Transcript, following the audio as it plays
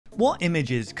What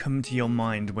images come to your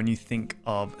mind when you think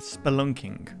of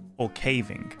spelunking or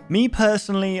caving? Me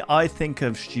personally, I think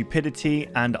of stupidity,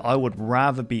 and I would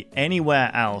rather be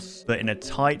anywhere else but in a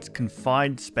tight,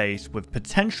 confined space with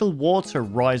potential water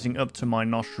rising up to my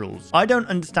nostrils. I don't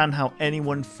understand how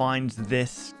anyone finds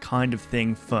this kind of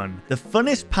thing fun. The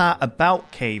funnest part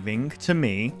about caving, to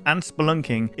me, and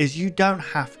spelunking, is you don't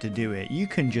have to do it. You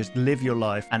can just live your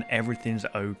life and everything's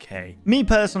okay. Me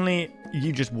personally,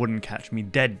 you just wouldn't catch me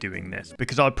dead doing this,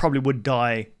 because I probably would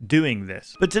die doing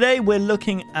this. But today we're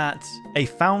looking at a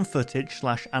found footage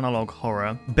 / analog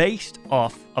horror based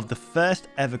off of the first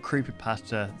ever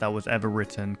creepypasta that was ever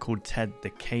written, called Ted the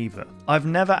Caver. I've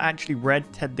never actually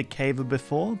read Ted the Caver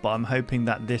before, but I'm hoping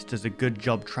that this does a good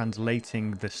job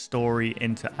translating the story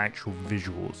into actual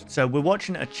visuals. So we're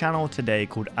watching a channel today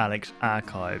called Alex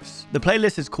Archives. The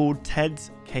playlist is called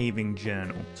Ted's Caving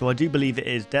Journal, so I do believe it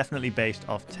is definitely based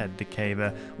off Ted the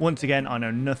Caver. Once again, I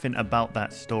know nothing about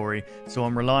that story, so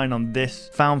I'm relying on this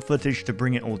found footage to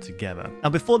bring it all together. Now,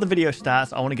 before the video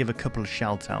starts, I want to give a couple of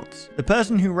shout outs. The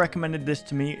person who recommended this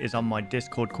to me is on my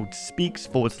Discord called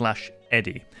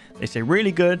speaks/Eddie. They say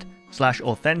really good /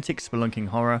 authentic spelunking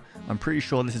horror. I'm pretty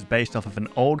sure this is based off of an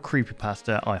old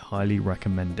creepypasta. I highly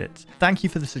recommend it. Thank you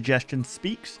for the suggestion,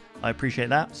 Speaks. I appreciate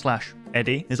that /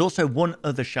 Eddie. There's also one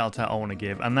other shout out I want to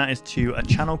give, and that is to a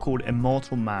channel called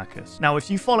Immortal Marcus. Now, if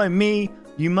you follow me,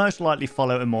 you most likely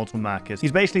follow Immortal Marcus.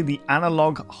 He's basically the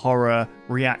analog horror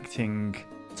reacting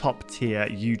top tier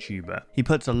YouTuber. He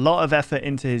puts a lot of effort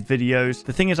into his videos.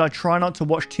 The thing is, I try not to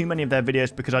watch too many of their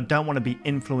videos because I don't want to be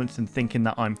influenced and thinking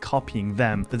that I'm copying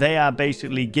them, but they are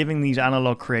basically giving these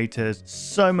analog creators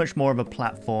so much more of a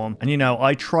platform, and you know,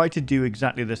 I try to do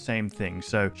exactly the same thing.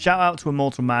 So shout out to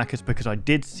Immortal Marcus, because I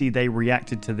did see they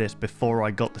reacted to this before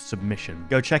I got the submission.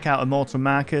 Go check out Immortal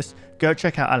Marcus, go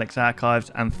check out Alex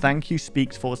Archives, and thank you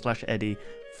Speaks/Eddie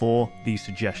for the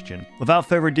suggestion. Without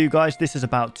further ado, guys, this is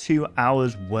about 2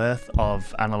 hours worth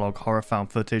of analog horror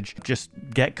found footage. Just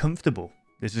get comfortable.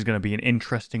 This is going to be an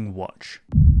interesting watch.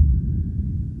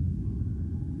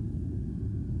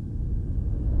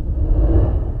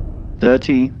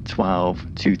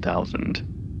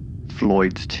 (30/12/2000)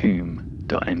 Floyd's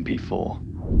Tomb.mp4.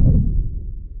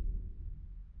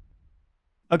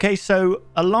 Okay, so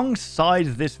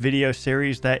alongside this video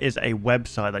series, there is a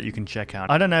website that you can check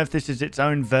out. I don't know if this is its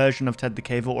own version of Ted the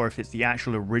Caver or if it's the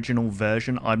actual original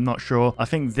version. I'm not sure. I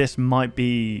think this might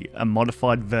be a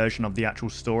modified version of the actual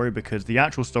story, because the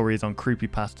actual story is on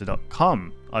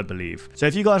creepypasta.com, I believe. So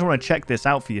if you guys want to check this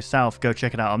out for yourself, go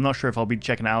check it out. I'm not sure if I'll be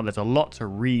checking it out. There's a lot to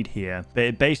read here, but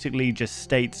it basically just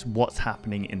states what's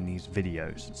happening in these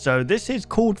videos. So this is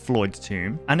called Floyd's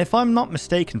Tomb, and if I'm not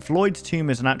mistaken, Floyd's Tomb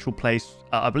is an actual place.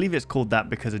 I believe it's called that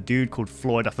because a dude called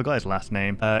Floyd, I forgot his last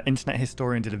name, internet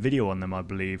historian, did a video on them, I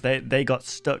believe. They got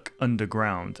stuck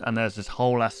underground, and there's this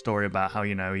whole ass story about how,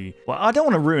 you know, well, I don't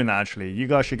want to ruin that actually. You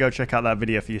guys should go check out that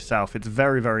video for yourself. It's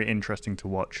very, very interesting to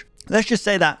watch. Let's just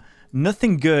say that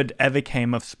nothing good ever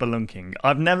came of spelunking.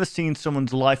 I've never seen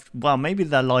someone's life, well, maybe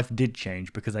their life did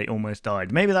change because they almost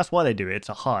died. Maybe that's why they do it. It's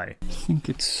a high. I think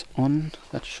it's on.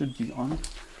 That should be on.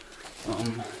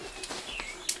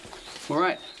 All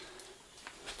right.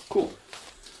 Cool.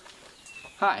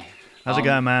 Hi. How's it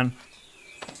going, man?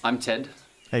 I'm Ted.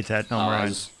 Hey, Ted. I'm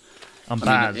Ryan. I'm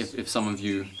Baz. Mean, if some of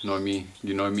you know me,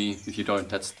 you know me. If you don't,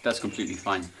 that's completely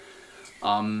fine.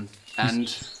 And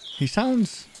he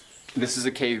sounds... This is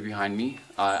a cave behind me.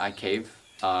 I cave.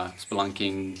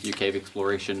 Spelunking, cave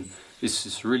exploration. This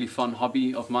is a really fun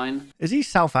hobby of mine. Is he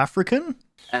South African?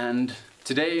 And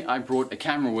today I brought a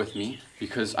camera with me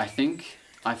because I think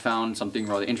I found something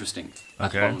rather interesting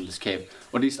at the bottom of this cave.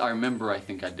 Or at least I remember I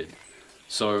think I did.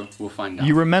 So we'll find out.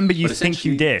 You remember you think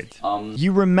you did?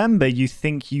 You remember you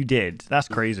think you did? That's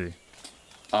crazy.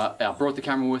 I brought the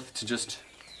camera with to just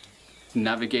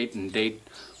navigate and date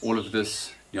all of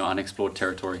this, you know, unexplored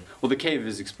territory. Well, the cave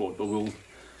is explored, but we'll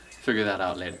figure that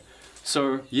out later.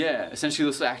 So yeah, essentially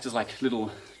this will act as like little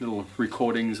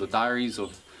recordings or diaries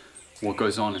of what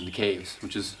goes on in the caves,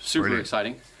 which is super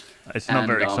exciting. It's not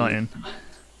very exciting.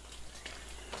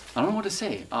 I don't know what to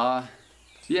say.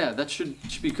 Yeah, that should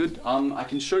be good. I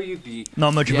can show you the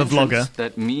not much of a vlogger.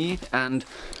 That me and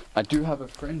I do have a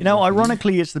friend. You know,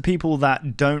 ironically, it's the people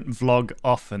that don't vlog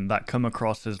often that come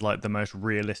across as like the most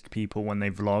realist people when they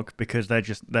vlog, because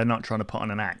they're not trying to put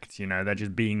on an act. You know, they're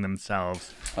just being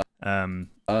themselves.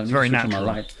 It's very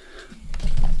natural.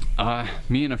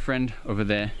 Me and a friend over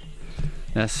there.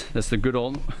 That's the good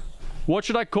old. What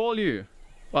should I call you?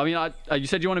 Well, I mean, you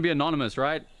said you want to be anonymous,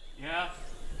 right? Yeah.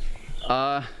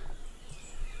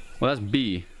 Well, that's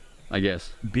B, I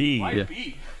guess. B. Why yeah.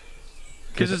 B?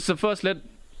 Because it's the first letter.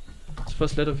 It's the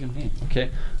first letter of your name. Okay.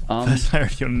 First letter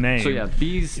of your name. So yeah,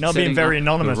 these. You're not being very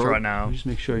anonymous right now. Just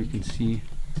make sure you can see.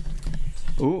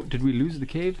 Oh, did we lose the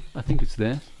cave? I think it's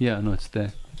there. Yeah, no, it's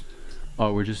there.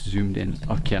 Oh, we're just zoomed in.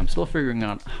 Okay, I'm still figuring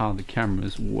out how the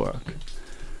cameras work.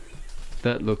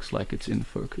 That looks like it's in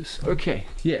focus. Okay,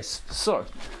 yes. So,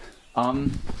 I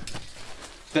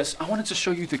wanted to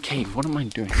show you the cave. What am I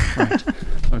doing? Right.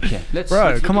 Okay, let's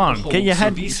come on, get your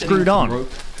head screwed on.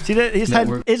 Rope. See, his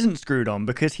head isn't screwed on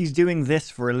because he's doing this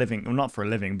for a living. Well, not for a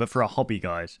living, but for a hobby,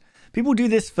 guys. People do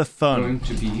this for fun. Going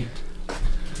to be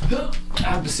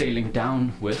abseiling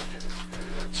down with.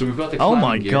 So we've got the oh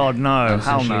my gear. god, no,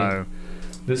 hell no.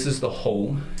 This is the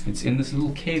hole. It's in this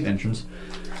little cave entrance,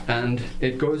 and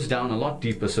it goes down a lot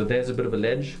deeper. So there's a bit of a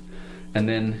ledge, and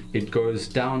then it goes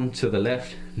down to the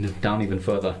left and down even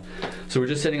further. So we're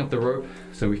just setting up the rope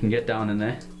so we can get down in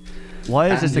there. Why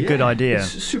is this a good idea?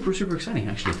 It's super exciting,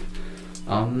 actually.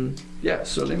 Yeah.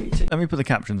 So let me put the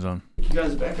captions on. You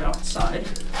guys back outside.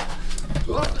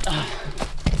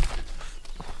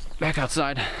 Back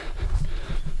outside.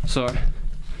 So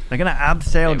they're gonna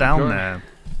abseil down there.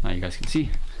 Now you guys can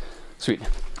see. Sweet.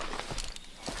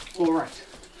 All right.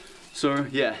 So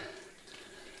yeah,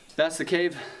 that's the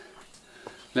cave.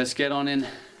 Let's get on in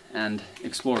and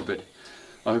explore a bit.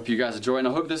 I hope you guys enjoy, and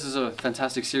I hope this is a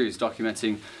fantastic series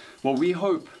documenting what we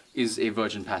hope is a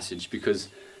virgin passage, because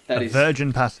that is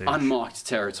virgin passage, unmarked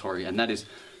territory, and that is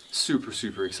super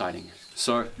exciting.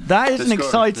 So that isn't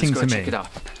exciting to me. Check it out.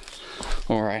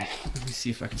 All right. Let me see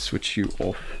if I can switch you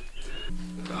off.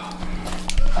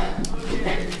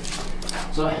 Okay.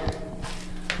 So,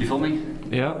 you filming?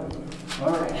 Yeah.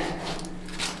 Alright.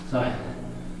 So,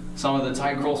 some of the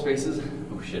tight crawl spaces.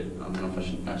 Oh shit, I don't know if I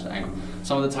should match the angle.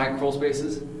 Some of the tight crawl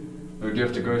spaces we do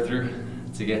have to go through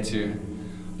to get to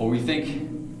what we think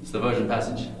is the virgin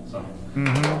passage. So,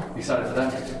 excited for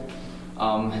that.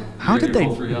 How did they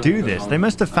do this? They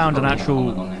must have found an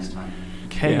actual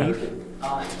cave.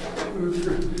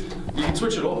 You can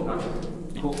switch it off now.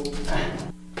 Cool.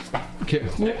 Okay,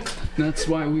 well, that's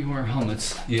why we wear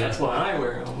helmets. Yeah. That's why I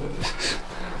wear helmets.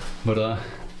 But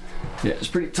yeah, it's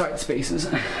pretty tight spaces.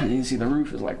 And you can see the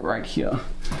roof is like right here,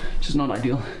 which is not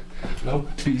ideal. Nope.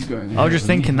 He's going. I was just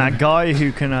thinking that guy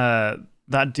who can,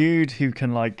 that dude who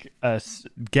can like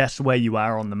guess where you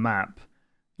are on the map.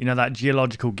 You know, that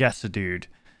geological guesser dude.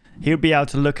 He'll be able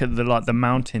to look at the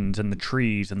mountains and the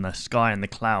trees and the sky and the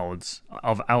clouds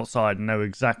of outside and know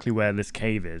exactly where this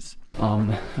cave is.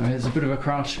 There's a bit of a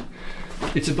crouch.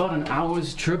 It's about an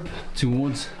hour's trip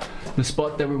towards the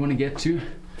spot that we want to get to.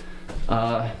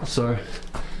 So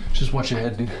just watch your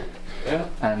head, dude. Yeah.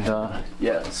 And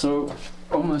yeah, so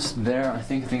almost there. I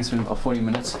think it's been about 40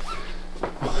 minutes.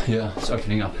 Yeah, it's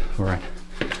opening up. All right.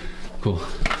 Cool.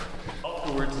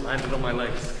 Afterwards, landed on my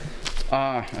legs.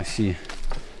 Ah, I see.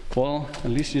 Well, at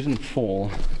least you didn't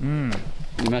fall.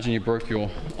 Imagine you broke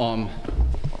your arm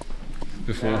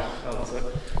before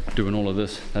doing all of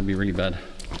this. That'd be really bad.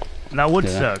 That would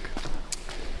suck.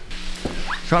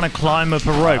 Trying to climb up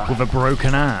a rope with a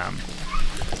broken arm.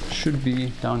 Should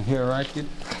be down here, right, kid?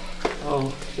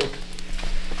 Oh, shit.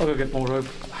 I'll go get more rope.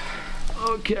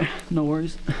 Okay, no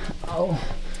worries. Oh.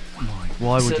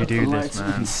 Why would you do this, so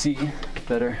we can man? see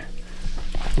better.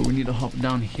 But we need to hop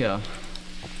down here.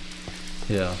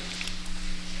 Yeah.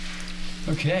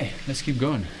 Okay, let's keep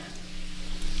going.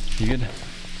 You good?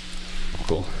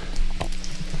 Cool.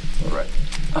 All right.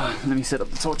 Let me set up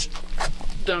the torch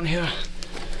down here.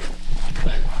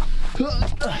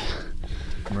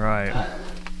 Right.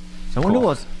 So I wonder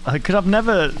what, because I've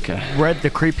never read the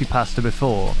Creepypasta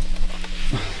before.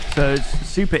 So it's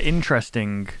super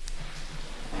interesting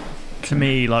to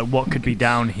me, like what could be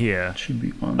down here. Should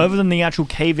be on. Other than the actual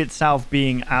cave itself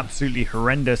being absolutely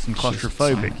horrendous and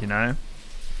claustrophobic, you know?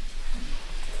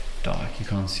 Dark, you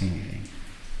can't see anything.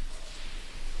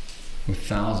 With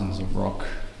thousands of rock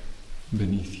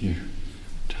beneath you,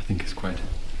 which I think is quite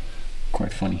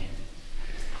funny.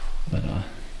 But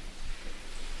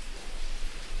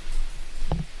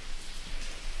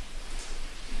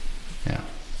yeah,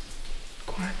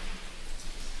 quiet.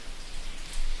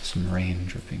 Some rain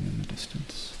dripping in the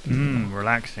distance.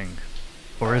 Relaxing.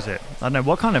 Or is it? I don't know.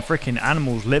 What kind of freaking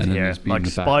animals live here? Like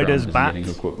spiders,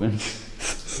 bats?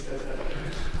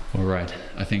 All right,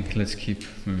 I think let's keep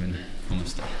moving.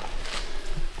 Almost there.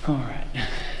 All right.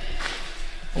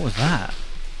 What was that?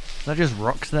 Is that just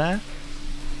rocks there?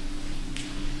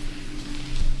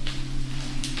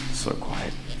 So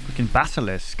quiet. Freaking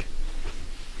basilisk.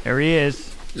 There he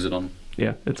is. Is it on?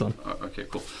 Yeah, it's on. Oh, okay,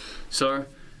 cool. So,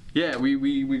 yeah,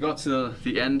 we got to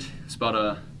the end. It's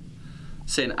about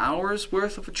say an hour's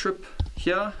worth of a trip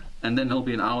here, and then it'll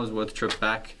be an hour's worth trip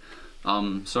back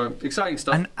So exciting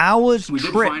stuff. An hour's We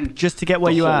did trip find just to get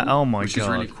where the you at. hole, Oh my which god. is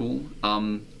really cool.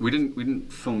 We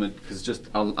didn't film it because just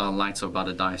our lights are about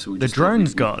to die. So we The just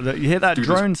drone's you hear that do this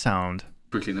drone sound?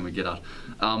 quickly, and then we get out.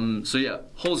 So yeah,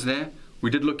 holes there. We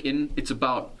did look in. It's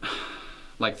about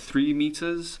like 3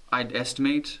 meters, I'd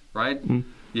estimate, right?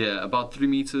 Yeah, about 3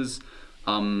 meters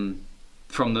from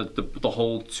the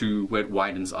hole to where it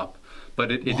widens up.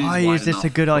 But it is Why wide is this enough a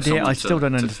good for idea? someone I still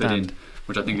don't to fit in, understand.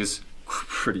 which I think is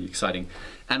pretty exciting.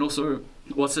 And also,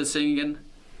 what's that saying again?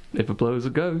 If it blows,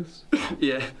 it goes.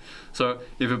 Yeah. So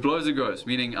if it blows, it goes.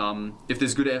 Meaning, if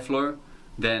there's good airflow,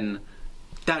 then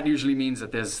that usually means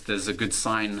that there's a good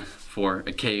sign for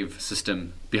a cave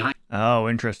system behind Oh,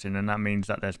 interesting. And that means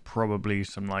that there's probably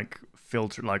some like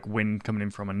filter, like wind coming in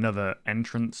from another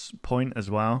entrance point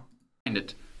as well.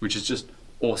 it, which is just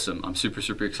awesome. I'm super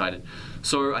excited.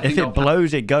 So I think If it our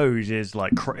blows, it goes is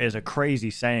like is a crazy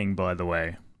saying, by the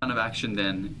way. plan of action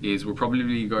then is we're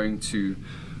probably going to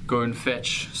go and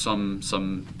fetch some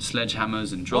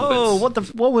sledgehammers and drill Whoa!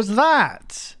 bits. What was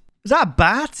that? Is that a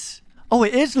bat? Oh,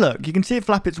 it is. Look, you can see it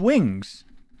flap its wings.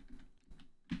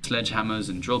 Sledgehammers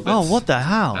and drill bits. Oh, what the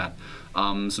hell? That.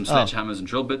 Some sledgehammers and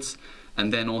drill bits,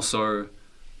 and then also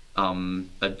an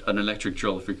electric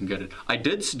drill if we can get it. I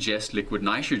did suggest liquid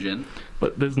nitrogen.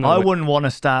 But there's no I way- wouldn't want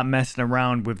to start messing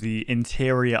around with the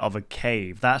interior of a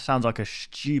cave. That sounds like a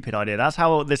stupid idea. That's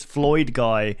how this Floyd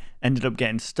guy ended up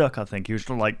getting stuck, I think. He was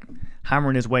sort of like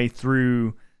hammering his way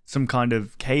through some kind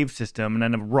of cave system, and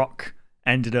then a rock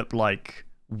ended up like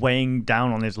weighing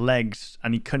down on his legs,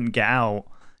 and he couldn't get out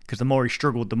because the more he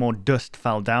struggled, the more dust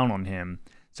fell down on him.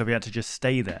 So we had to just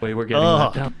stay there. Wait, we're getting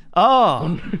that down.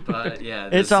 Oh, But yeah,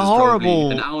 It's this a is horrible-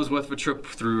 probably an hour's worth of a trip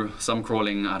through some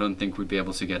crawling. I don't think we'd be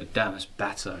able to get it. Damn, this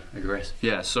bats are aggressive.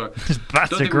 Yeah, so this bat's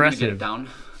don't think we're gonna get aggressive. it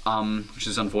down, which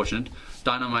is unfortunate.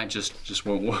 Dynamite just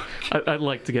won't work. I'd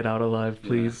like to get out alive,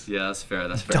 please. Yeah, that's fair.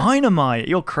 That's fair. Dynamite,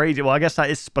 you're crazy. Well, I guess that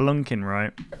is spelunking,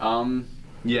 right?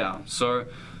 Yeah, so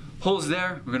holes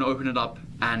there, we're gonna open it up,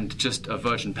 and just a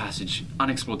virgin passage,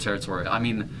 unexplored territory. I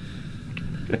mean,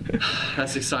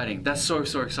 that's exciting. That's so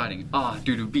exciting.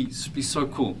 Dude, it'd be so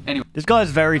cool. Anyway, This guy's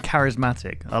very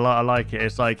charismatic. I like it.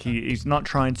 It's like he's not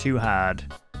trying too hard.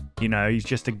 You know, he's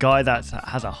just a guy that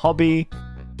has a hobby,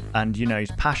 and you know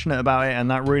he's passionate about it. And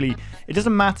that really, it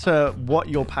doesn't matter what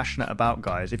you're passionate about,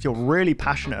 guys. If you're really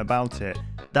passionate about it,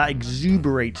 that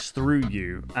exuberates through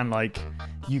you, and like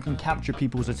you can capture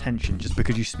people's attention just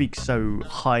because you speak so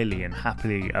highly and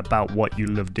happily about what you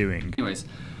love doing. anyways,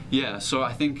 yeah. So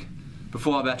I think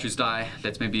before our batteries die,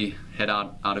 let's maybe head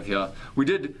out of here. We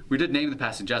did name the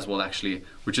passage as well, actually,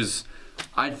 which is,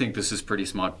 I think this is pretty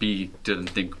smart. B didn't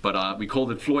think, but we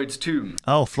called it Floyd's tomb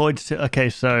Oh, Floyd's. Okay,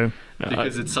 so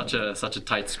because it's such a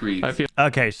tight squeeze. I feel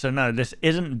no, this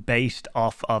isn't based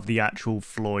off of the actual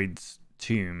Floyd's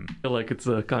tomb. like it's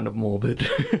kind of morbid.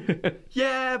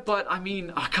 Yeah, but I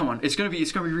mean, come on, it's gonna be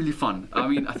really fun. I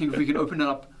mean, I think if we can open it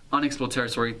up, unexplored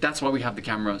territory. That's why we have the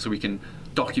camera, so we can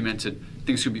document it.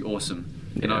 Things could be awesome,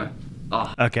 you know.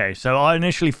 Okay, so I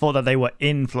initially thought that they were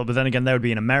in Florida, but then again, they would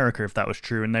be in America if that was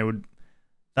true, and they would.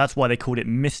 That's why they called it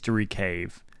Mystery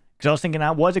Cave. Because I was thinking,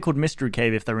 why is it called Mystery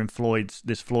Cave if they're in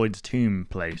this Floyd's tomb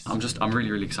place? I'm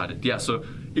really excited. Yeah, so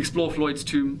explore Floyd's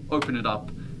tomb, open it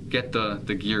up, get the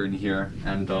gear in here,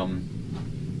 and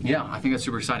yeah, I think that's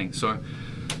super exciting. So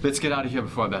let's get out of here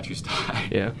before our batteries die.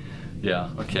 Yeah.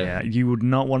 Yeah. Okay. Yeah, you would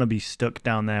not want to be stuck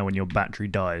down there when your battery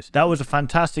dies. That was a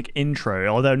fantastic intro.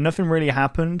 Although nothing really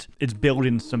happened, it's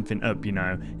building something up, you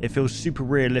know. It feels super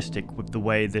realistic with the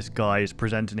way this guy is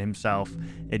presenting himself.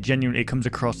 It comes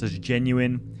across as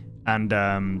genuine, and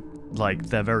like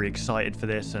they're very excited for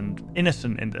this and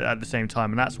innocent at the same time.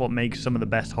 And that's what makes some of the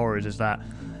best horrors, is that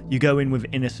you go in with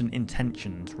innocent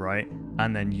intentions, right?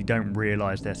 And then you don't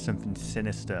realize there's something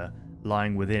sinister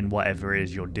lying within whatever it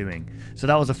is you're doing. So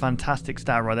that was a fantastic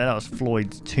start right there. That was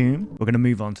Floyd's tomb. We're going to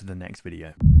move on to the next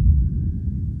video.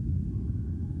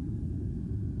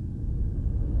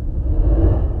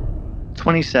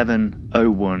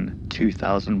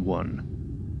 (27/01/2001)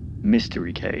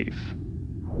 Mystery Cave.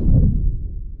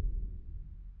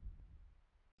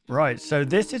 Right, so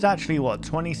this is actually what,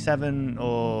 27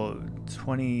 or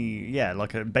 20, yeah,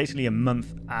 like basically a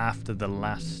month after the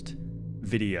last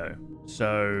video.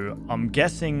 So I'm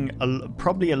guessing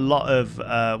probably a lot of,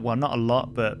 well, not a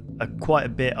lot, but quite a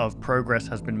bit of progress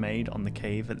has been made on the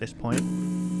cave at this point.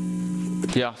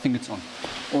 Yeah, I think it's on.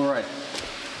 All right.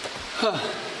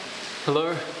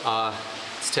 Hello,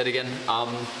 it's Ted again.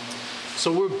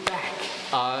 So we're back.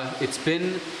 It's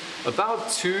been about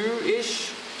 2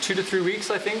 to 3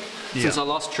 weeks, I think, since our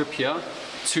last trip here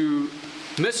to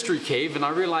Mystery Cave, and I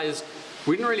realized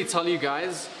we didn't really tell you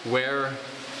guys where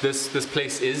this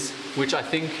place is, which I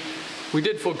think we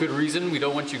did for good reason. We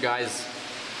don't want you guys,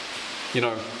 you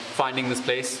know, finding this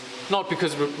place. Not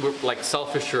because we're like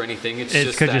selfish or anything. It's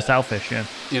just because you're selfish, yeah.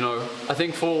 You know, I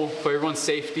think for everyone's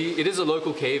safety, it is a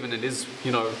local cave and it is,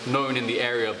 you know, known in the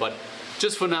area. But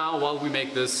just for now, while we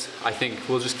make this, I think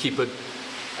we'll just keep it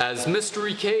as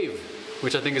Mystery Cave,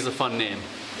 which I think is a fun name.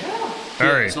 Yeah.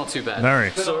 Very. Yeah, it's not too bad.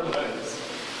 Very. So,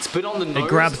 it's a bit on the nose. It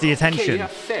grabs the attention. Okay, yeah,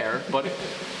 fair. But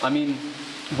I mean,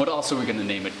 what else are we going to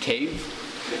name it? Cave?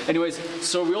 Anyways,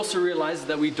 so we also realized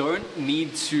that we don't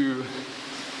need to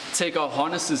take our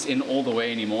harnesses in all the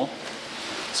way anymore.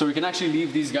 So we can actually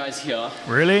leave these guys here.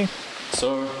 Really?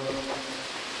 So,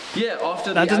 yeah,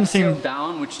 after that the doesn't abseil seem...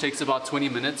 down, which takes about 20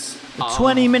 minutes.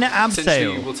 20-minute abseil.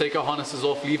 Essentially, we'll take our harnesses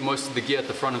off, leave most of the gear at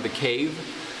the front of the cave.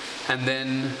 And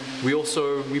then we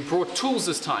brought tools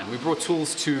this time. We brought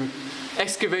tools to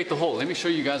excavate the hole. Let me show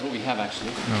you guys what we have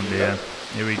actually. Oh dear,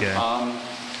 here we go.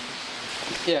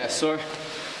 Yeah, so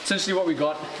essentially what we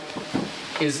got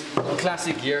is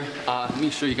classic gear. Let me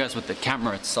show you guys with the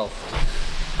camera itself.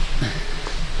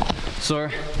 So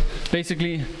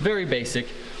basically, very basic.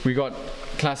 We got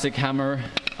classic hammer,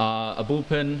 a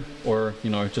bullpen, or you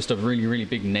know, just a really, really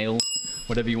big nail,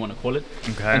 whatever you want to call it.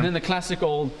 Okay. And then the classic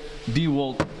old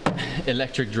DeWalt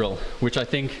electric drill, which I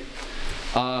think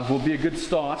will be a good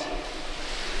start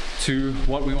to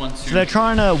what we want to. So they're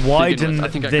trying to widen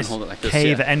this like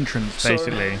cave entrance,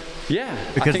 basically. So, yeah.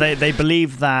 Because they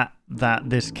believe that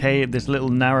this cave, this little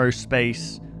narrow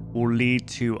space, will lead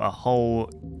to a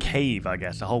whole cave, I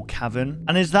guess, a whole cavern.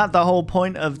 And is that the whole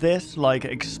point of this? Like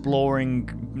exploring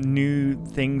new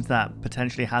things that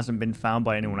potentially hasn't been found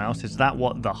by anyone else? Is that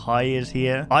what the high is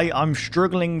here? I'm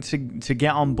struggling to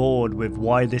get on board with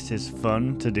why this is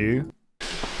fun to do.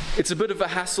 It's a bit of a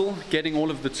hassle getting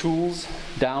all of the tools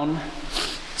down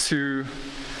to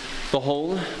the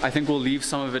hole. I think we'll leave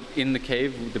some of it in the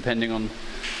cave depending on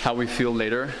how we feel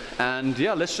later. And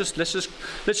yeah, let's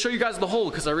show you guys the hole,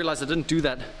 because I realized I didn't do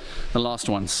that the last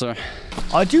one. So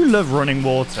I do love running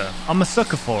water. I'm a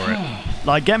sucker for it.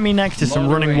 Like, get me next to some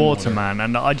running water, man,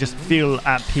 and I just feel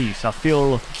at peace. I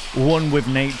feel one with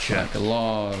nature. Like a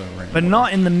lot of rain. But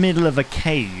not in the middle of a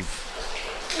cave.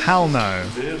 Hell no.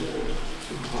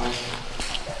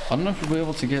 I don't know if we'll be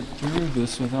able to get through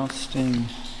this without staying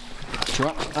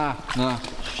dropped.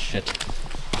 Shit.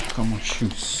 Got my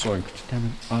shoes soaked. Damn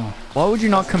it. Why would you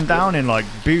not come down in like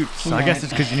boots? I guess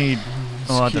it's because you need,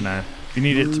 I don't know. You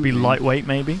need it to be lightweight,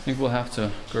 maybe? I think we'll have to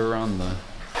go around the...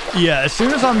 Yeah, as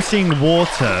soon as I'm seeing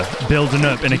water building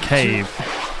up in a cave,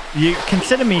 you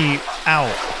consider me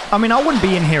out. I mean, I wouldn't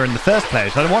be in here in the first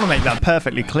place. I want to make that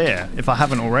perfectly clear if I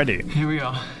haven't already. Here we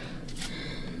are.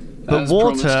 But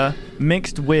water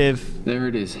mixed with... There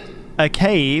it is. A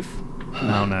cave?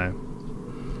 Oh no.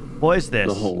 What is this?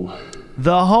 The hole.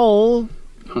 The hole?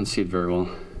 Can't see it very well.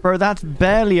 Bro, that's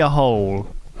barely a hole.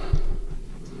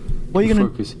 What are you gonna...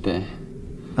 Focus it there.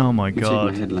 Oh my god.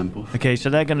 Take my headlamp off. Okay, so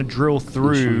they're gonna drill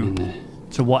through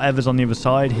to whatever's on the other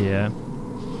side here.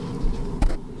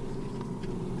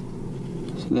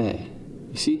 So there.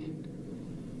 You see?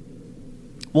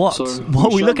 What? So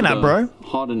what are we looking at, bro?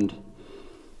 Hardened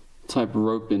type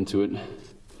rope into it.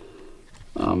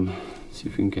 See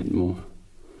if we can get more.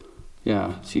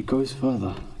 Yeah, see, it goes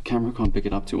further. Camera can't pick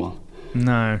it up too well.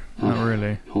 No, not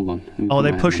really. Hold on. Oh,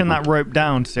 they're pushing that rope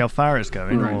down to see how far it's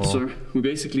going? Right, or... so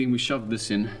we shoved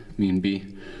this in, me and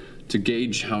B, to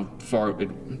gauge how far it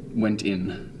went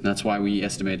in. That's why we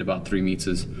estimate about 3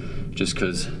 meters, just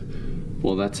because,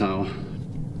 well, that's how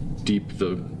deep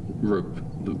the rope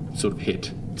sort of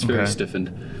hit. It's very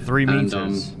stiffened. 3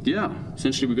 meters. Yeah,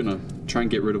 essentially we're gonna try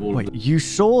and get rid of all of it. You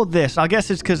saw this. I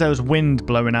guess it's because there was wind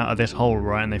blowing out of this hole,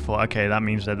 right? And they thought, okay, that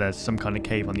means that there's some kind of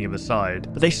cave on the other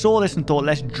side. But they saw this and thought,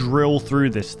 let's drill through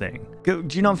this thing. Do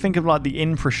you not think of like the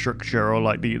infrastructure or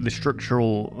like the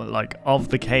structural like of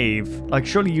the cave? Like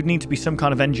surely you'd need to be some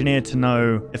kind of engineer to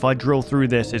know if I drill through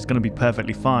this, it's going to be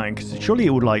perfectly fine. Because surely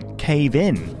it would like cave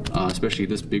in. Especially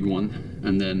this big one.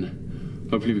 And then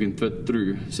hopefully we can fit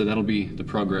through. So that'll be the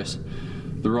progress.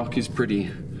 The rock is pretty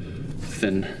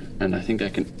thin, and I think I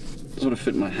can sort of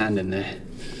fit my hand in there,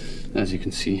 as you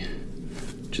can see,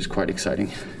 which is quite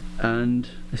exciting. And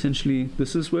essentially,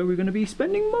 this is where we're going to be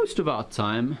spending most of our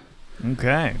time.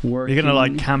 Okay. You're going to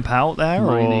like camp out there,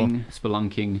 mining,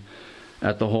 spelunking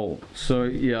at the hole. So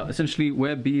yeah, essentially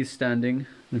where B is standing,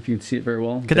 if you can see it very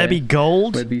well. Could there be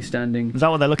gold? Where B is standing. Is that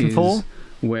what they're looking for?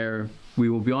 Where we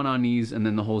will be on our knees, and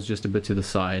then the hole's just a bit to the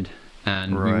side,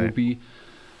 and we will be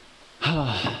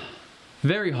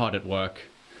very hard at work,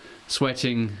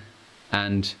 sweating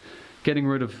and getting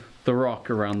rid of the rock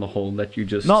around the hole that you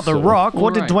just Not the saw. rock.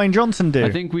 What did Alright. Dwayne Johnson do?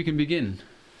 I think we can begin.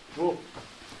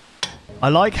 I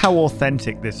like how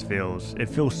authentic this feels. It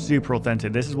feels super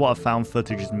authentic. This is what a found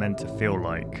footage is meant to feel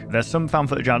like. There's some found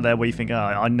footage out there where you think, oh,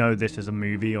 I know this is a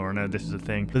movie or I know this is a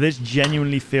thing. But this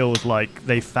genuinely feels like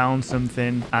they found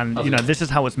something and, you know, this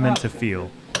is how it's meant to feel.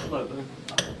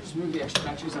 Just move the extra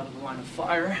batteries out of the line of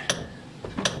fire.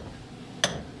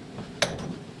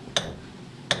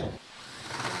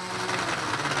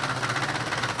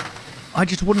 I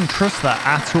just wouldn't trust that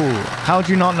at all. How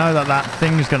do you not know that that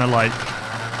thing's gonna, like,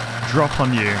 drop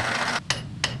on you?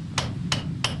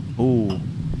 Ooh,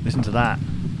 listen to that.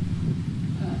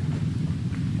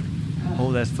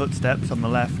 Oh, there's footsteps on the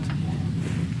left.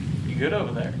 You good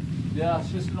over there? Yeah, it's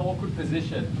just an awkward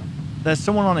position. There's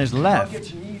someone on his You left. can't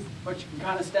get your knees, but you can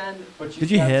kind of stand. But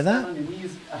Did you can't hear stand that? on your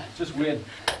knees. Just weird.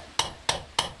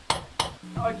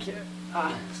 Okay.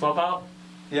 Swap out?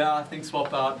 Yeah, I think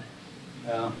swap out.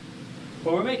 Yeah.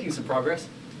 But we're making some progress.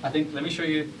 I think. Let me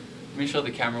show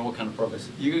the camera what kind of progress.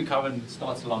 You can come and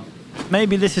start along.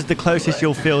 Maybe this is the closest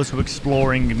you'll feel to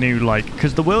exploring new, like,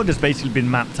 because the world has basically been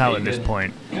mapped out at this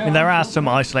point. I mean, there are some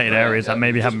isolated areas that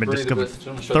maybe haven't been discovered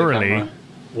thoroughly.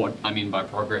 What I mean by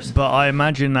progress. But I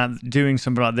imagine that doing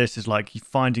something like this is like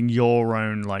finding your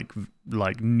own, like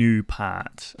new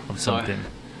part of something.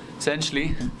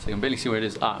 Essentially, so you can barely see where it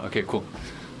is. Ah, okay, cool.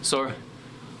 So,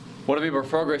 what I mean by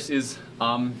progress is,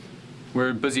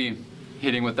 we're busy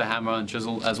hitting with the hammer and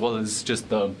chisel as well as just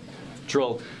the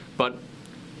drill. But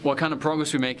what kind of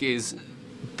progress we make is,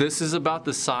 this is about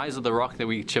the size of the rock that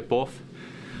we chip off,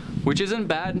 which isn't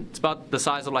bad. It's about the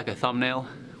size of like a thumbnail,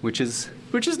 which is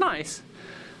nice.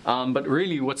 But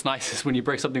really what's nice is when you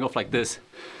break something off like this,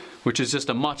 which is just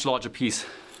a much larger piece.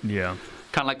 Yeah.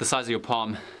 Kind of like the size of your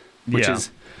palm, which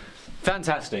is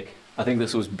fantastic. I think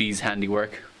this was B's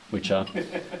handiwork, which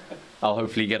I'll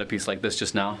hopefully get a piece like this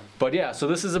just now. But yeah, so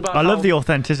this is about I love the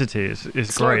authenticity.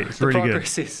 It's great. It's really good.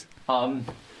 Is.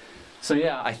 So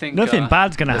yeah, I think Nothing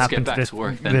bad's going to let's happen get to back to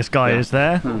work then. this guy, is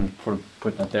there?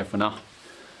 Put that there for now.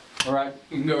 All right,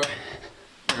 you can go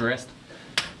rest.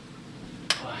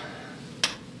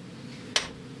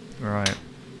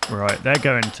 Right, they're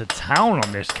going to town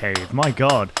on this cave. My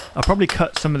God. I'll probably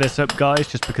cut some of this up, guys,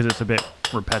 just because it's a bit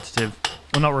repetitive.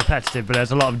 Well, not repetitive, but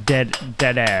there's a lot of dead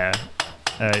air.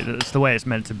 That's the way it's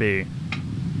meant to be.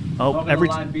 Oh,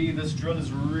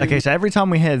 okay, so every time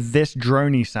we hear this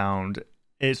droney sound,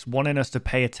 it's wanting us to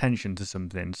pay attention to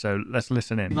something. So let's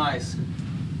listen in. Nice.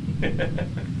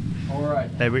 All right.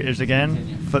 There it is again.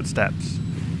 Continue. Footsteps.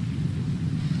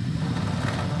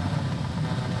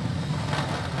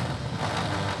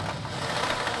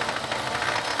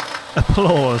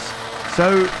 Applause.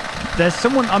 So there's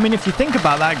someone, I mean, if you think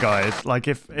about that, guys, like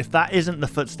if that isn't the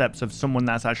footsteps of someone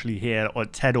that's actually here, or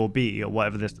Ted or B or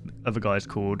whatever this other guy's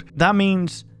called, that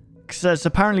means, because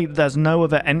apparently there's no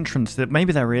other entrance. That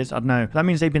maybe there is, I don't know. That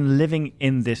means they've been living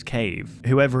in this cave,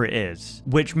 whoever it is,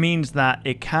 which means that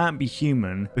it can't be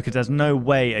human, because there's no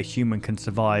way a human can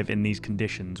survive in these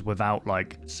conditions without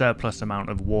like surplus amount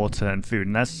of water and food.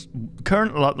 And that's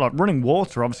current, like running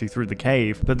water obviously through the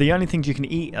cave, but the only things you can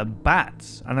eat are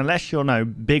bats. And unless you're no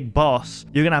big boss,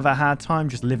 you're gonna have a hard time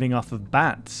just living off of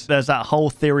bats. There's that whole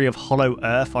theory of hollow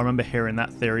earth. I remember hearing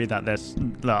that theory that there's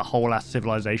that whole ass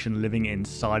civilization living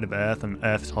inside of Earth and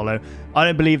Earth's hollow. I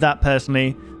don't believe that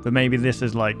personally, but maybe this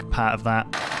is like part of that.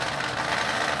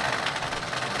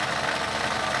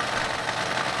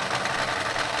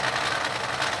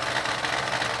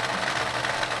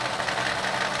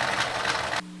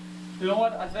 You know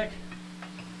what? I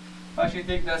actually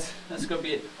think that's gonna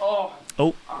be it. Oh,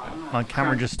 My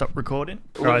camera just stopped recording.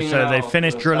 Right, so they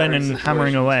finished drilling and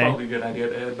hammering away. Probably a good idea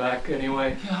to head back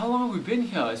anyway. Yeah, how long have we been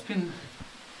here? It's been.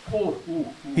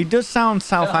 He does sound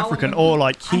South African or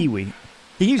like Kiwi.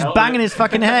 He keeps banging his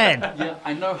fucking head. Yeah,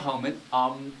 I know helmet.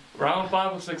 Around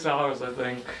 5 or 6 hours, I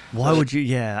think. Why would you?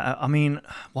 Yeah, I mean,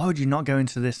 why would you not go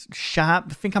into this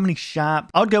sharp? Think how many sharp.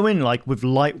 I would go in like with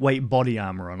lightweight body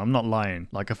armor on. I'm not lying.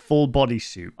 Like a full body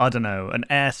suit. I don't know, an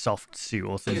airsoft suit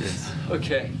or something. Yes.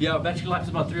 Okay. Yeah, battery life's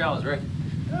about 3 hours, right?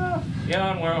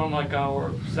 Yeah, and we're on like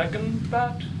our second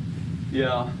bat.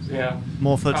 Yeah. Yeah.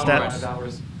 More footsteps.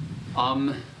 Hours.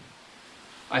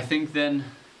 I think then,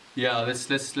 yeah, let's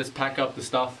pack up the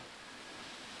stuff.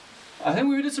 I think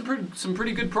we did some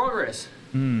pretty good progress.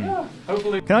 Yeah,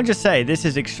 hopefully. Can I just say, this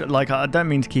is like, I don't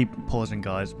mean to keep pausing,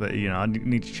 guys, but you know, I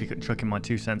need to chuck in my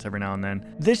 2 cents every now and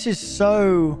then. This is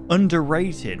so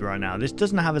underrated right now. This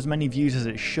doesn't have as many views as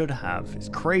it should have. It's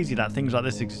crazy that things like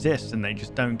this exist and they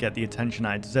just don't get the attention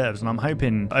that it deserves. And I'm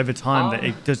hoping over time that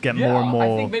it does get more and more.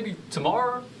 I think maybe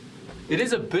tomorrow. It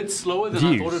is a bit slower than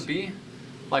I thought it'd be.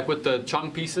 like with the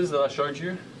chunk pieces that I showed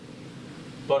you.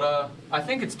 But I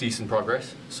think it's decent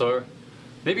progress. So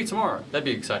maybe tomorrow. That'd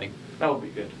be exciting. That would be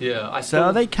good. Yeah. So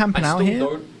are they camping out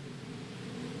here?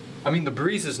 I mean, the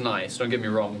breeze is nice. Don't get me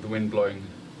wrong. The wind blowing,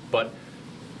 but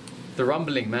the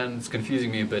rumbling, man, it's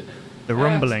confusing me a bit. The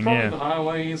rumbling, it's yeah. The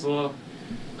highways or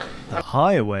the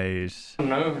highways. I don't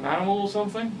know, an animal or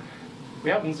something. We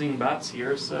haven't seen bats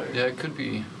here, so yeah, it could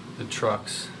be the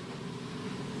trucks.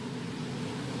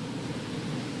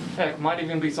 Heck, might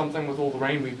even be something with all the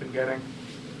rain we've been getting.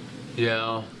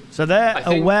 Yeah. So they're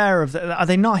aware of are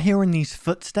they not hearing these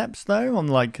footsteps though on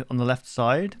the left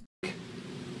side?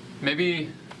 Maybe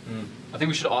I think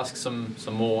we should ask some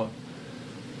more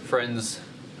friends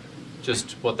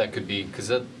just what that could be,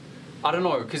 because I don't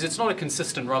know, because it's not a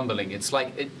consistent rumbling. It's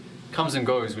like it comes and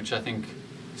goes, which I think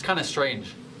is kind of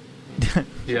strange.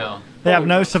 Yeah. They have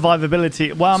no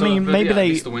survivability. Well, I mean, maybe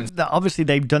yeah, obviously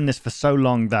they've done this for so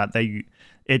long that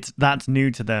that's new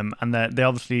to them, and they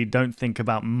obviously don't think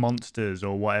about monsters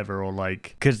or whatever, or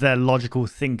like, because they're logical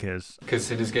thinkers. Because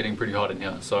it is getting pretty hot in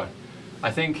here, so I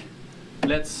think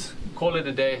let's call it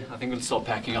a day. I think we'll start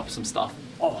packing up some stuff.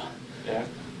 Oh. Yeah.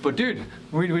 But dude,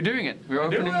 we're doing it. We're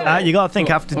opening the you got to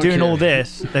think, after doing all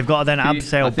this, they've got to then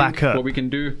abseil back up. What we can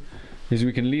do is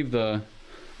we can leave the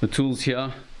tools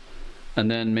here, and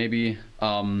then maybe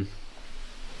probably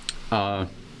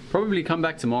come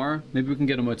back tomorrow. Maybe we can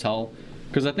get a motel,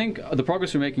 because I think the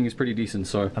progress we're making is pretty decent.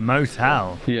 So a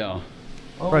motel. Yeah.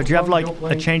 Bro, do you have like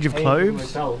a change of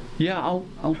clothes? Yeah,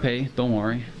 I'll pay. Don't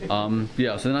worry.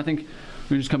 Yeah. So then I think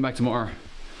we just come back tomorrow,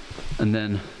 and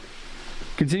then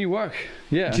continue work.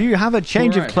 Yeah. Do you have a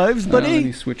change of clothes, buddy? Let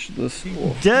me switch this.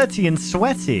 Dirty and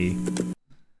sweaty.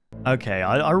 Okay,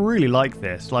 I really like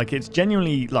this. Like, it's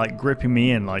genuinely like gripping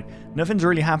me in. Like, nothing's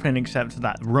really happening except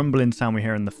that rumbling sound we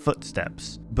hear in the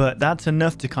footsteps. But that's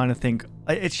enough to kind of think.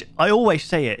 I always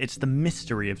say it's the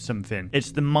mystery of something.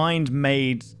 It's the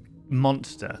mind-made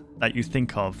monster that you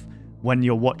think of when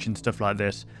you're watching stuff like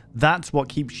this. That's what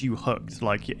keeps you hooked.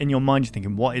 Like, in your mind, you're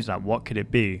thinking, what is that? What could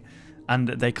it be? And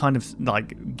they kind of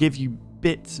like give you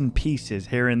bits and pieces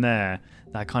here and there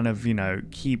that kind of, you know,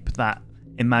 keep that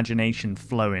imagination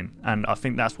flowing. And I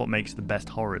think that's what makes the best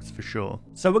horrors for sure.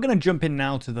 So we're going to jump in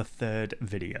now to the third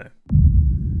video.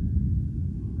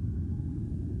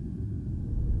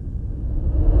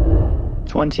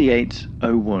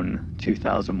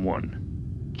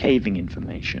 2801-2001 caving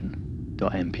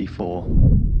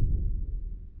information.mp4.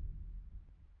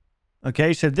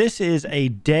 Okay, so this is a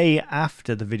day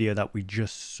after the video that we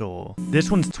just saw.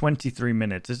 This one's 23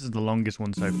 minutes. This is the longest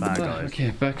one so far, guys. Okay,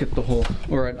 back at the hole.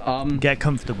 All right. Get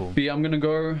comfortable. B, I'm gonna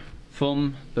go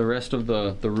film the rest of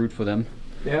the route for them.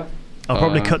 Yeah. I'll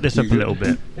probably cut this up a little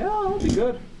bit. Yeah, that'll be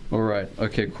good. All right.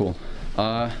 Okay. Cool.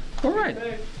 All right.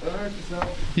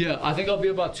 Yeah, I think I'll be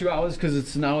about 2 hours, because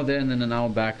it's an hour there and then an hour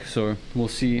back. So we'll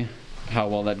see how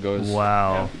well that goes.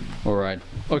 Wow. Yeah. All right.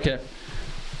 Okay.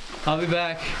 I'll be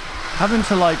back. Having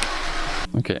to like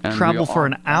travel for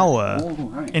an hour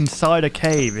inside a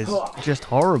cave is just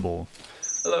horrible.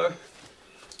 Hello.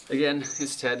 Again,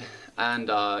 it's Ted. And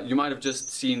you might have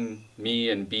just seen me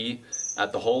and B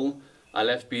at the hole. I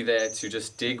left B there to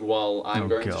just dig while I'm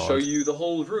going to show you the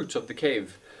whole route of the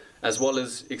cave, as well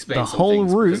as explain some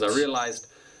things. Because I realized,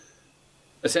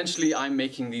 essentially, I'm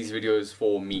making these videos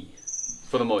for me,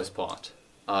 for the most part.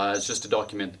 It's just to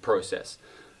document the process.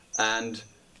 And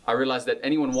I realized that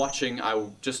anyone watching, I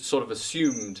just sort of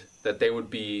assumed that they would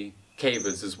be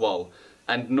cavers as well,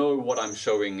 and know what I'm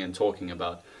showing and talking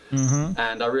about.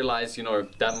 And I realized, you know,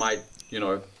 that might, you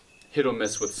know, hit or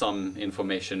miss with some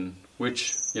information,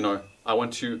 which, you know, I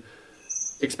want to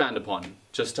expand upon,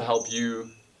 just to help you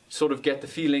sort of get the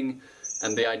feeling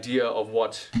and the idea of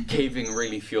what caving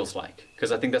really feels like,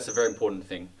 because I think that's a very important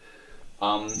thing.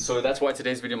 So that's why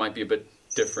today's video might be a bit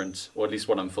different, or at least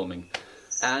what I'm filming.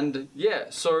 And yeah,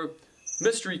 so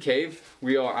Mystery Cave,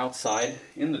 we are outside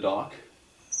in the dark.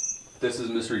 This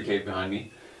is Mystery Cave behind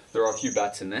me. There are a few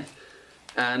bats in there.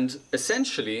 And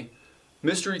essentially,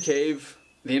 Mystery Cave,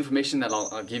 the information that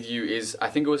I'll give you is, I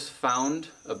think it was found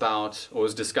about, or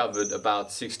was discovered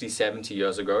about 60, 70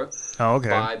 years ago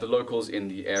by the locals in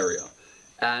the area.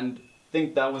 And I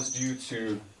think that was due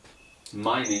to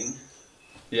mining.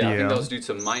 Yeah, I think that was due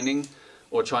to mining,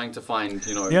 or trying to find,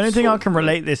 you know... The only thing I can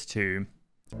relate this to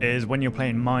is when you're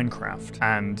playing Minecraft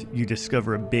and you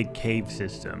discover a big cave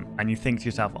system and you think to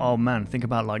yourself, oh man, think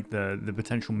about like the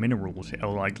potential minerals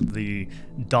or like the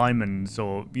diamonds,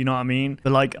 or you know what I mean?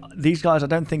 But like these guys, I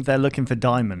don't think they're looking for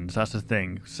diamonds. That's the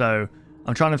thing. So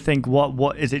I'm trying to think,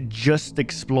 what is it, just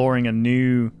exploring a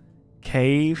new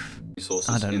cave?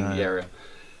 Resources in the area.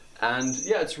 And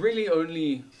yeah, it's really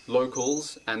only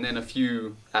locals and then a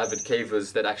few avid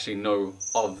cavers that actually know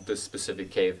of this specific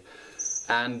cave.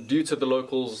 And due to the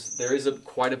locals, there is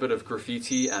quite a bit of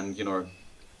graffiti and, you know,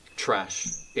 trash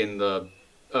in the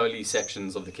early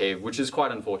sections of the cave, which is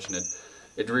quite unfortunate.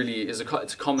 It really is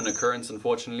it's a common occurrence,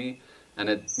 unfortunately,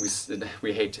 and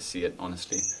we hate to see it,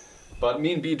 honestly. But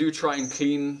me and B do try and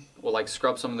clean or like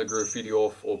scrub some of the graffiti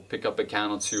off or pick up a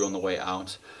can or two on the way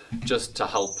out just to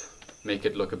help make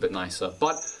it look a bit nicer.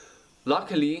 But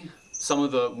luckily,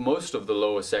 most of the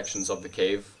lower sections of the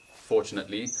cave,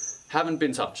 fortunately, haven't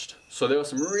been touched. So there are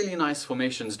some really nice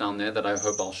formations down there that I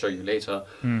hope I'll show you later,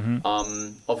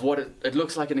 of what it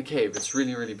looks like in a cave. It's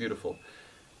really, really beautiful.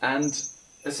 And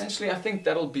essentially, I think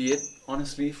that'll be it,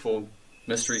 honestly, for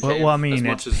Mystery Cave. Well, I mean, as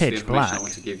much it's as the pitch information black. I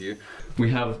want to give you.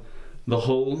 We have the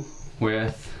hole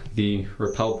with the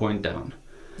rappel point down.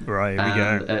 Right,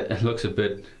 here we go. It looks a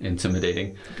bit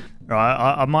intimidating.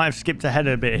 Right, I might have skipped ahead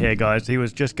a bit here, guys. He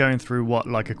was just going through what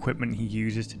like equipment he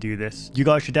uses to do this. You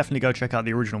guys should definitely go check out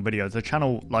the original videos. The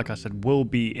channel, like I said, will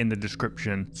be in the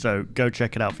description, so go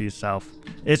check it out for yourself.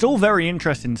 It's all very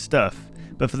interesting stuff,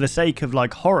 but for the sake of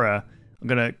like horror, I'm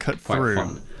gonna cut through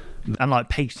Fun. and like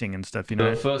pacing and stuff, you know.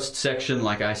 The first section,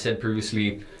 like I said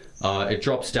previously, it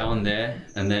drops down there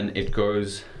and then it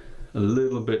goes a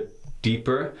little bit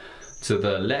deeper to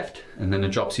the left, and then it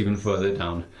drops even further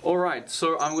down. All right,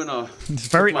 so I'm gonna It's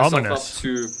very hook myself ominous. up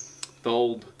to the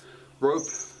old rope,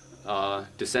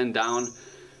 descend down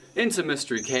into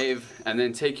Mystery Cave, and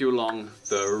then take you along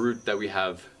the route that we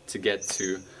have to get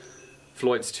to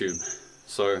Floyd's tomb.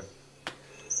 So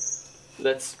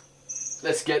let's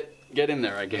get in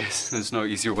there, I guess. There's no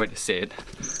easier way to say it.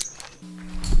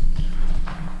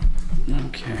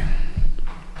 Okay.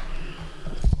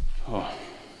 Oh.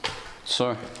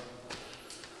 So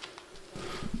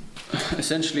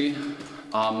essentially,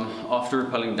 after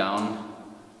rappelling down,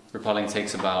 rappelling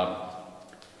takes about,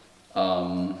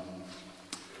 I'd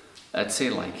say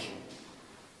like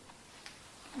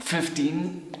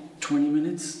 15, 20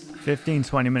 minutes.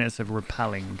 15-20 minutes of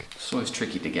rappelling. So it's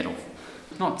tricky to get off.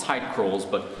 Not tight crawls,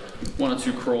 but one or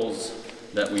two crawls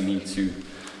that we need to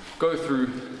go through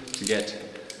to get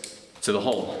to the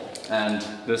hole. And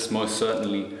this most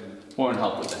certainly won't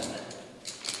help with that.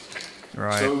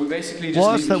 Right. So we basically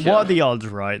just what are the odds,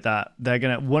 right, that they're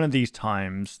gonna one of these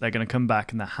times they're gonna come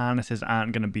back and the harnesses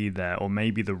aren't gonna be there, or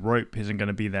maybe the rope isn't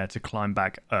gonna be there to climb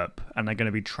back up, and they're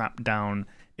gonna be trapped down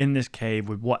in this cave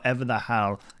with whatever the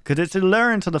hell? Because it's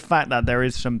alluring to the fact that there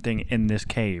is something in this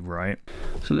cave, right?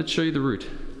 So let's show you the route.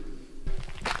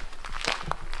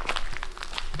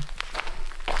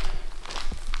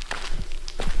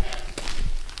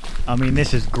 I mean,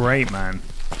 this is great, man.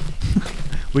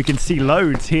 We can see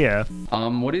loads here.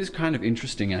 What is kind of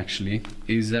interesting actually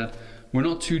is that we're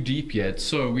not too deep yet,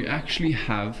 so we actually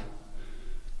have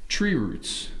tree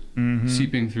roots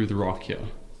seeping through the rock here.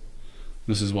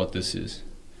 This is what this is,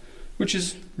 which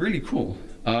is really cool.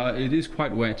 It is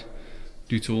quite wet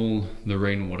due to all the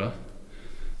rainwater,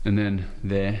 and then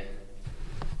there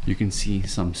you can see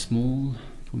some small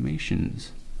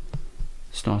formations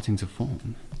starting to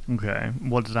form. Okay,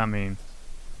 what does that mean?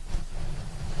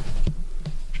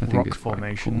 I think Rock it's quite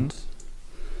formations.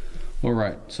 cool. All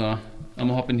right, so I'm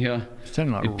gonna hop in here. It's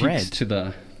turning like It peaks red. to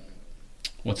the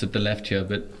what's at the left here a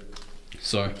bit.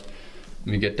 So let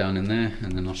me get down in there,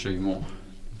 and then I'll show you more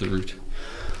of the route.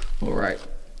 All right.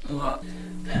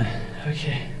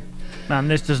 Okay. Man,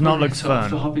 this does not look Alright, so after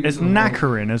fun. hopping It's in the hole-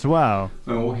 knackering as well.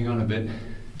 I'm walking on a bit.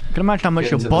 I can imagine how much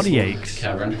Get your into body this little aches.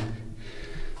 Cavern,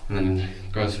 and then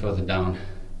it goes further down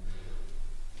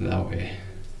that way.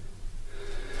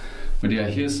 But yeah,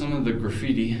 here's some of the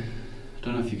graffiti. I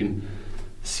don't know if you can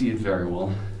see it very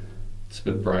well. It's a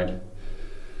bit bright.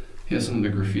 Here's some of the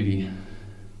graffiti,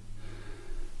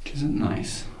 which isn't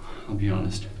nice, I'll be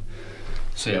honest.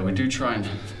 So yeah, we do try and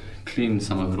clean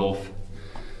some of it off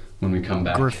when we come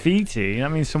back. Graffiti? That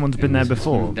means someone's been And there this is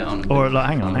before. moved down a Or bit. like,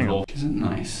 hang on. Which isn't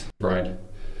nice. Bright.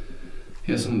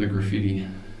 Here's some of the graffiti.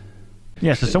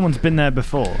 Yeah, so someone's been there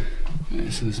before. Yeah,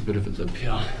 so there's a bit of a lip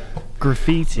here.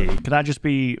 Graffiti. Could that just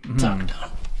be...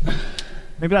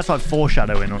 Maybe that's like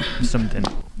foreshadowing or something.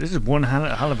 This is one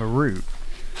hell of a route.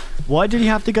 Why did he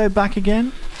have to go back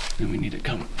again? And we need to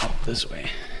come up this way.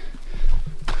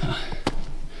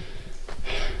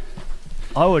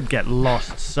 I would get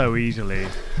lost so easily.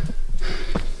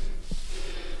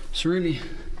 So really,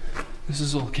 this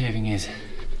is all caving is.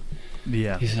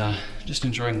 Yeah. He's just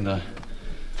enjoying the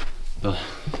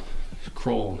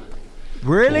crawl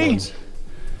Really? towards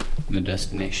the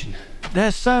destination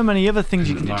There's so many other things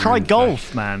you can do. Try Environment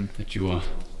golf, man. that you are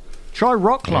Try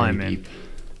rock very climbing. deep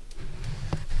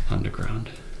underground.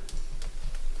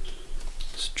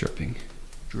 It's dripping.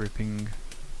 Dripping.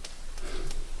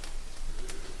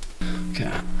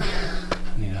 Okay, I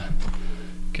need to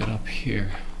get up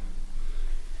here.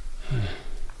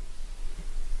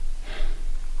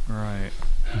 Right.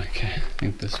 Okay, I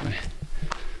think this way.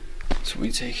 That's what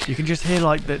we take. You can just hear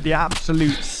like the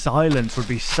absolute silence would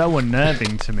be so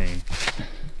unnerving to me.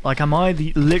 Like, am I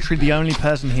literally the only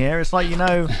person here? It's like, you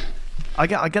know, I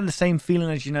get the same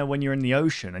feeling as, you know, when you're in the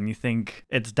ocean and you think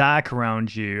it's dark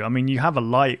around you. I mean, you have a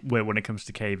light when it comes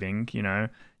to caving, you know.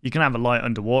 You can have a light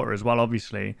underwater as well,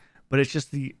 obviously. But it's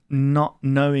just the not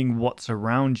knowing what's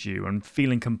around you and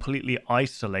feeling completely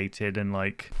isolated and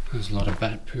like... There's a lot of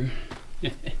bat poo. Oh,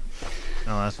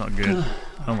 that's not good.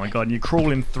 Oh my god, you're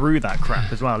crawling through that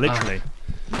crap as well, literally.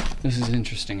 This is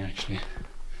interesting, actually.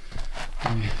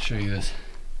 Let me show you this.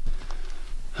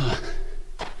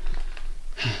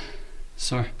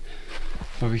 So,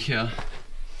 over here,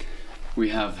 we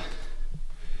have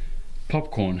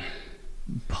popcorn.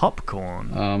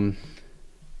 Popcorn?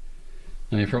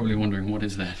 Now you're probably wondering, what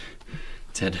is that?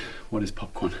 Ted, what is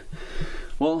popcorn?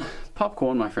 Well,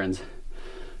 popcorn, my friends,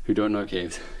 who don't know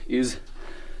caves, is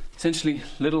essentially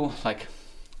little, like,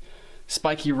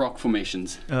 spiky rock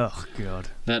formations. Oh, God.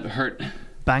 That hurt.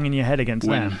 Banging your head against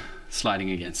when them.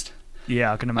 Sliding against.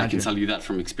 Yeah, I can imagine. I can tell you that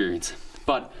from experience.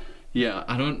 But, yeah,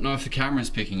 I don't know if the camera's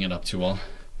picking it up too well.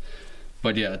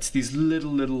 But yeah, it's these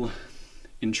little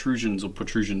intrusions or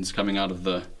protrusions coming out of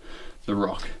the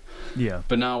rock. Yeah.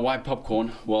 But now, why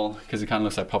popcorn? Well, because it kind of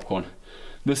looks like popcorn.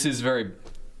 This is very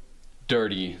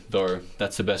dirty, though.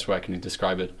 That's the best way I can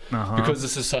describe it. Because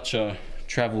this is such a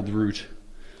traveled route.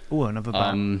 Oh, another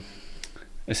bat.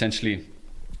 Essentially,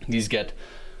 these get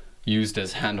used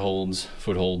as handholds,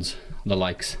 footholds, the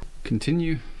likes.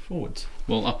 Continue forwards.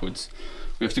 Well, upwards.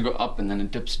 We have to go up and then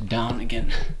it dips down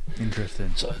again.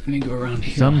 Interesting. So let me go around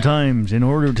here. Sometimes, in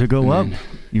order to go up,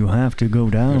 you have to go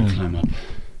down. Climb up.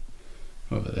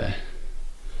 Over there.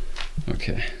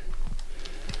 Okay.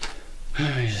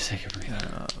 Let me just take a breather.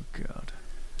 Oh, God.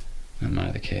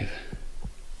 Admire the cave.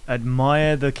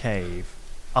 Admire the cave.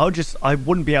 I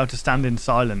wouldn't be able to stand in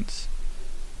silence.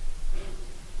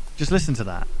 Just listen to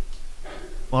that.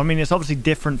 Well, I mean, it's obviously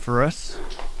different for us.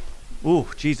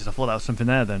 Oh, Jesus, I thought that was something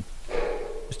there then.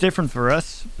 It's different for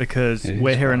us because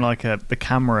we're hearing like the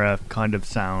camera kind of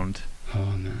sound.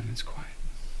 Oh man, it's quiet.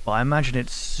 But I imagine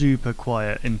it's super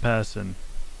quiet in person.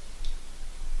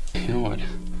 You know what?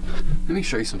 Let me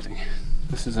show you something.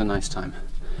 This is a nice time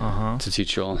to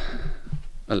teach you all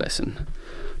a lesson.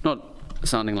 Not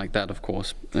sounding like that, of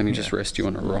course. Let me just rest you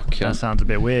on a rock here. That sounds a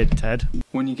bit weird, Ted.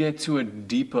 When you get to a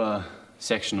deeper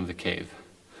section of the cave,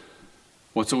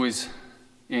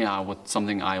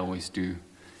 something I always do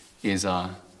is,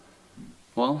 well,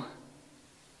 my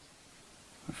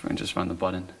friend just found the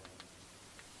button.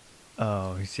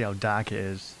 Oh, you see how dark it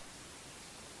is.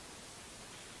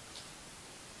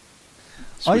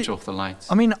 Switch off the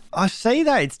lights. I mean, I say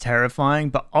that it's terrifying,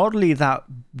 but oddly that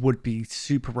would be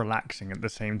super relaxing at the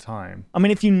same time. I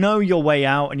mean, if you know your way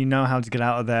out and you know how to get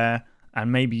out of there, and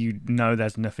maybe you know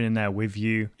there's nothing in there with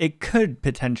you, it could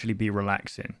potentially be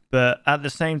relaxing. But at the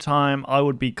same time, I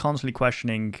would be constantly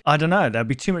questioning, I don't know, there'd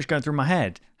be too much going through my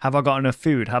head. Have I got enough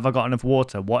food? Have I got enough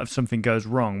water? What if something goes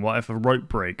wrong? What if a rope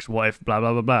breaks? What if blah,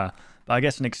 blah, blah, blah? But I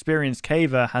guess an experienced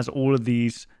caver has all of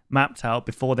these mapped out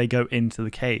before they go into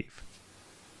the cave.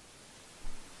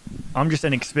 I'm just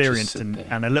inexperienced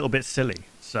and a little bit silly,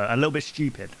 so a little bit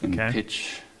stupid. In okay.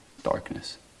 Pitch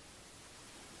darkness.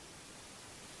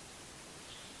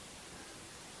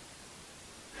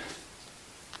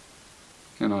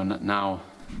 You know, now.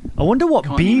 I wonder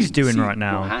what B's doing right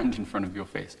now. Your hand in front of your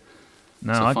face.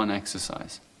 No, it's a fun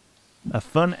exercise. A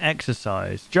fun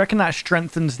exercise. Do you reckon that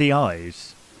strengthens the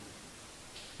eyes?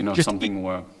 You know, something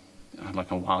where, like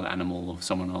a wild animal or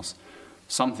someone else,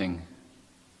 something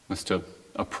was to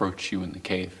approach you in the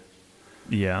cave.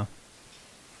 Yeah.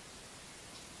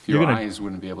 Your eyes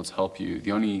wouldn't be able to help you.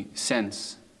 The only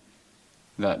sense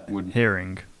that would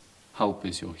help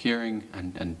is your hearing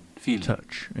and feeling.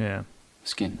 Touch, yeah.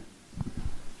 Skin.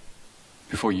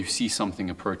 Before you see something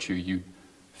approach you, you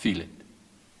feel it.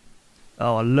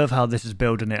 Oh, I love how this is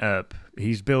building it up.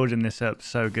 He's building this up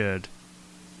so good.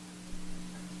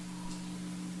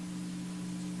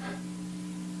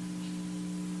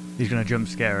 He's going to jump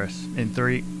scare us in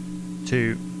 3,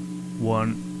 2,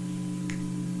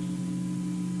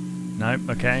 1. Nope,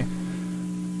 okay.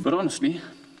 But honestly,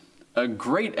 a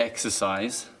great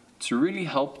exercise to really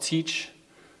help teach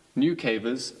new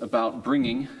cavers about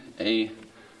bringing a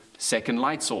second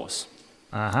light source.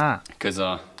 Aha. Because,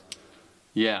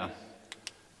 yeah,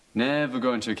 Never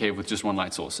go into a cave with just one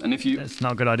light source. And if you... It's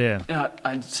not a good idea. Yeah,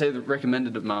 I'd say the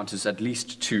recommended amount is at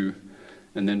least 2,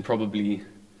 and then probably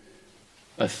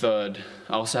a third.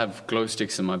 I also have glow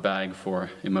sticks in my bag for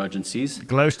emergencies.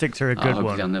 Glow sticks are a good Hopefully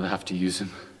one. I'll never have to use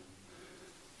them.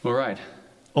 All right.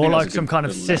 Or like some kind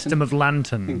of system of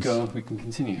lanterns. I think we can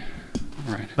continue.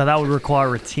 All right. But that would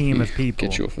require a team of people.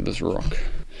 Get you off of this rock.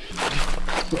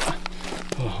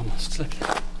 Oh, almost slipped.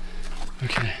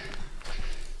 Okay.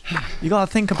 You gotta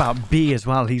think about B as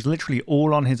well. He's literally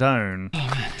all on his own,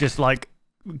 just like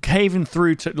caving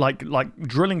through to like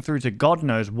drilling through to God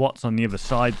knows what's on the other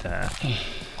side there,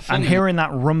 and hearing that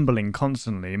rumbling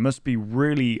constantly must be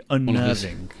really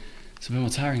unnerving. It's a bit more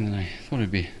tiring than I thought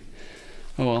it'd be.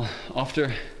 Oh well,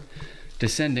 after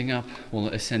ascending up,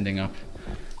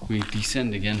 we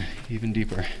descend again even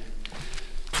deeper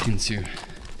into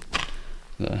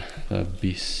the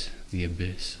abyss,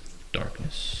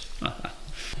 darkness.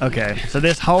 Okay, so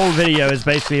this whole video is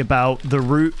basically about the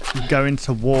route going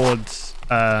towards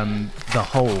the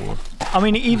hole. I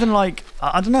mean, even like,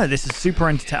 I don't know, this is super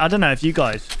entertaining. I don't know if you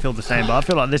guys feel the same, but I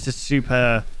feel like this is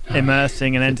super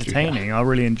immersing and entertaining. I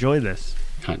really enjoy this.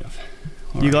 Kind of.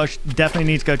 You guys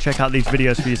definitely need to go check out these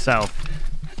videos for yourself.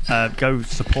 Go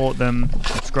support them,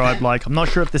 subscribe, like. I'm not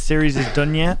sure if the series is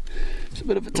done yet. It's a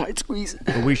bit of a tight squeeze.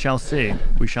 But we shall see.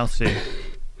 We shall see.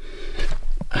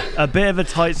 A bit of a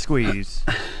tight squeeze.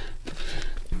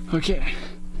 Okay.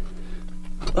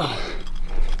 Oh,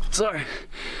 sorry.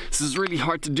 This is really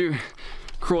hard to do,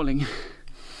 crawling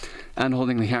and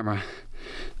holding the camera.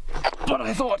 But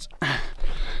I thought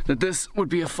that this would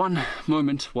be a fun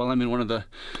moment while I'm in one of the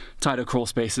tighter crawl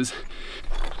spaces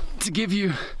to give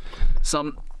you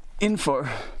some info.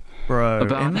 Bro,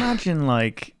 about...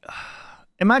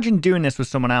 imagine doing this with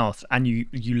someone else and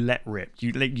you let rip.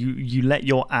 You let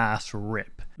your ass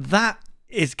rip. That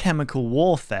is chemical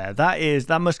warfare.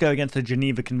 That must go against the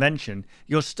Geneva Convention.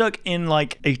 You're stuck in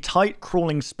like a tight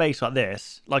crawling space like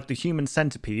this, like the human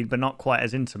centipede, but not quite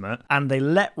as intimate. And they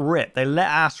let rip. They let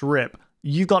ass rip.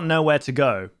 You've got nowhere to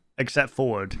go except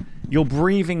forward. You're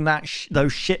breathing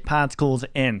those shit particles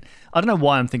in. I don't know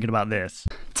why I'm thinking about this.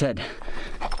 Ted,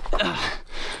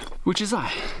 which is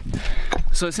I.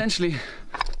 So essentially,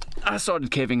 I started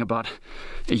caving about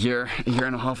a year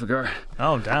and a half ago.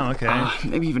 Oh, damn, okay.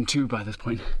 Maybe even 2 by this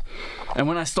point. And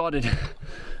when I started,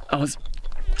 I was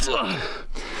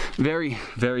very,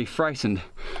 very frightened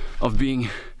of being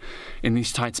in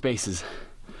these tight spaces.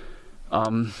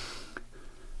 And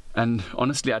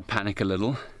honestly, I'd panic a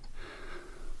little.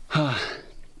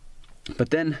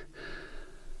 But then,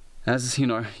 as you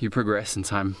know, you progress and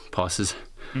time passes,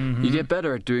 you get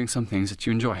better at doing some things that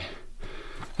you enjoy.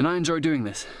 And I enjoy doing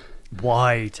this.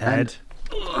 Why, Ted?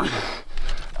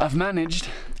 I've managed.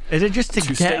 Is it just to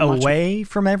get away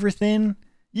from everything?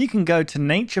 You can go to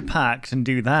nature parks and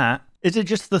do that. Is it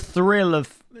just the thrill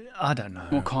of, I don't know.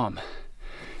 More calm.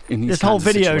 In these this whole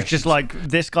video is just like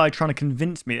this guy trying to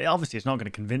convince me. Obviously, it's not going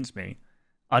to convince me.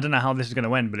 I don't know how this is going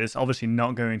to end, but it's obviously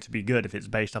not going to be good if it's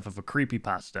based off of a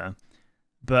creepypasta.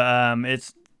 But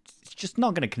it's just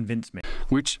not going to convince me.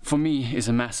 Which, for me, is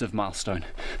a massive milestone.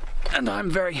 And I'm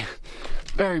very,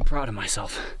 very proud of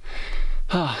myself.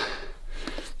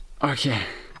 Okay.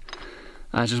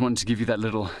 I just wanted to give you that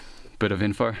little bit of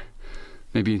info.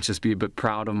 Maybe just be a bit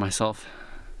proud of myself.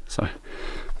 So,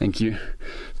 thank you.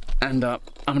 And I'm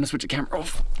going to switch the camera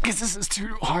off, because this is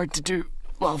too hard to do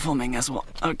while filming as well.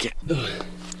 Okay.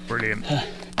 Brilliant.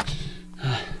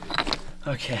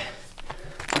 Okay.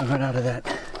 I got out of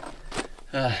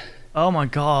that. Oh my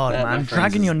god, man.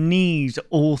 Dragging your knees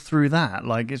all through that.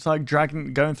 Like, it's like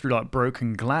going through like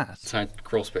broken glass. Tight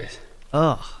crawl space.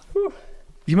 Ugh. Whew.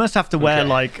 You must have to wear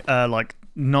like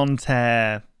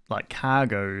non-tear like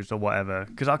cargos or whatever,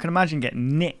 because I can imagine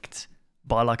getting nicked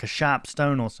by like a sharp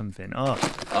stone or something. Oh.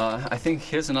 I think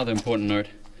here's another important note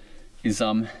is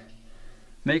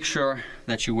make sure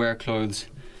that you wear clothes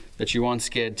that you aren't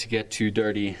scared to get too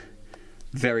dirty,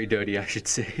 very dirty I should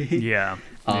say. Yeah.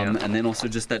 And then also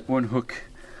just that won't hook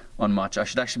on much. I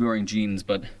should actually be wearing jeans,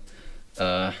 but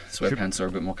sweatpants are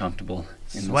a bit more comfortable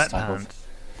in this type of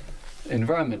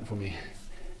environment for me.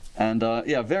 And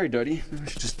yeah, very dirty. Maybe I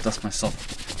should just dust myself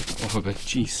off a bit.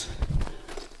 Jeez.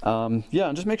 Yeah,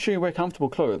 and just make sure you wear comfortable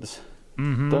clothes.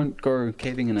 Don't go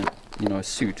caving in a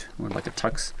suit or like a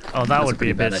tux. Oh, that would be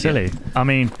a bit silly. I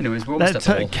mean, anyways, we're almost at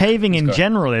the hole. Caving in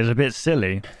general is a bit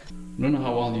silly. I don't know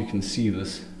how well you can see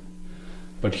this,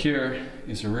 but here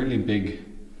is a really big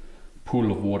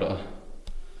pool of water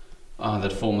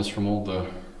that forms from all the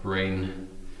rain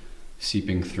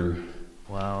seeping through.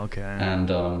 Wow, okay.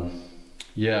 And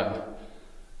yeah,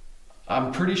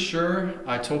 I'm pretty sure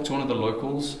I talked to one of the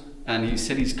locals and he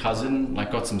said his cousin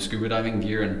like got some scuba diving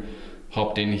gear and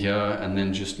hopped in here and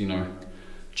then just, you know,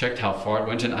 checked how far it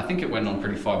went, and I think it went on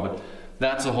pretty far, but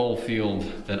that's a whole field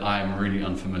that I'm really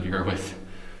unfamiliar with,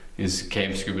 is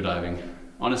cave scuba diving.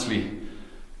 Honestly,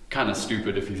 kind of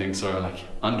stupid if you think so, like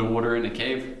underwater in a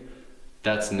cave,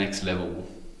 that's next level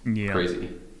crazy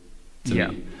to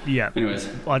me. Yeah. Anyways,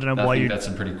 I don't know why think that's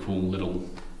a pretty cool little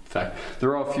fact.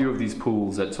 There are a few of these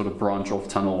pools that sort of branch off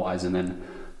tunnel-wise and then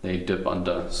they dip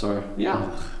under, so yeah.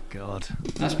 Oh, God.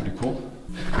 That's pretty cool.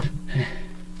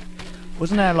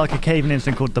 Wasn't there like a caving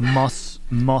incident called the Moss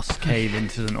Cave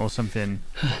incident or something,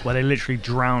 where they literally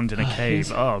drowned in a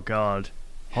cave? Oh God,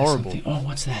 horrible. Oh,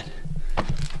 what's that?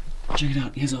 Check it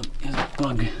out. Here's a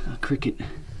bug, a cricket,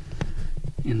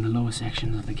 in the lower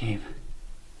section of the cave.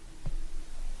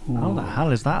 Ooh. How the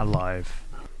hell is that alive?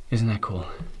 Isn't that cool?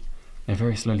 They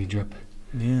very slowly drip.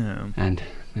 Yeah. And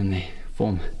then they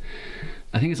form.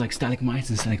 I think it's like stalagmites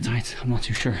and stalactites. I'm not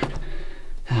too sure.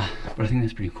 But I think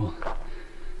that's pretty cool.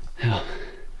 Yeah.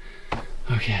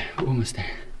 Okay, we're almost there.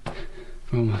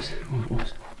 We're almost.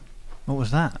 What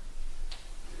was that?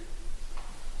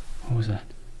 What was that?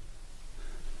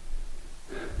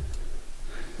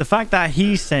 The fact that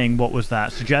he's saying what was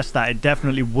that suggests that it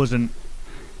definitely wasn't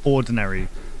ordinary.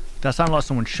 That sounded like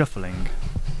someone shuffling.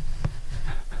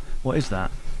 What is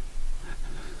that?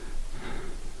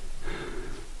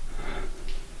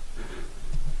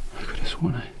 I could have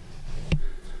sworn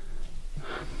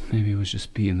maybe it was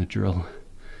just being the drill.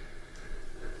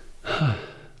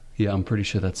 Yeah, I'm pretty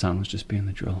sure that sound was just being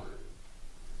the drill.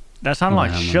 That sounded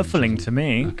like shuffling to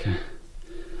me. Okay.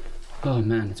 Oh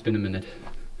man, it's been a minute.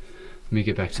 Let me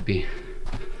get back to B.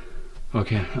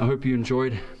 Okay, I hope you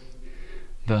enjoyed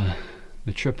the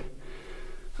trip,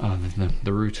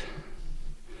 the route,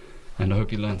 and I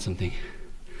hope you learned something.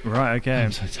 Right, okay.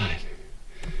 I'm so tired.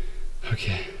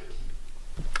 Okay,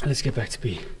 let's get back to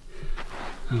B.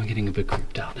 I'm getting a bit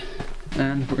creeped out.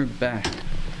 And we're back.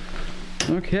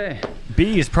 Okay.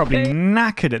 B is probably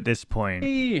knackered at this point.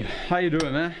 Hey, how you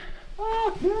doing, man?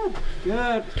 Oh,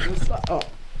 good. Oh,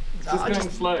 just going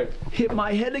slow. Hit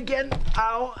my head again.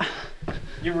 Ow.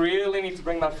 You really need to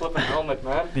bring that flipping helmet,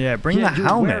 man. Yeah, bring that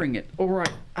helmet. Wearing it. All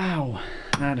right. Ow.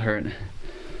 That hurt.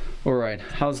 All right.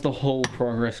 How's the whole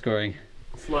progress going?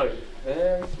 Slow.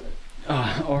 Very slow.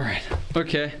 All right.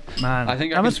 Okay. Man, I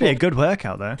think that must be a good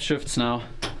workout though. Shifts now.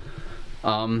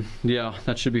 Yeah,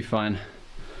 that should be fine.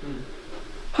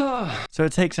 So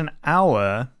it takes an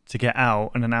hour to get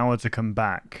out and an hour to come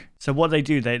back. So what they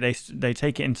do, they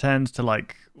take it in turns to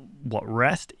like, what,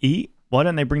 rest, eat? Why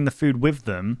don't they bring the food with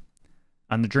them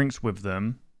and the drinks with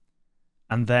them?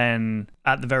 And then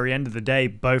at the very end of the day,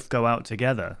 both go out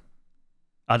together.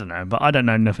 I don't know, but I don't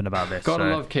know nothing about this. Gotta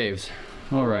love caves.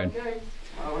 All right. Okay.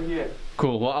 Oh, yeah.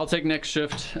 Cool. Well, I'll take next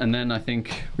shift and then I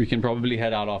think we can probably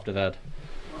head out after that.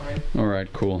 All right,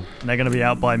 cool. They're going to be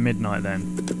out by midnight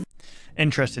then.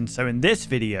 Interesting. So in this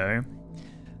video,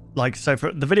 like, so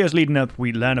for the videos leading up,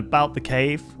 we learn about the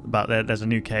cave, about there's a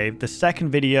new cave. The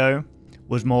second video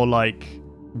was more like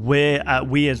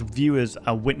we as viewers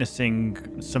are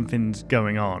witnessing something's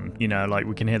going on. You know, like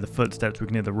we can hear the footsteps, we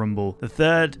can hear the rumble. The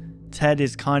third, Ted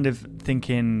is kind of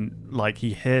thinking like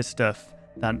he hears stuff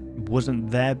that wasn't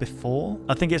there before.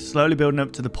 I think it's slowly building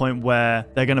up to the point where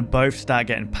they're going to both start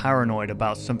getting paranoid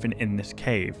about something in this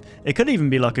cave. It could even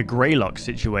be like a Greylock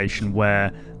situation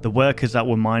where the workers that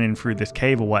were mining through this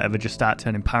cave or whatever just start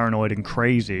turning paranoid and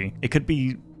crazy. It could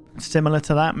be similar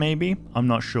to that maybe. I'm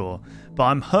not sure. But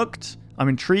I'm hooked. I'm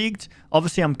intrigued.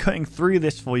 Obviously, I'm cutting through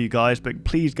this for you guys, but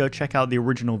please go check out the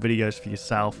original videos for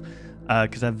yourself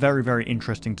because they're very, very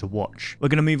interesting to watch. We're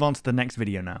going to move on to the next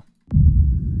video now.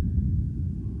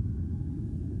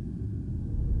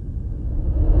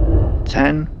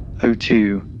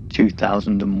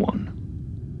 10/02/2001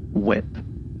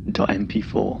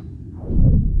 whip.mp4.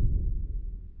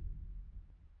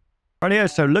 Rightio,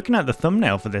 so looking at the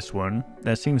thumbnail for this one,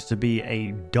 there seems to be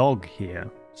a dog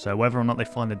here. So whether or not they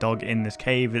find the dog in this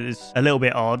cave is a little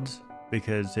bit odd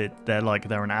because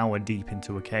they're an hour deep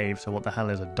into a cave. So what the hell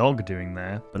is a dog doing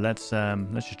there? But let's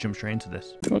just jump straight into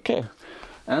this. Okay,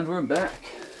 and we're back.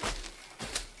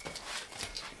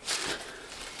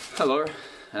 Hello.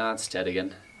 It's Ted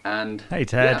again. And hey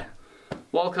Ted. Yeah,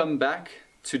 welcome back.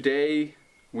 Today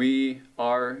we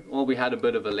had a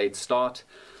bit of a late start,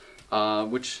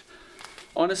 which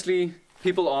honestly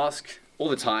people ask all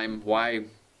the time why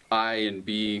I and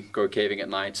B go caving at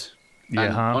night. Yeah,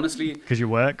 and honestly, because you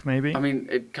work maybe? I mean,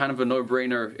 it kind of a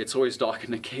no-brainer. It's always dark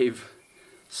in a cave,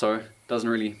 so it doesn't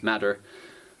really matter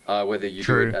whether you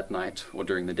do it at night or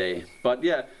during the day. But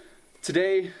yeah,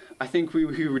 today I think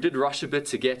we did rush a bit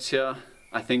to get here.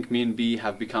 I think me and B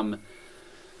have become,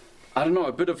 I don't know,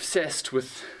 a bit obsessed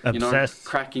with, Obsessed,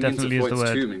 cracking definitely into is the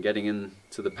Floyd's word. tomb and getting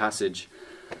into the passage.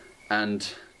 And,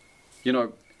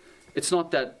 it's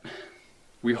not that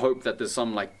we hope that there's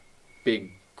some, like,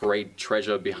 big, great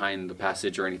treasure behind the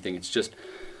passage or anything. It's just,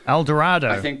 El Dorado.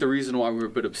 I think the reason why we're a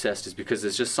bit obsessed is because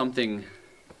there's just something,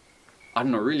 I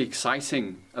don't know, really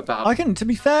exciting about... To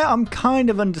be fair, I'm kind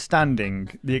of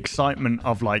understanding the excitement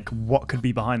of, like, what could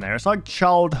be behind there. It's like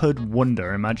childhood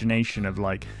wonder, imagination of,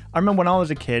 like... I remember when I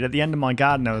was a kid, at the end of my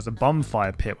garden, there was a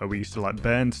bonfire pit where we used to, like,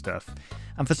 burn stuff.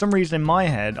 And for some reason in my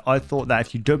head, I thought that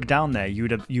if you dug down there,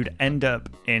 you'd end up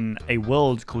in a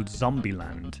world called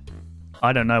Zombieland.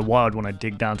 I don't know why I'd want to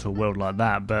dig down to a world like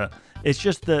that, but it's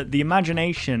just the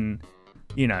imagination,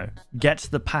 gets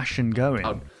the passion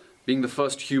going. Being the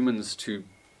first humans to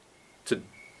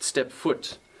step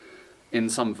foot in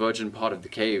some virgin part of the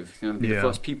cave, be the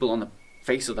first people on the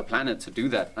face of the planet to do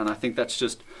that, and I think that's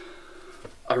just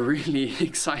a really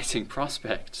exciting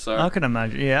prospect. So I can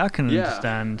imagine. Yeah, I can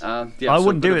understand. I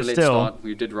wouldn't do it still. Start.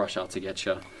 We did rush out to get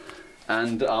you,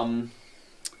 and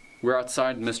we're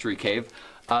outside Mystery Cave.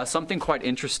 Something quite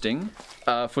interesting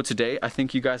for today. I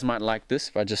think you guys might like this.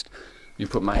 If I just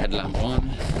put my headlamp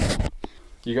on.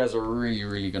 You guys are really,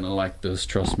 really gonna like this,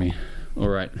 trust me. All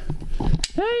right.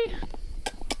 Hey.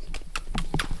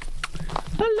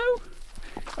 Hello.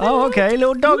 Oh, okay,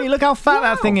 little doggy. Look how fat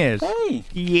that thing is. Hey.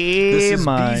 Yeah, This is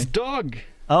mate. Bee's dog.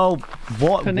 Oh,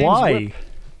 what? Her name's Why? Whip.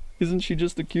 Isn't she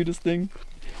just the cutest thing?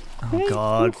 Oh,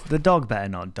 God. The dog better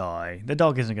not die. The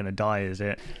dog isn't going to die, is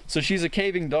it? So she's a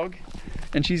caving dog,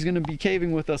 and she's gonna be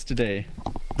caving with us today.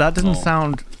 That doesn't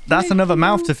sound... That's another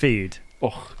mouth to feed.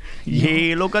 Oh.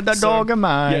 Yeah, look at the dog of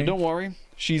mine. Yeah, don't worry.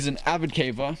 She's an avid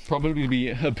caver, probably be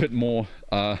a bit more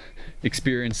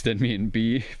experienced than me and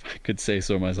B, if I could say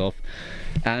so myself.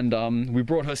 And we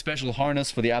brought her special harness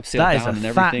for the abseil That down is and a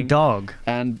everything. fat dog.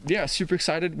 And yeah, super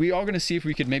excited. We are gonna see if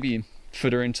we could maybe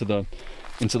fit her into the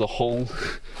hole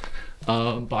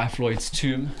by Floyd's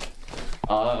tomb.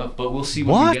 But we'll see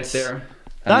when we get there.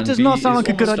 That And does B not sound is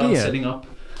like a good almost done idea. Setting up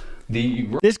the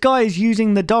This guy is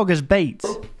using the dog as bait.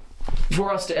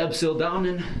 for us to abseil down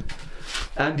in.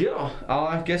 And yeah,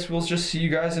 I guess we'll just see you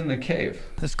guys in the cave.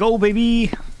 Let's go,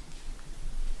 baby.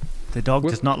 The dog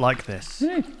does not like this.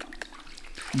 Hey.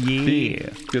 Yeah.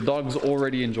 The dog's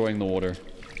already enjoying the water.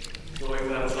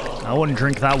 I wouldn't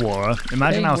drink that water.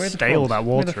 Imagine how where are the stale frogs? that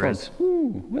Where are the water is. frogs?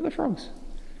 Ooh, where are the frogs?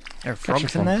 There are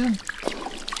frogs in there?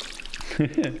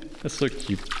 That's so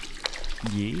cute.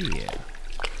 Yeah.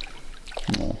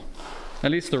 Aw.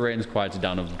 At least the rain's quieted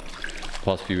down over the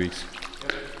past few weeks.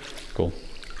 Cool.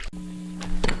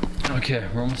 Okay,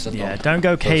 we're almost at Yeah, the don't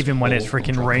go first caving when it's hole.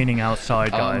 freaking raining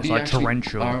outside, guys. Like actually,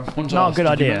 torrential. wanted to Not a ask, good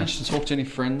did you idea. manage to talk to any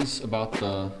friends about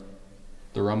the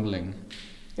rumbling?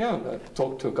 Yeah, I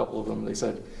talked to a couple of them. They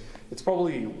said it's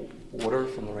probably water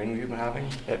from the rain we've been having.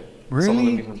 Some of Really?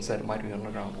 them even said it might be an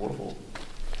underground waterfall.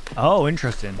 Oh,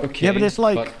 interesting. Okay, Yeah, but it's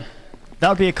like, but, that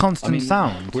would be a constant I mean,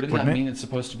 sound, wouldn't wouldn't that it? mean it's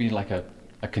supposed to be like a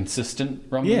consistent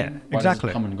rumbling? Yeah, Why exactly.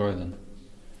 Does it come and go then?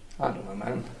 I don't know,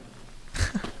 man.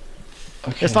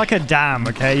 Okay. It's like a dam,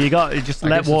 okay? You just I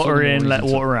let guess it's water only in, more let reason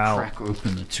to water out. Crack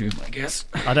open the tube, I guess.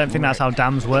 I don't think that's how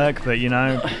dams work, but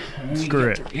screw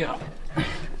it. Yeah.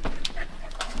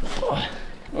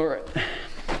 All right.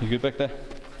 You good back there?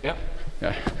 Yep.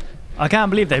 Yeah. I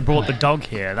can't believe they brought the dog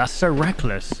here. That's so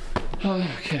reckless.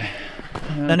 Okay.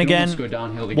 Then again, Let's go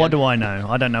downhill again. what do I know?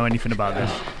 I don't know anything about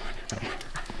this.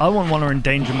 I wouldn't want to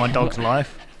endanger my dog's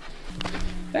life.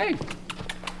 Hey.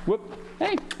 Whoop.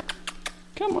 Hey.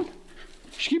 Come on.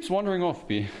 She keeps wandering off,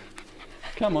 B.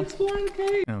 Come on.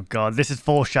 Oh god, this is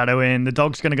foreshadowing. The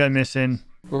dog's gonna go missing.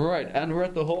 All right, and we're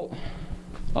at the hole.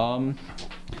 I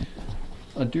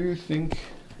do think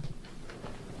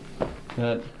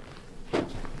that.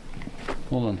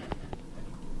 Hold on.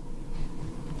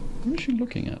 What is she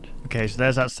looking at? Okay, so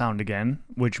there's that sound again,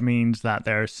 which means that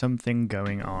there is something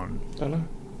going on. I don't know.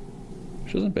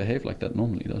 She doesn't behave like that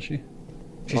normally, does she?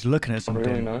 She's looking at I don't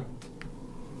really something. know.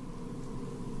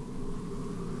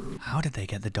 How did they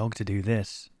get the dog to do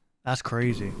this? That's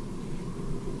crazy.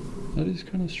 That is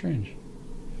kind of strange.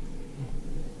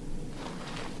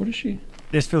 What is she?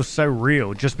 This feels so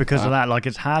real just because of that. Like,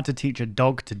 it's hard to teach a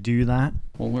dog to do that.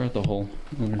 Well, we're at the hole.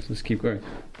 Let's just keep going.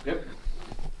 Yep.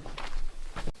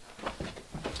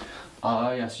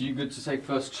 Yeah, so you good to take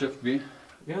first shift, B?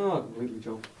 Yeah, completely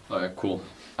chill. Alright, cool.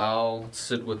 I'll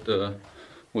sit with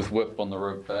Whip on the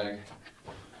rope bag.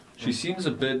 She seems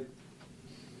a bit,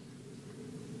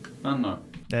 I don't know,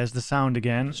 There's the sound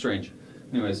again. strange.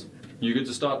 Anyways, you good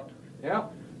to start? Yeah.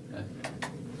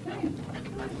 Okay.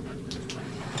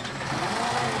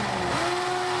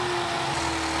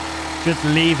 Just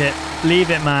leave it. Leave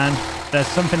it, man. There's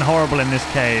something horrible in this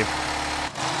cave.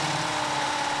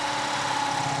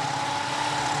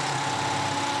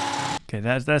 Okay,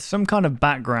 there's some kind of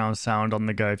background sound on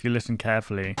the go if you listen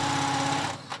carefully.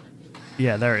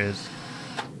 Yeah, there it is.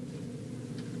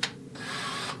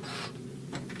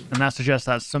 And that suggests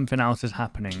that something else is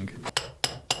happening.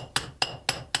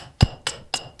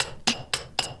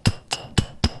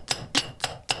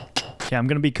 Okay, I'm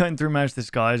going to be cutting through most of this,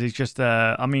 guys. It's just,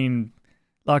 I mean,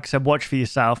 like I said, watch for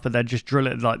yourself, but they're just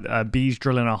drilling, like, bees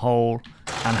drilling a hole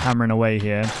and hammering away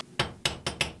here.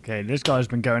 Okay, this guy's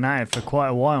been going at it for quite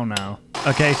a while now.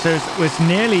 Okay, so it's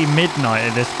nearly midnight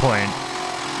at this point.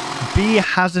 Bee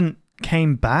hasn't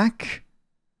came back?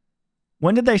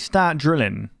 When did they start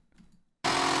drilling?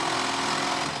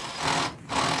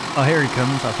 Oh, here he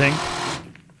comes, I think.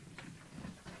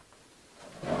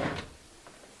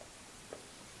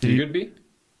 You good, Bee?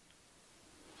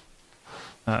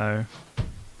 Uh-oh.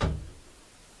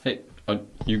 Hey, are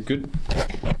you good?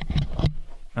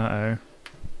 Uh-oh.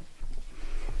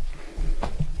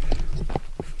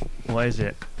 What is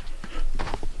it?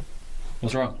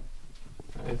 What's wrong?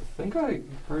 I think I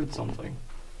heard something.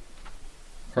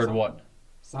 Heard what?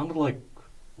 Sounded like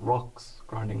rocks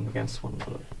grinding against one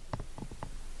another.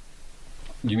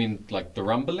 You mean like the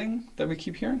rumbling that we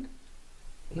keep hearing?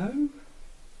 No?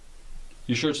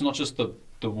 You sure it's not just the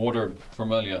water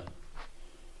from earlier?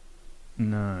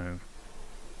 No.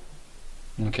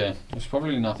 Okay, there's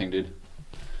probably nothing, dude.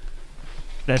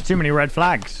 There's too many red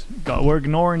flags. We're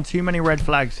ignoring too many red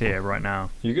flags here right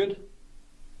now. You good?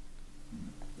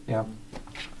 Yeah.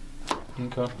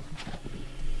 Okay.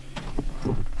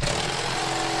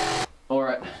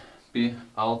 Alright, B,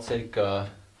 I'll take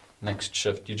next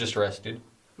shift. You just rested?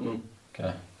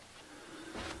 Okay.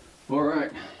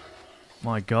 Alright.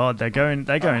 My God, they're going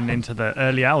into the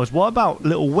early hours. What about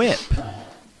Little Whip?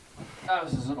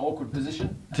 This is an awkward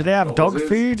position. Do they have dog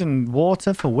food and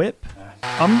water for Whip?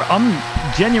 I'm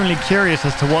genuinely curious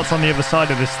as to what's on the other side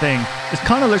of this thing. It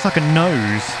kind of looks like a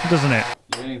nose, doesn't it?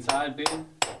 You getting tired, B?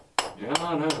 Yeah,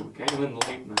 I know. Came in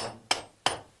late, man.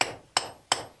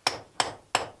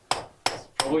 It's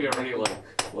probably already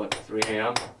like, what, 3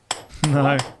 a.m.?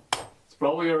 No. It's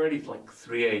probably already like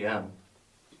 3 a.m.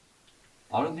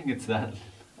 I don't think it's that.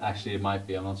 Actually, it might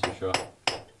be. I'm not so sure.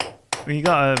 Well, you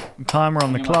got a timer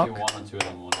on the clock. It might be 1 or 2 in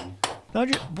the morning.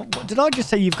 Did I just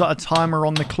say you've got a timer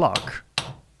on the clock?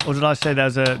 Or did I say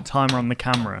there's a timer on the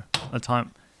camera? I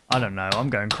don't know. I'm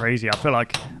going crazy. I feel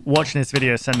like watching this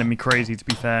video is sending me crazy, to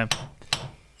be fair.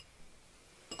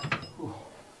 Oh,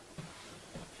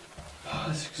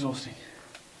 that's exhausting.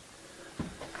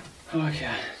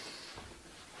 Okay.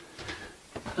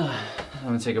 I'm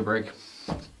gonna take a break.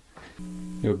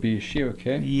 Yo, B, is she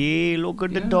okay? Yeah, look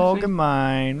at the dog of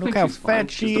mine. Look how fat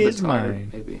she is,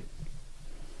 mine. Maybe.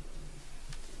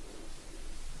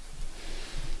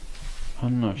 I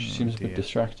don't know, she seems a bit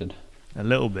distracted. A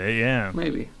little bit, yeah.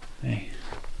 Maybe. Hey.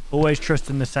 Always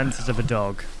trust in the senses of a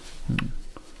dog.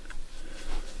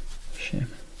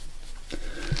 Shame.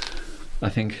 I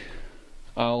think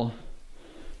I'll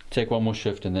take one more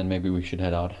shift and then maybe we should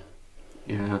head out.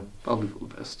 Yeah, probably for the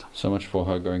best. So much for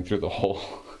her going through the hole.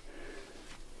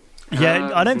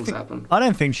 Yeah, I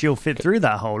don't think she'll fit through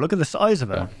that hole. Look at the size of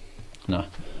her. Yeah. No.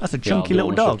 That's a chunky little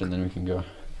dog. And then we can go.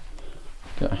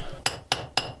 Okay.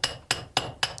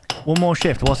 One more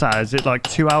shift. What's that? Is it like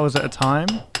 2 hours at a time?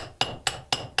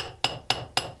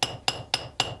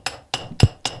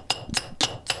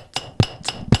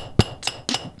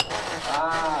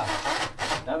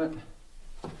 Damn it.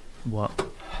 What?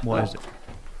 What is it?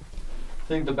 I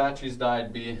think the batteries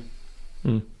died, B.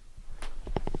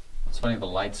 It's funny the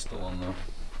light's still on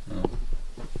though.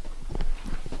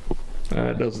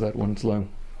 It does that when it's low.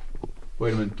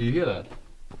 Wait a minute, do you hear that?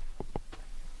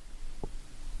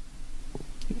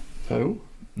 No?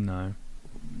 No.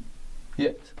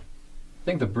 Yes. I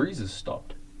think the breeze has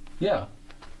stopped. Yeah.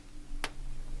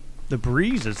 The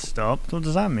breeze has stopped? What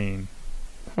does that mean?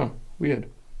 Huh, weird.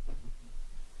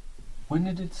 When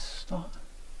did it stop?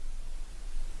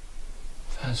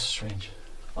 That's strange.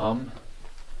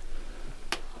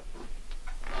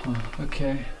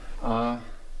 Okay. I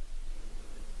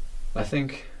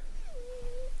think...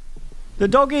 The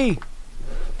doggy!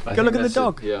 Go look at the that's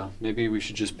dog. it. Yeah, maybe we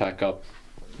should just pack up.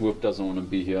 Whoop doesn't want to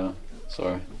be here,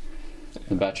 so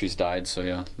the battery's died, so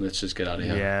yeah, let's just get out of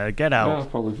here. Yeah, get out. Yeah,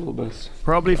 probably for the best.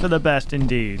 Probably for the best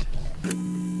indeed.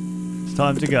 It's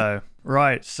time to go.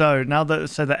 Right, so now that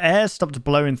the air stopped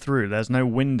blowing through, there's no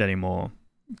wind anymore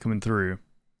coming through.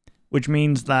 Which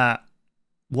means that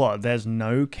what, there's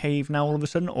no cave now all of a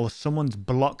sudden, or someone's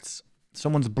blocked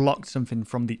someone's blocked something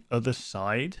from the other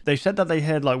side. They said that they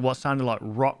heard like what sounded like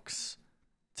rocks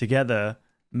together.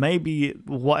 Maybe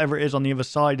whatever it is on the other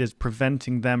side is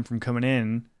preventing them from coming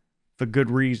in for good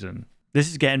reason. This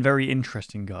is getting very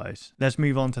interesting, guys. Let's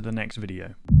move on to the next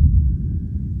video.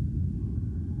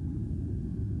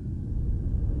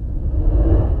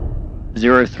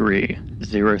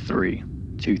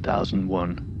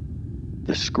 (03/03/2001).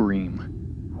 The Scream.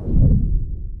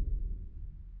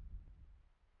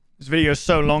 This video is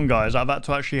so long, guys, I've had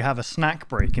to actually have a snack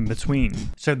break in between.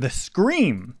 So The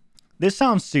Scream. This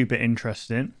sounds super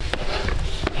interesting.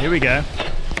 Here we go.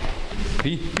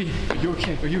 B, are you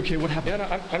okay? Are you okay? What happened? Yeah,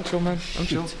 no, I'm chill, man. I'm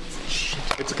chill. Shit.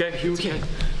 It's okay. You okay?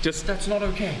 Just that's not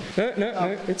okay.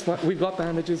 No, it's fine. We've got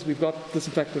bandages. We've got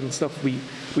disinfectant and stuff. We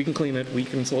can clean it. We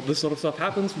can sort this sort of stuff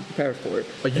happens. We prepare for it.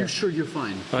 Are you sure you're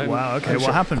fine? Wow. Okay.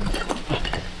 What happened?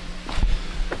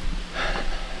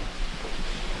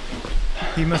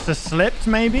 He must have slipped,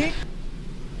 maybe.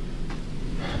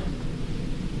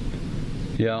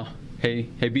 Yeah. Hey,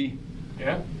 B.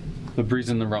 Yeah. The breeze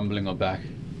and the rumbling are back.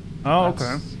 Oh,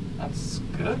 okay. That's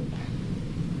good.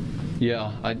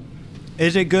 Yeah,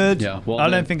 Is it good? Yeah, well, I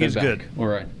don't think it's good. All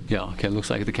right. Yeah, okay,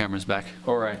 looks like the camera's back.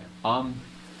 All right.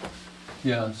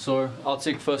 Yeah, so I'll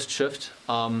take first shift.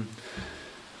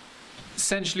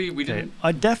 Essentially, we didn't...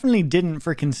 I definitely didn't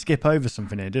freaking skip over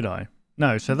something here, did I?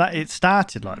 No, so that it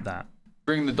started like that.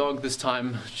 bring the dog this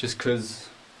time just because,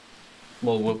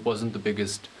 well, wasn't the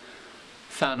biggest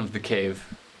fan of the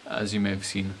cave, as you may have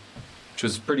seen. Which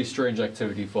was a pretty strange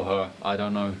activity for her. I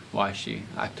don't know why she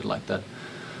acted like that.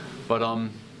 But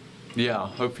yeah,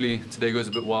 hopefully today goes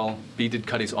a bit well. B did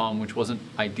cut his arm, which wasn't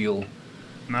ideal.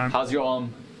 No. How's your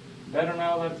arm? Better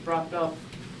now that it's wrapped up.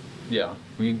 Yeah,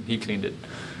 he cleaned it.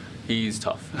 He's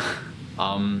tough.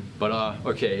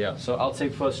 Okay, yeah. So I'll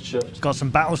take first shift. Got some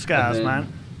battle scars, then,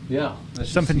 man. Yeah.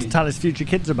 Something to tell his future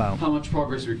kids about. How much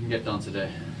progress we can get done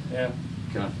today. Yeah.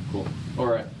 Okay, cool. All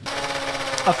right.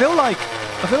 I feel like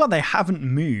they haven't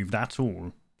moved at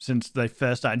all since they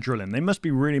first started drilling. They must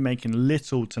be really making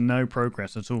little to no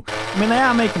progress at all. I mean, they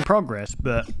are making progress,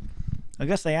 but I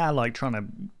guess they are like trying to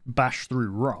bash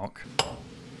through rock.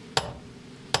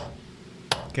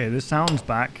 Okay, this sound's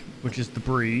back, which is the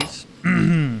breeze.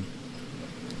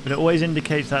 But it always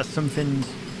indicates that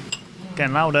something's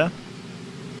getting louder.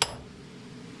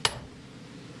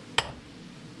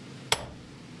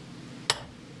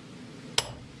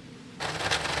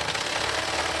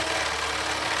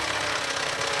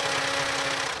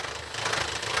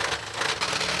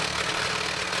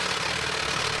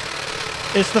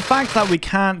 It's the fact that we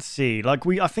can't see. Like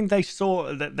I think they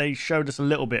saw that they showed us a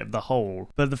little bit of the hole,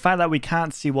 but the fact that we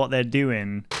can't see what they're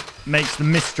doing makes the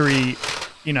mystery,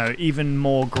 you know, even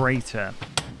more greater.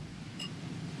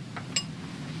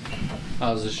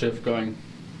 How's the shift going?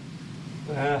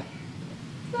 Want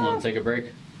to take a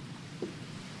break?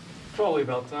 Probably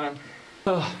about time.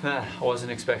 Oh man, I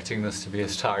wasn't expecting this to be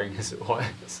as tiring as it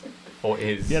was, or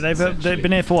is. Yeah, they've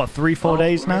been here for what, 3-4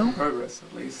 days now? Progress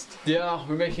at least. Yeah,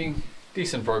 we're making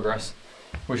decent progress.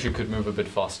 Wish we could move a bit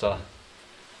faster,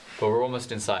 but we're almost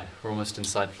inside. We're almost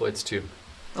inside Floyd's too.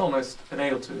 Almost a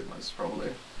day or two, most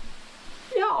probably.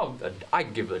 Yeah,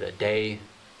 I'd give it a day.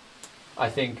 I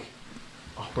think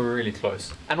we're really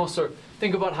close. And also,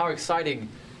 think about how exciting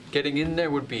getting in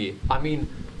there would be. I mean,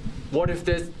 what if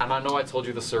there's, and I know I told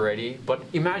you this already, but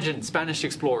imagine Spanish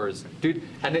explorers, dude,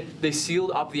 and they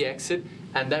sealed up the exit,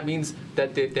 and that means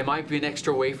that there might be an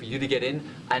extra way for you to get in,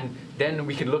 and then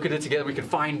we can look at it together, we can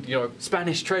find, you know,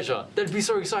 Spanish treasure. That'd be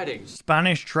so exciting.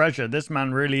 Spanish treasure. This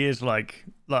man really is like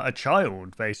a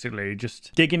child, basically,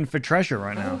 just digging for treasure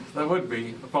right now. That would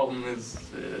be. The problem is,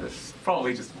 it's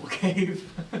probably just more cave.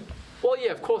 Well,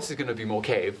 yeah, of course there's gonna be more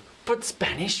cave, but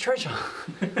Spanish treasure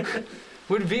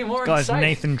would be more This guy's exciting.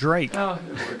 Nathan Drake. Oh,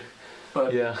 it would.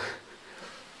 But Yeah.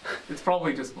 it's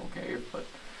probably just more cave, but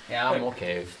Yeah, more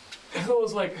cave. if it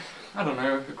was like, I don't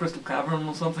know, a crystal cavern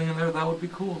or something in there, that would be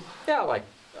cool. Yeah, like,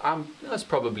 there's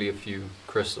probably a few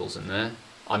crystals in there.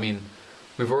 I mean,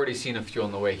 we've already seen a few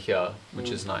on the way here, which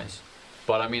is nice.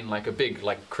 But I mean, like a big,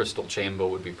 like, crystal chamber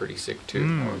would be pretty sick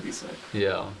too. That would be sick.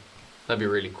 Yeah, that'd be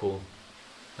really cool.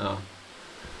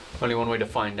 Only one way to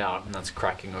find out, and that's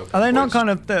cracking open. Are they not boys. kind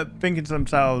of thinking to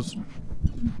themselves,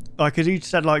 like, as each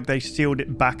said, like, they sealed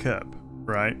it back up,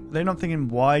 right? They're not thinking,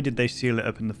 why did they seal it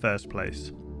up in the first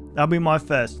place? That'll be my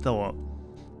first thought.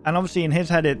 And obviously in his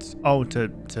head it's, oh, to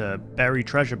bury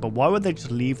treasure, but why would they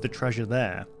just leave the treasure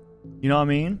there? You know what I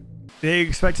mean? They're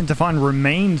expecting to find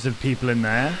remains of people in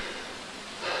there.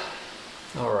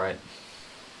 Alright.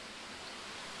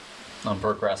 I'm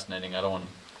procrastinating, I don't want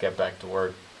to get back to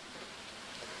work.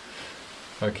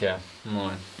 Okay,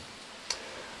 alright.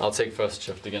 I'll take first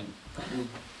shift again.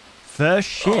 First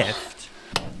shift?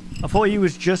 I thought he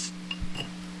was just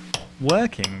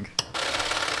working.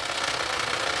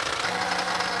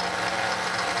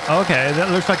 Okay,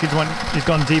 that looks like he's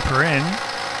gone deeper in.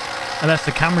 Unless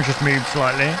the camera just moved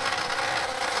slightly.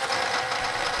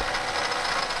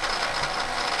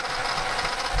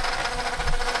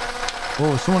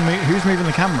 Oh, who's moving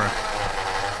the camera?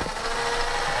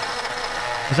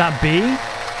 Is that B?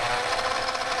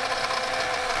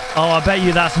 Oh, I bet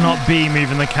you that's not B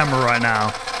moving the camera right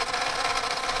now.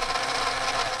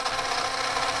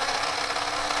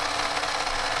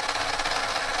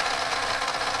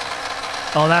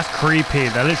 Oh, that's creepy.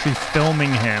 They're literally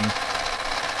filming him.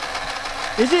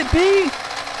 Is it B?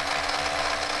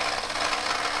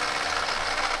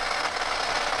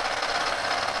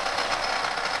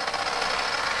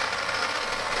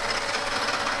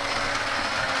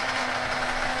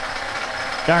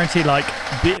 Guaranteed, like,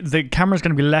 the camera's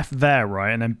going to be left there,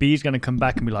 right? And then B's going to come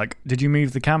back and be like, did you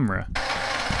move the camera?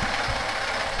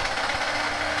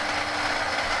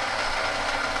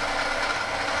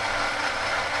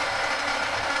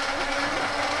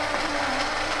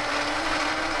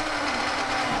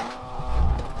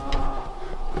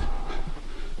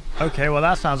 Okay, well,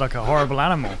 that sounds like a horrible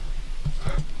animal.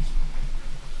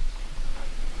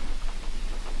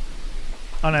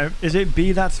 Oh no, is it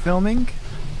B that's filming?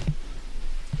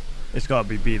 It's gotta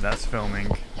be B that's filming.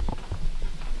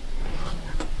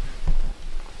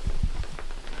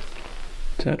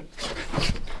 Ted.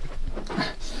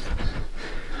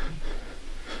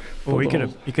 Oh, he could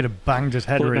have banged his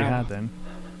head really hard then.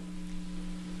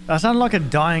 That sounded like a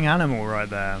dying animal right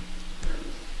there.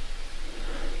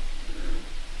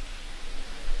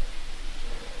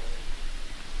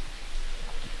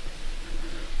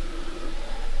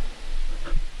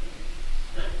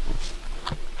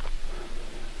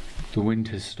 The wind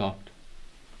has stopped.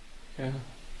 Yeah.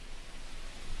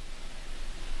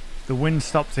 The wind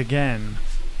stopped again.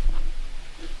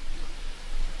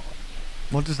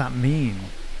 What does that mean?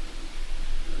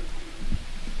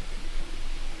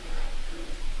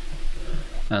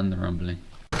 And the rumbling.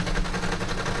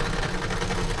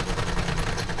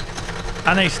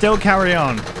 And they still carry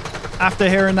on. After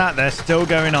hearing that, they're still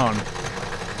going on.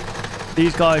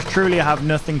 These guys truly have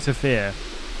nothing to fear.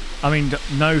 I mean,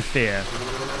 no fear.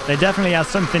 They definitely have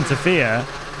something to fear,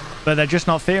 but they're just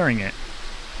not fearing it.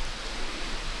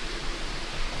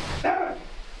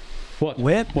 What?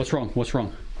 Whip? What's wrong? What's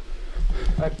wrong?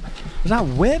 Was that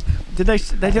Whip? Did they?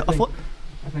 They did. I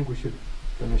think we should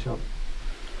finish up.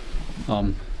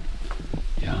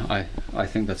 Yeah, I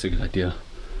think that's a good idea.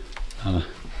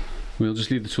 We'll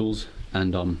just leave the tools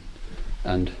and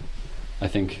I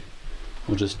think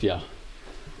we'll just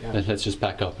let's just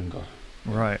pack up and go.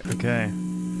 Right. Okay.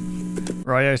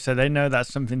 Ryo, so they know that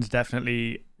something's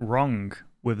definitely wrong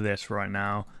with this right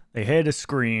now. They heard a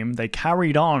scream. They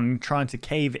carried on trying to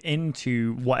cave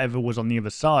into whatever was on the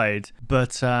other side,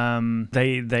 but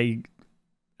they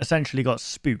essentially got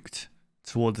spooked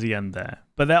towards the end there.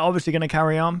 But they're obviously going to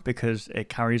carry on because it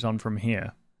carries on from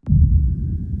here.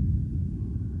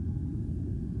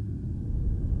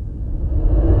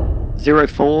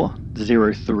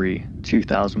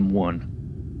 (04/03/2001)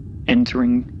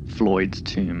 entering Floyd's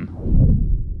tomb.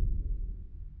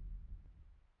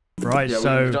 Right, yeah,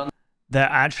 so they're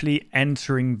actually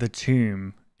entering the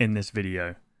tomb in this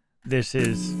video. This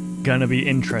is gonna be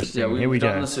interesting. Yeah, we've Here we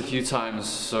done go. this a few times,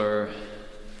 so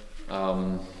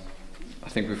I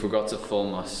think we forgot to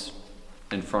film us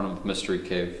in front of Mystery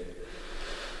Cave.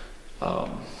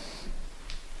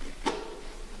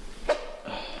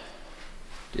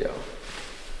 Yeah.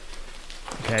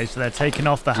 Okay, so they're taking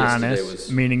off the harness,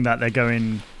 meaning that they're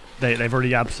going. They've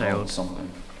already abseiled.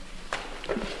 Something.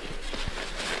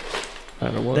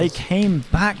 They came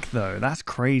back though. That's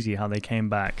crazy how they came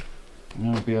back.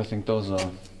 No, but I think those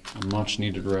are a much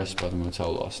needed rest by the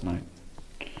motel last night.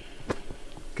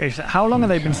 Okay, so how long have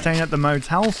they been staying at the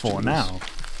motel for now?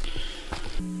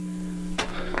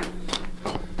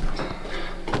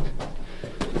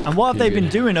 And what have they been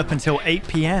doing up until 8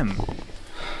 p.m?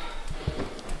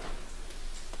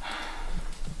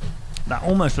 That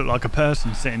almost looked like a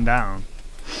person sitting down.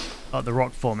 Like the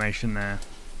rock formation there.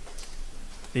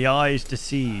 The eyes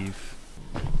deceive.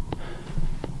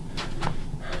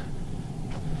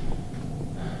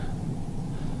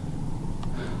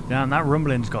 Damn, that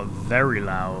rumbling's got very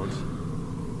loud.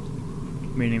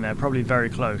 Meaning they're probably very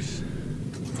close.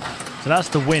 So that's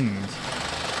the wind.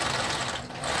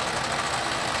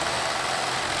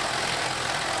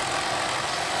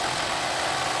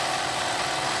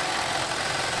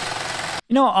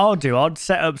 You know what I'll do? I'll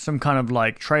set up some kind of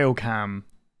like trail cam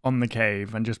on the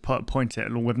cave and just point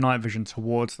it with night vision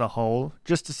towards the hole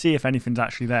just to see if anything's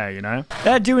actually there, you know?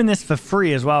 They're doing this for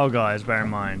free as well, guys, bear in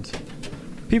mind.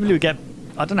 People who get...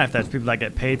 I don't know if there's people that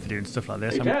get paid for doing stuff like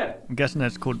this. I'm guessing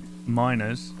it's called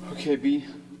miners. Okay, B.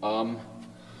 I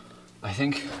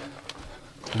think...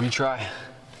 Let me try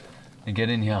and get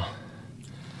in here.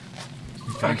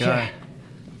 Okay.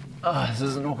 Oh, this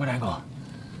is an awkward angle.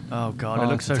 Oh god, it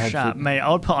looks so sharp. Mate,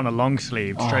 I would put on a long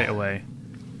sleeve straight away.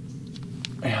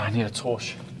 Yeah, I need a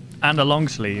torch. And a long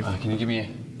sleeve. Can you give me a...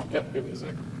 Yep, give me a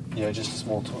sec. Yeah, just a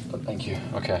small torch. Thank you.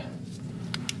 Okay.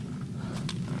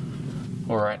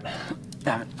 Alright.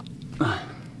 Damn it.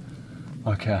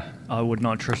 Okay. I would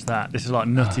not trust that. This is like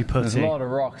nutty putty. There's a lot of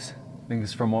rocks. I think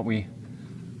it's from what we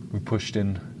pushed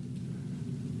in.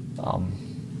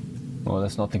 Well,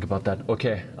 let's not think about that.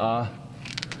 Okay.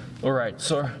 Alright,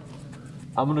 so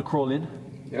I'm gonna crawl in.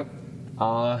 Yep.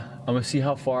 I'm gonna see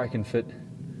how far I can fit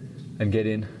and get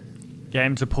in. Get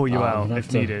him to pull you out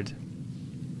if needed.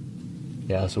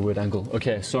 Yeah, that's a weird angle.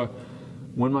 Okay, so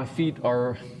when my feet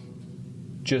are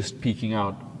just peeking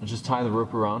out, I'll just tie the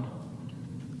rope around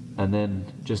and then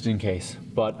just in case.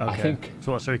 But I think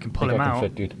so you can pull him out.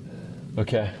 Fit, dude.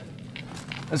 Okay.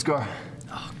 Let's go.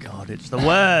 Oh god, it's the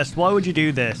worst. Why would you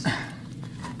do this?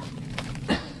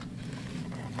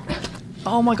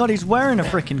 Oh my god, he's wearing a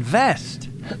freaking vest.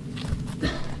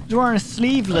 He's wearing a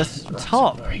sleeveless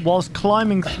top whilst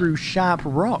climbing through sharp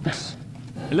rocks.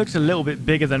 It looks a little bit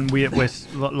bigger than we're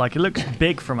like, it looks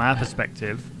big from our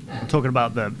perspective. I'm talking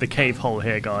about the cave hole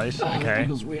here, guys. Okay.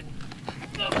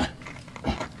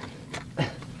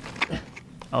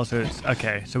 Oh, so it's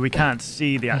okay. So we can't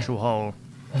see the actual hole.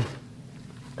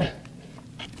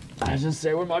 I just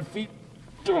say with my feet.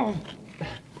 I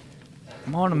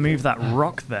want to move that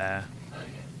rock there.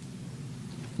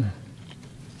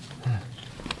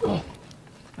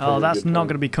 Oh, that's not going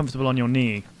to be comfortable on your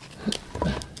knee.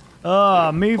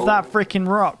 Oh, move that freaking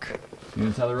rock. You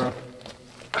gonna tie the rope?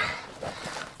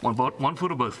 One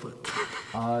foot or both foot?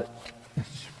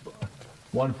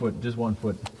 1 foot, just 1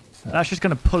 foot. That's just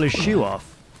going to pull his shoe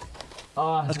off.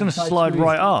 That's going to slide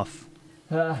right off.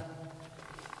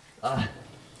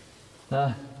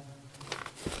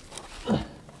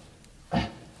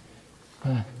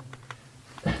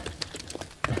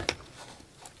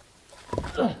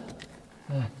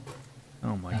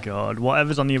 Oh my god.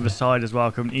 Whatever's on the other side as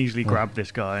well can easily grab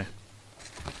this guy.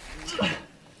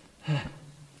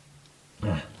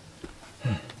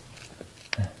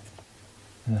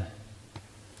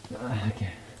 Okay.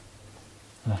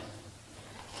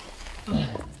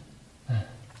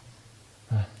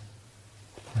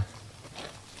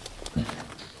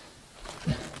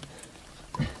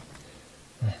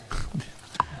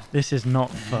 This is not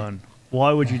fun.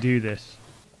 Why would you do this?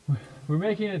 We're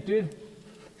making it, dude.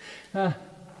 Okay.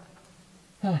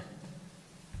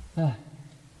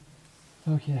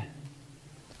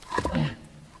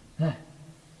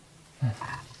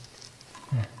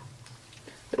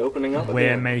 It opening up.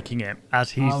 We're making it,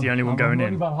 as he's the only one going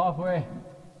in. About halfway.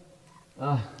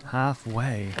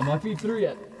 Halfway. Are my feet through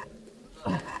yet?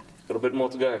 Got a bit more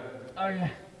to go.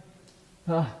 Okay.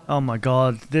 Oh my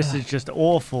god, this is just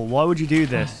awful. Why would you do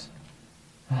this?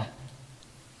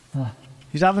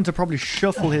 He's having to probably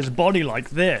shuffle his body like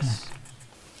this.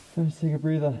 Let me take a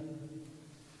breather.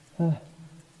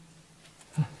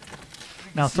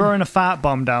 Now throw in a fat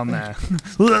bomb down there.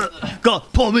 God,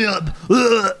 pull me up.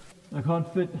 I can't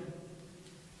fit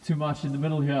too much in the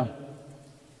middle here.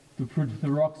 The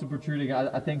rocks are protruding.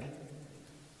 I think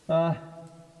I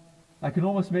can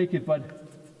almost make it, but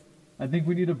I think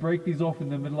we need to break these off in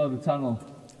the middle of the tunnel.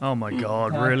 Oh my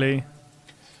god, really?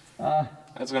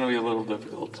 That's gonna be a little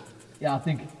difficult. Yeah, I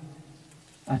think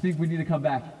we need to come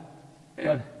back. Yeah.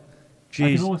 But I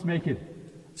Jeez. can almost make it.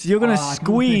 So you're going to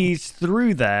squeeze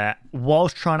through there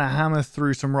whilst trying to hammer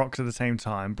through some rocks at the same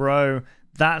time. Bro,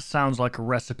 that sounds like a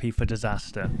recipe for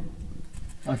disaster.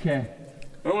 Okay.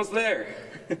 Almost there.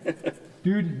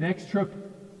 Dude, next trip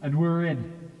and we're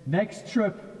in. Next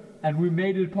trip and we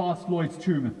made it past Floyd's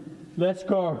tomb. Let's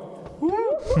go.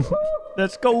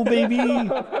 Let's go, baby.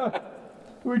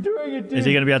 We're doing it, dude. Is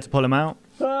he going to be able to pull him out?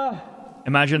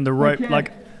 Imagine the rope,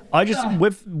 like, I just,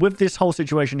 with this whole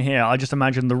situation here, I just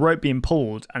imagine the rope being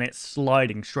pulled and it's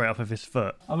sliding straight off of his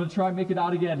foot. I'm going to try and make it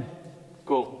out again.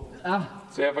 Cool.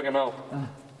 See if I can help.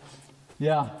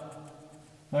 Yeah.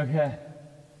 Okay.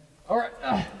 All right.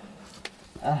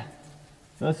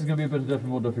 This is going to be a bit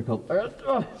more difficult. All right.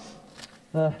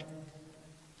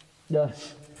 Yeah.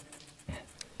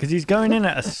 Because he's going in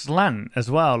at a slant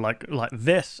as well, like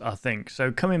this, I think.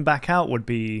 So coming back out would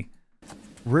be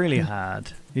really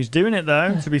hard. He's doing it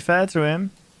though, to be fair to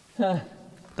him.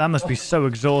 That must be so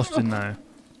exhausting, though.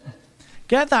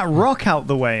 Get that rock out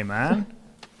the way, man.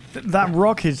 That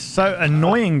rock is so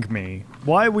annoying me.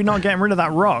 Why are we not getting rid of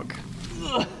that rock?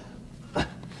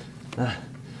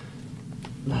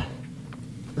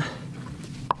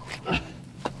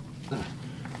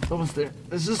 Almost there.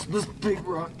 There's just this big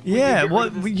rock. Yeah,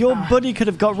 what? Your buddy could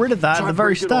have got rid of that at the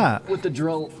very start. With the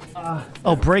drill.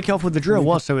 Oh, break it off with the drill.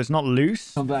 What? So it's not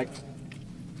loose? Come back.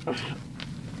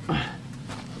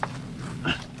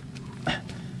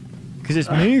 Because it's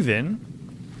moving.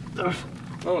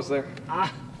 Almost there.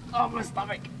 Oh, my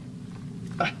stomach.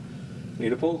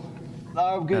 Need a pull? No,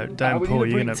 I'm good. No, don't pull. We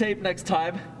need to You're bring gonna tape next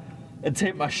time and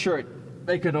tape my shirt.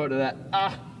 Make a note of that.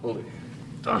 Hold it.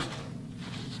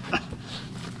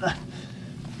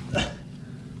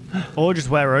 Or just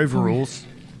wear overalls.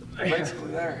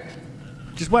 Basically there.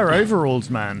 Just wear overalls,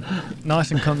 man.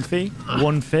 Nice and comfy.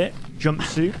 One fit.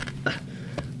 Jumpsuit.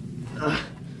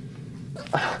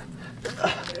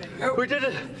 We did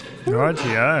it.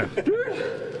 Rightio.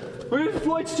 Dude, we're in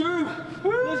Floyd's tomb.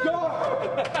 Let's go.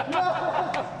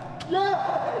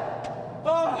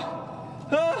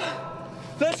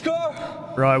 Let's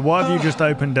go. Right, what have you just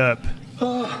opened up?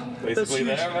 Basically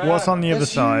there, man. What's on the other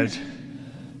side?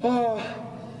 Oh,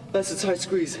 that's a tight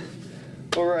squeeze.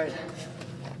 All right.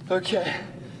 Okay.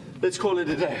 Let's call it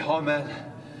a day. Oh, man.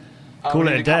 Call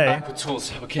it a day? Come back with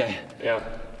tools. Okay. Yeah.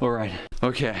 All right.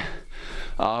 Okay.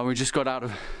 We just got out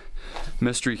of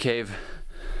Mystery Cave.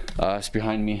 It's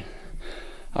behind me.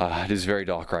 It is very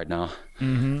dark right now.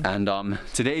 And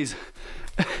today's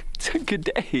it's a good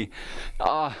day.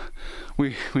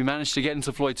 We managed to get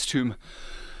into Floyd's tomb.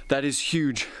 That is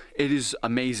huge. It is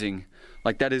amazing.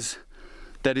 Like that is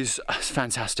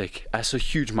fantastic. That's a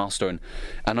huge milestone.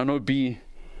 And I know B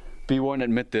won't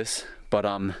admit this, but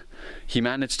he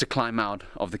managed to climb out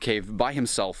of the cave by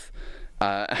himself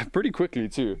pretty quickly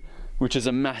too, which is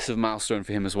a massive milestone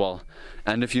for him as well.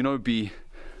 And if you know B,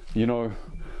 you know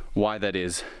why that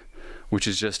is, which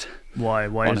is just Why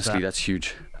honestly is that? That's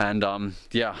huge. And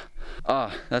yeah,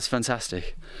 that's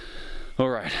fantastic. All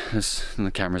right,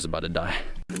 the camera's about to die.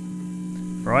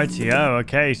 Rightio.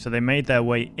 Okay, so they made their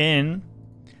way in.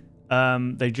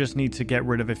 They just need to get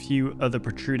rid of a few other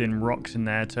protruding rocks in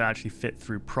there to actually fit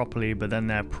through properly, but then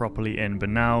they're properly in. But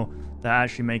now they're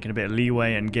actually making a bit of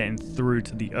leeway and getting through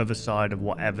to the other side of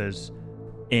whatever's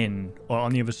in, or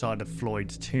on the other side of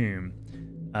Floyd's tomb.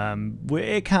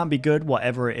 It can't be good,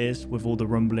 whatever it is, with all the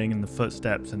rumbling and the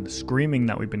footsteps and the screaming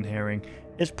that we've been hearing.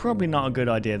 It's probably not a good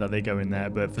idea that they go in there,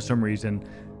 but for some reason,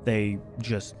 they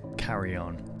just carry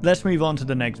on. Let's move on to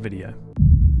the next video.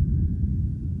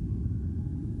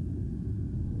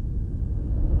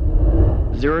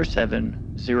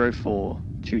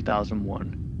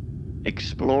 (0704-2001)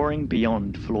 Exploring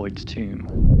beyond Floyd's tomb.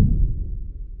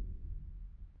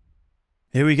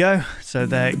 Here we go. So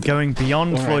they're going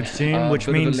beyond Floyd's tomb, which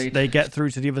means they get through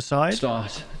to the other side.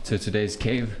 Start to today's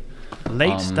cave.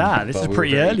 Late start. This is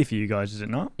pretty early for you guys, is it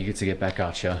not? Eager to get back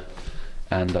out here.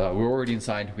 And we're already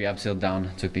inside. We abseiled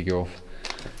down, took the gear off.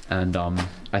 And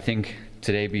I think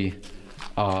today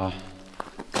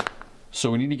so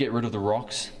we need to get rid of the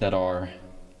rocks that are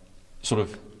sort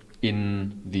of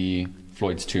in the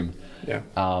Floyd's tomb. Yeah.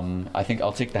 I think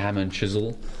I'll take the hammer and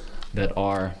chisel that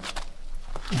are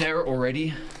there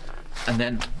already, and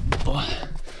then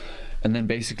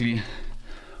basically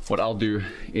what I'll do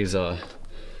is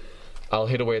I'll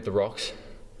hit away at the rocks.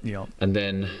 Yeah. And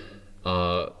then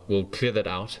we'll clear that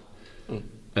out,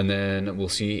 and then we'll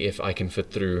see if I can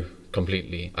fit through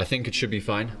completely. I think it should be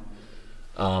fine.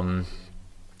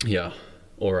 Yeah.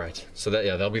 All right. So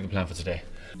that'll be the plan for today.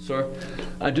 So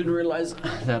I didn't realize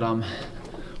that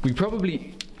we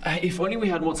probably, if only we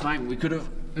had more time, we could have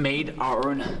made our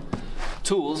own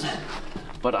tools,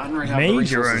 but I don't really have the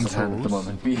resources at the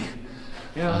moment.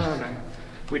 Yeah, no.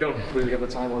 We don't really have the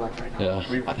time or that right now.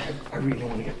 Yeah. I really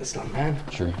want to get this done, man.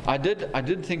 True. I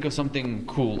did think of something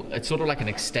cool. It's sort of like an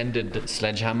extended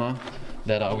sledgehammer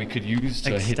that we could use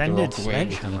to hit the rock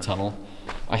away in the tunnel.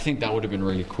 I think that would have been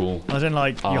really cool. As in,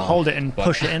 like, you hold it and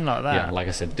push it in like that. Yeah, like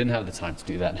I said, didn't have the time to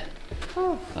do that.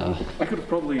 I could have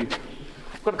probably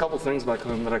got a couple things back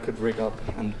home that I could rig up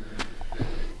and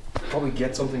probably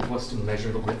get something for us to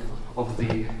measure the width of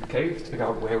the cave to figure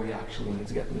out where we actually need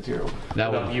to get the material.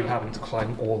 Without you having to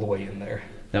climb all the way in there.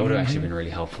 That would have actually been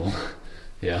really helpful.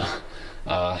 Yeah.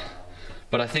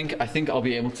 But I think I'll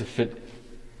be able to fit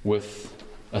with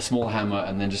a small hammer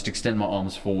and then just extend my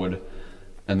arms forward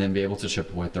and then be able to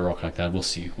chip away at the rock like that. We'll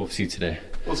see. We'll see today.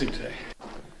 We'll see today.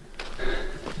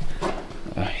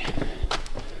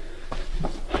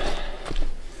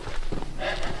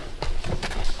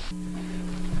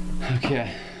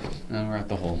 Okay, now we're at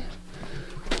the hole.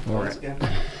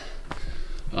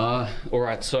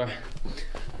 Alright, so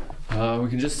we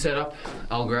can just set up.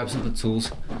 I'll grab some of the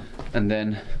tools and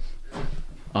then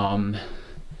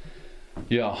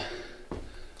yeah,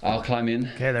 I'll climb in.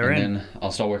 Okay, they're in. And then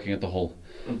I'll start working at the hole.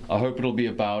 I hope it'll be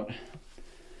about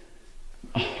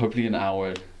hopefully an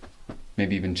hour,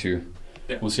 maybe even 2.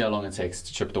 Yeah. We'll see how long it takes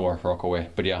to chip the rock away.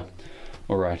 But yeah,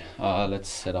 alright, let's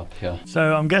set up here.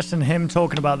 So I'm guessing him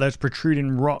talking about those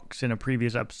protruding rocks in a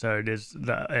previous episode is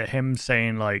that him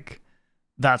saying like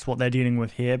that's what they're dealing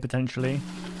with here potentially,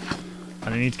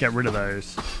 and they need to get rid of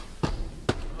those.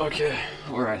 Okay,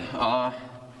 alright,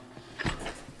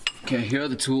 okay, here are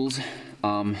the tools.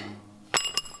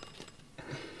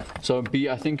 So B,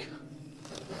 I think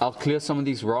I'll clear some of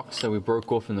these rocks that we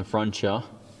broke off in the front here,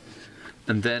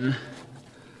 and then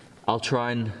I'll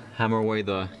try and hammer away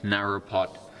the narrow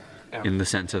part in the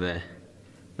center there.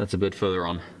 That's a bit further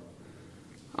on.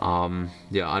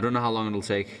 Yeah, I don't know how long it'll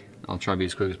take. I'll try and be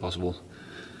as quick as possible.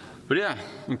 But yeah,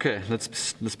 okay,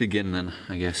 let's begin then,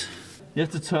 I guess. You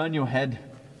have to turn your head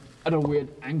at a weird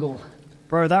angle.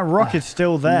 Bro, that rock is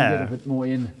still there. Get a bit more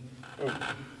in.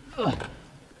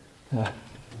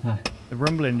 The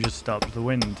rumbling just stopped, the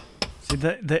wind. See,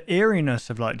 the eeriness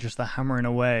of like just the hammering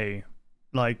away,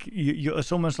 like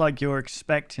it's almost like you're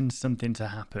expecting something to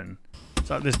happen. It's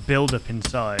like this build up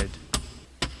inside.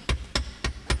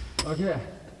 Okay.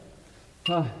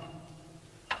 I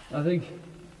think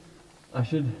that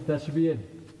should be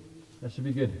it. That should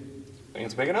be good. Think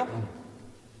it's big enough?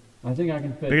 I think I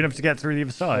can fit. Big enough to get through the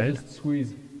other side? I'll just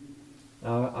squeeze.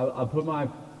 I'll put my,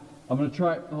 I'm gonna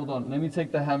try, hold on, let me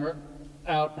take the hammer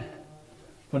out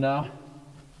for now.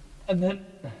 And then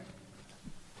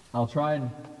I'll try and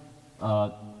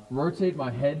rotate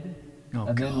my head.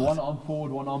 And then one arm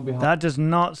forward, one arm behind. That does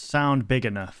not sound big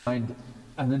enough. And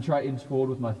then try inch forward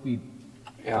with my feet.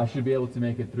 Yeah. I should be able to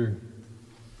make it through.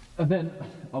 And then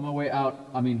on my way out,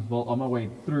 on my way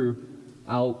through,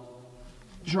 I'll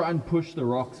try and push the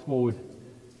rocks forward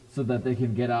so that they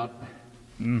can get out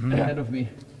ahead of me.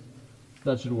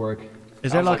 That should work.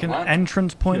 Is there like an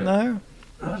entrance point though?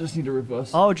 I just need to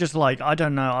reverse. Oh, just like, I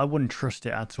don't know, I wouldn't trust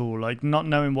it at all. Like, not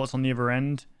knowing what's on the other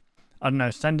end. I don't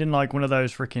know, sending like one of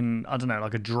those freaking, I don't know,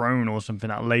 like a drone or something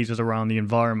that lasers around the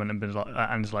environment and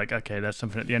it's like, okay, there's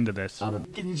something at the end of this. Can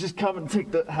you just come and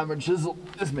take the hammer and chisel?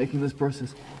 Just making this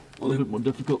process a little bit more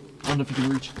difficult. I don't know if you can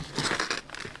reach.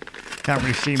 Can't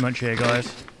really see much here,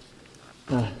 guys.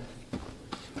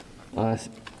 It's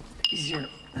easier.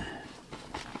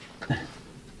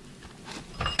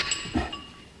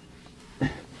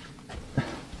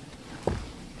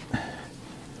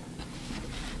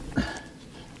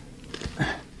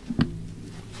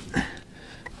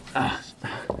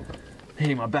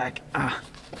 Hitting my back.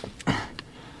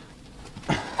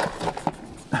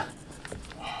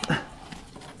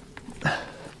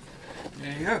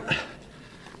 There you go.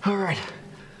 All right.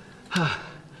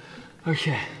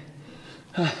 Okay.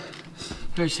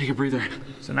 Let's take a breather.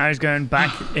 So now he's going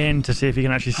back in to see if he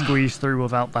can actually squeeze through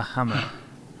without the hammer.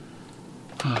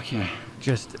 Okay.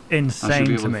 Just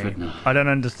insane to me. I don't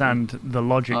understand the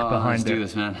logic behind it. Let's do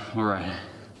this, man. All right.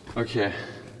 Okay.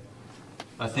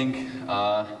 I think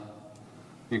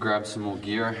we grab some more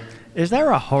gear. Is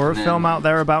there a horror film out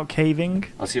there about caving?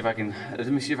 I'll see if I can. Let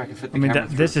me see if I can fit the camera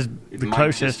through. This is the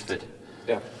closest. Fit.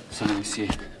 Yeah. So let me see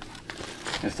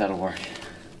if that'll work.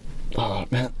 Oh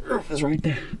man, the roof is right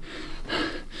there.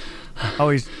 Oh,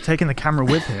 he's taking the camera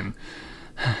with him.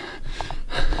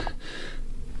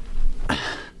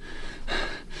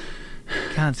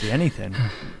 Can't see anything.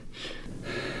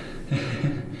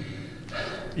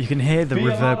 You can hear the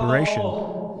reverberation.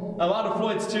 I'm out of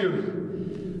Floyds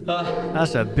too.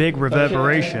 That's a big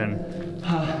reverberation.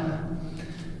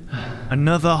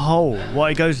 Another hole.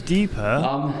 What, it goes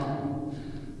deeper?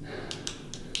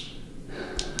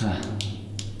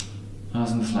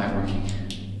 How's this light working?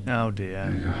 Oh dear.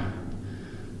 There we go.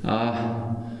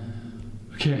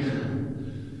 Okay.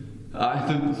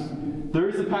 There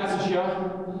is a passage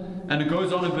here, and it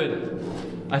goes on a bit.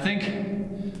 I think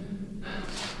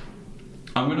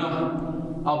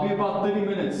I'll be about 30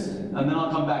 minutes, and then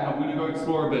I'll come back. I'm gonna go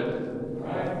explore a bit.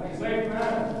 Alright, be safe,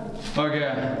 man.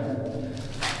 Okay.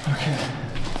 Okay.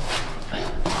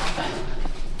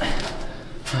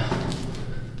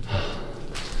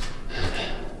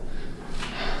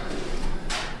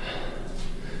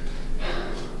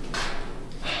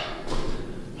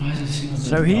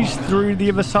 So he's through the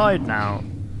other side now.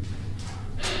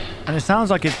 And it sounds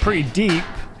like it's pretty deep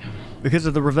because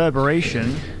of the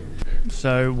reverberation.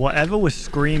 So whatever was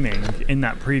screaming in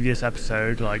that previous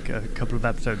episode, like a couple of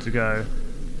episodes ago,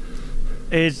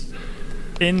 is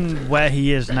in where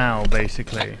he is now,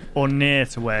 basically, or near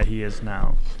to where he is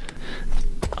now.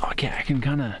 Okay, I can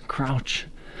kind of crouch,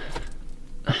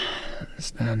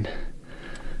 stand.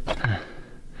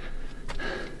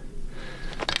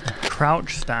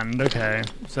 Crouch stand, okay.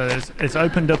 So it's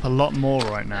opened up a lot more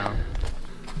right now.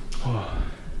 Oh.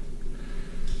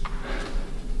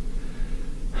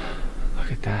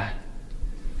 Look at that.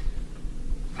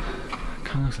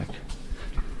 Kind of looks like.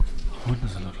 What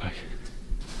does it look like?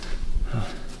 Oh.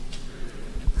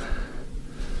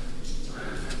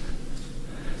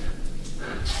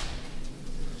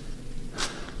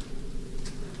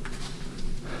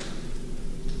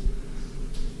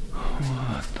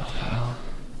 What the hell?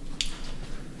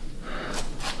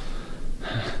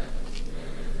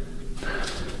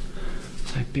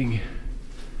 It's like big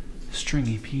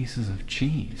stringy pieces of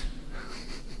cheese.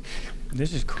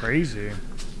 This is crazy.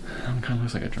 That kind of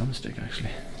looks like a drumstick,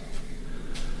 actually.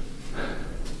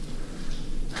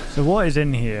 So what is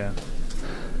in here?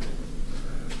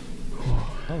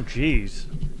 Oh, jeez.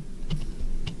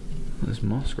 There's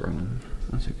moss growing.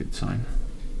 That's a good sign.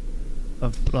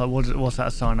 Of like, what's that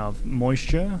a sign of?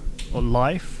 Moisture or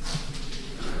life?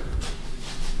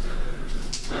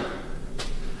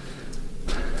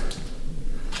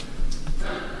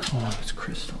 Oh, it's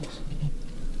crystals.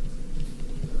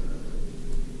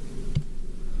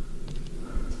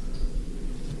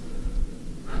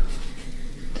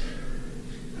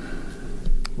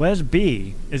 Where's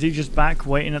B? Is he just back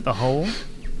waiting at the hole?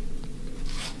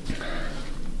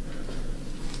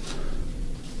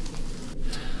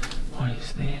 What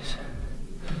is this?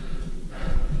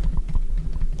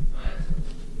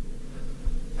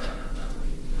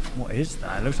 What is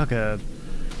that? It looks like a...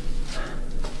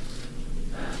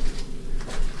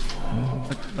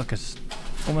 like a...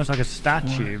 almost like a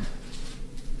statue.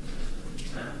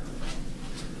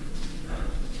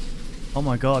 Oh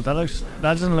my god, that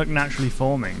doesn't look naturally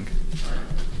forming.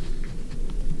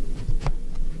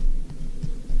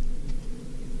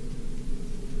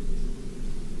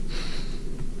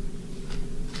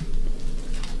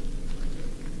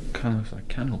 Kind of looks like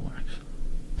candle wax.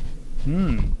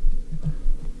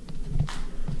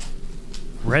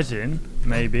 Resin,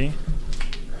 maybe.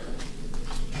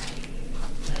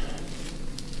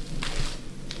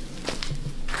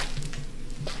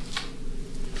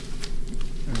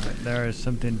 Alright, there is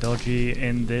something dodgy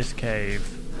in this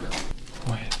cave.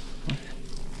 Wait.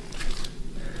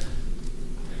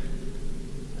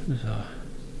 There's a...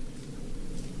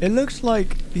 It looks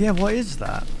like... yeah, what is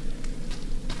that?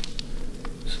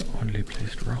 It's an oddly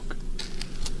placed rock.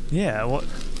 Yeah, what...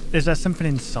 is there something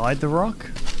inside the rock?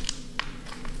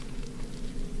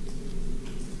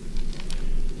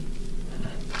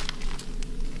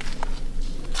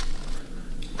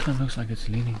 Kind of looks like it's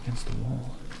leaning against the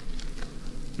wall.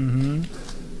 Mm-hmm.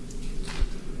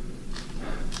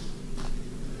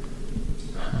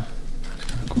 Huh. That's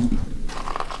kind of cool.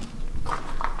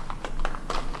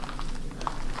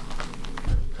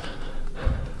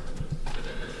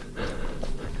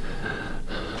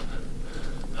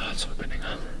 Oh, it's opening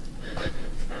up.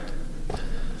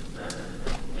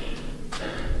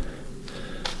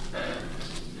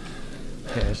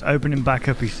 Yeah, it's opening back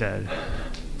up, he said.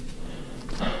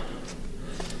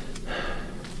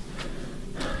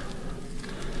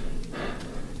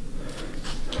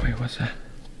 What's that?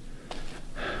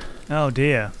 Oh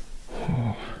dear.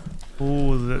 Oh,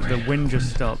 Oh, the wind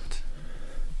just stopped.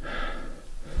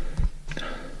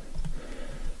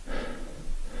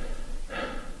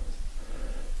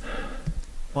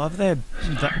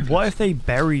 What if they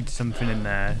buried something in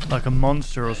there, like a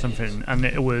monster or something, and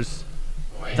it was...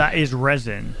 that is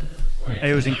resin.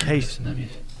 It was encased...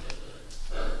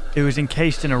 it was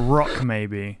encased in a rock,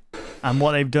 maybe. And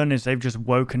what they've done is they've just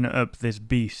woken up this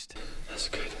beast. That's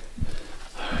good.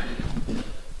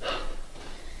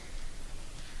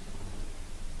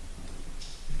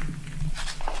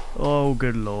 Oh,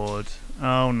 good lord.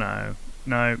 Oh, no.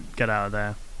 No, get out of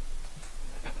there.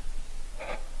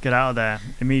 Get out of there,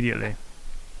 immediately.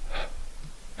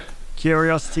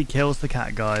 Curiosity kills the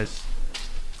cat, guys.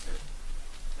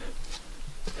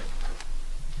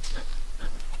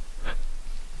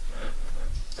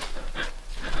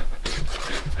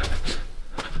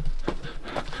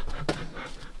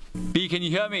 B, can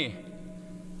you hear me?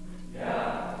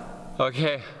 Yeah.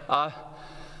 Okay, I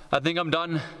think I'm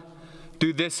done.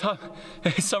 Dude, there's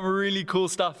some really cool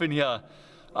stuff in here.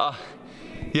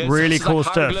 Yeah, really cool like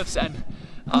stuff. hieroglyphs and,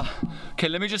 okay,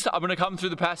 I'm gonna come through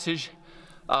the passage.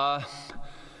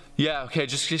 Yeah, okay,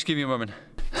 just give me a moment.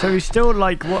 So he's still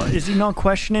like, what, is he not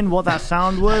questioning what that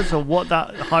sound was, or what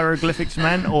that hieroglyphics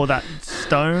meant, or that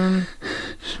stone?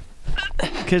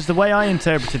 because the way I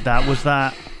interpreted that was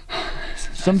that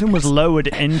something was lowered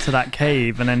into that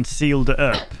cave and then sealed it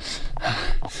up.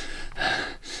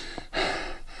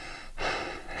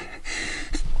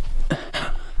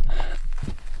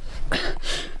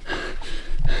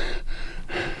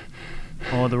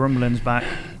 Oh, the rumbling's back.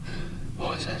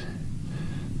 What was it?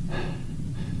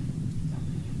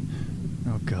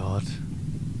 Oh God.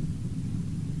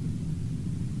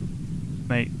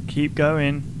 Mate, keep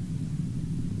going.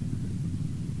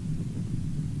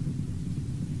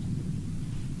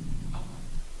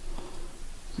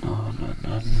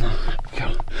 No.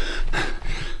 Go.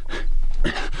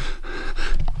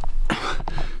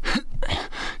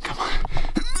 Come on.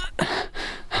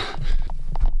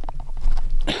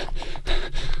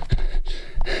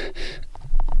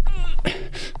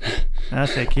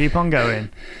 That's it, keep on going.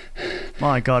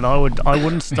 My God, I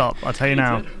wouldn't stop, I'll tell you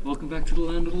now. Welcome back to the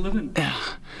land of the living.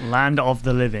 Land of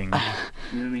the living.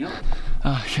 Need anything else?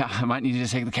 Yeah, I might need you to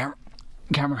take the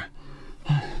camera.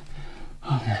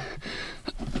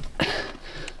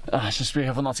 Just be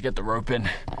careful not to get the rope in.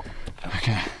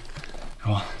 Okay,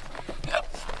 cool.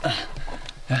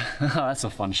 That's a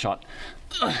fun shot.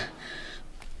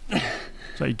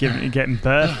 So you're getting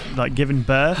birth, like giving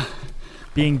birth?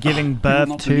 Being giving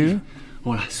birth to?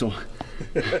 What I saw.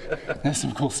 There's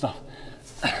some cool stuff.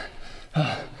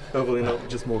 Hopefully not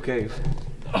just more cave.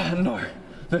 No,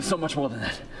 there's so much more than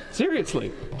that.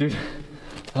 Seriously? Dude.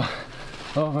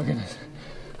 Oh my goodness.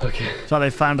 Okay. So they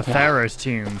found a pharaoh's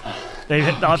tomb.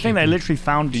 I think they literally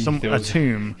found a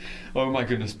tomb. Oh my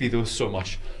goodness, B, there was so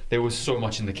much. There was so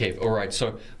much in the cave. All right,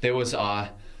 so there was, I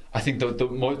think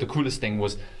the coolest thing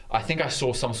was, I think I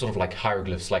saw some sort of like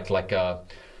hieroglyphs, like I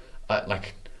want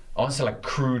to say like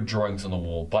crude drawings on the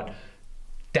wall, but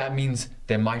that means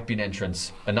there might be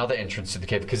another entrance to the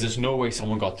cave, because there's no way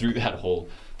someone got through that hole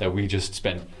that we just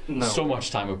spent so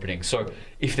much time opening. So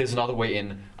if there's another way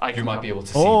in, you might be able to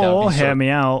see. Or, hear me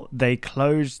out, they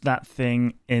closed that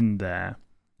thing in there,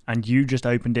 and you just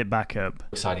opened it back up.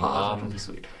 Exciting. That would be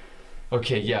sweet.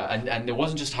 Okay, yeah, and it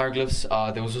wasn't just hieroglyphs.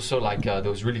 There was also like there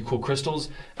was really cool crystals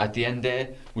at the end there,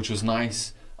 which was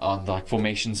nice. Like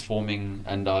formations forming,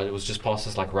 and it was just past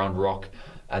this like round rock,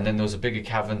 and then there was a bigger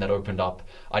cavern that opened up.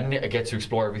 I didn't get to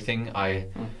explore everything. I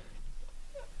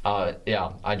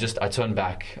turned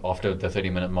back after the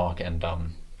 30-minute mark, and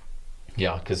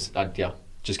because I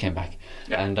just came back,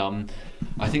 and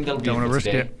I think that'll be it for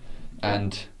today.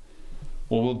 And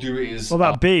what we'll do is. What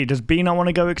about B? Does B not want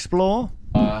to go explore?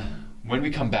 When we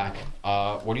come back,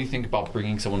 what do you think about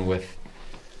bringing someone with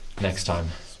next time?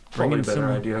 Probably a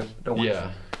better idea.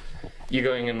 Yeah. You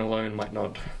going in alone might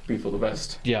not be for the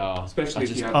best. Yeah. Especially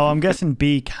if you have... Oh, I'm guessing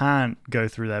B can't go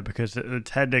through there because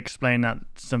Ted explained that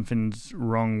something's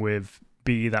wrong with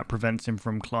B that prevents him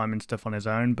from climbing stuff on his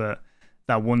own, but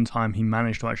that one time he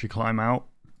managed to actually climb out.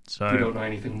 So we don't know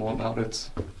anything more about it.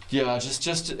 Yeah,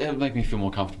 just it'll make me feel more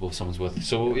comfortable if someone's with.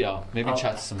 So yeah, maybe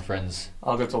chat to some friends.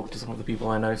 I'll go talk to some of the people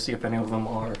I know, see if any of them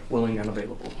are willing and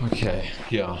available. Okay,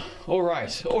 yeah. All right,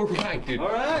 dude. All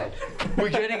right. We're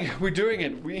doing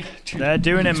it. They're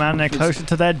doing it, man. They're closer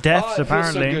to their deaths,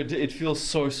 apparently. It feels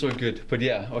so good. It feels so good. But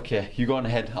yeah, okay. You go on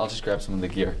ahead. I'll just grab some of the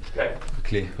gear. Okay.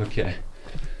 Quickly. Okay.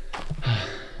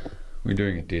 We're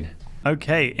doing it, dude.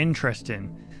 Okay,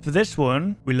 interesting. For this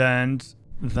one, we learned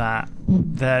that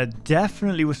there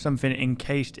definitely was something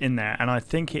encased in there, and I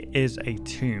think it is a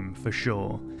tomb for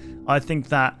sure. I think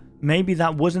that maybe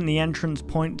that wasn't the entrance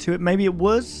point to it. Maybe it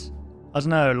was. I don't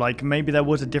know, like maybe there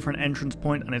was a different entrance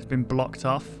point and it's been blocked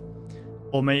off.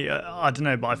 Or maybe, I don't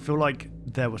know, but I feel like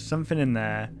there was something in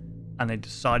there and they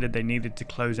decided they needed to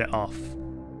close it off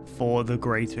for the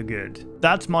greater good.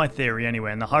 That's my theory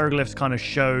anyway, and the hieroglyphs kind of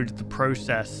showed the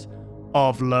process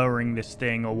of lowering this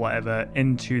thing or whatever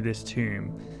into this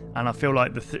tomb. And I feel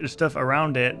like the stuff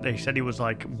around it, they said it was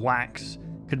like wax,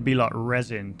 could be like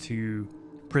resin to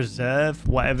preserve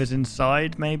whatever's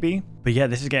inside maybe. But yeah,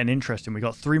 this is getting interesting. We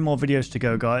got 3 more videos to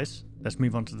go, guys. Let's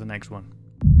move on to the next one.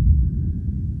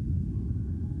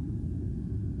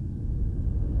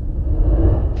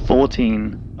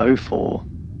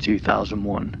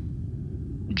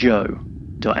 (1404/2001)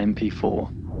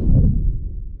 Joe.mp4.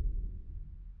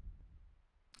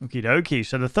 Okie dokie.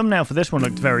 So the thumbnail for this one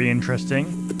looked very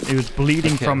interesting. It was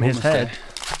bleeding from his head.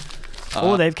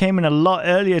 Oh, they've came in a lot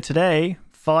earlier today.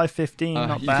 5:15,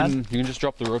 not bad. You can just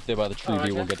drop the rope there by the tree.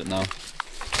 We will get it now.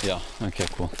 Yeah. Okay.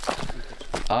 Cool.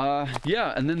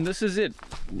 Yeah, and then this is it.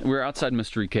 We're outside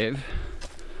Mystery Cave,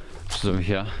 which is over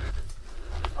here.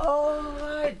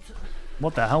 Alright.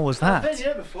 What the hell was that? I've been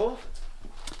here before.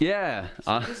 Yeah.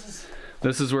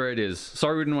 This is where it is.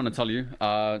 Sorry we didn't want to tell you.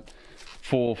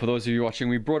 for those of you watching,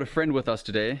 we brought a friend with us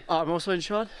today. I'm also in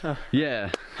shot.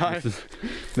 Yeah. Hi.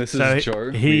 This So is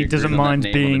Joe. he doesn't mind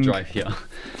being. Drive here.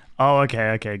 Oh,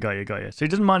 okay, got you. So he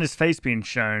doesn't mind his face being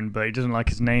shown, but he doesn't like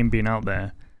his name being out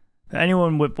there.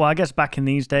 Anyone with, well, I guess back in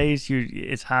these days,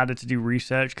 it's harder to do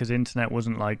research because the internet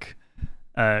wasn't like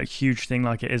a huge thing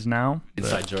like it is now.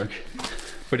 Inside joke.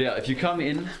 But yeah, if you come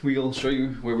in, we'll show you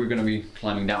where we're going to be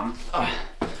climbing down.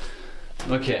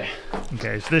 Okay.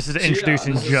 Okay, so this is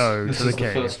introducing Joe to the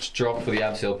cave. This is the first drop for the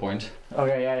abseil point.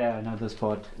 Okay, yeah, I know this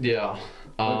part. Yeah.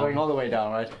 We're going all the way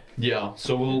down, right? Yeah,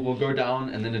 so we'll go down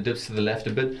and then it dips to the left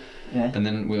a bit. Yeah. And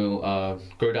then we'll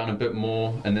go down a bit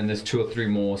more, and then there's 2 or 3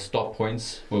 more stop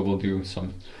points where we'll do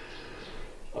some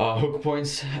hook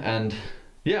points, and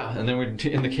yeah, and then we're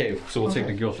in the cave, so we'll take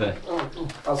the gear off there.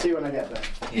 I'll see you when I get there.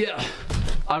 Yeah,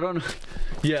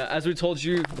 yeah, as we told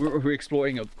you, we're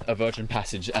exploring a virgin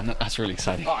passage, and that's really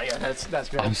exciting. Oh yeah, that's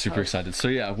great. I'm super excited. So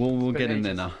yeah, we'll get in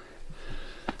there now.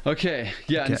 Okay,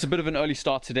 yeah, and it's a bit of an early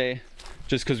start today,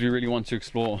 just because we really want to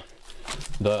explore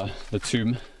the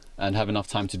tomb and have enough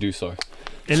time to do so.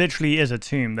 It literally is a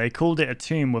tomb. They called it a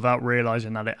tomb without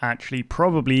realizing that it actually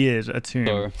probably is a tomb.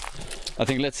 So I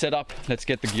think let's set up, let's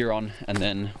get the gear on, and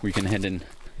then we can head in.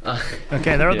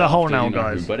 Okay, they're at the hole now,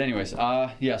 guys. But anyways,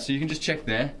 yeah, so you can just check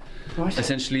there. What?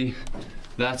 Essentially,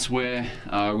 that's where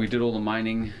we did all the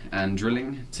mining and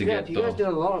drilling to get you guys did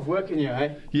a lot of work in here,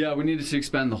 eh? Yeah, we needed to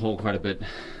expand the hole quite a bit.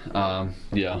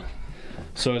 Yeah.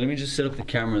 So let me just set up the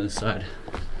camera this side.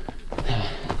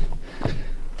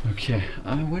 Okay,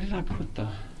 where did I put the...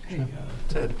 Hey,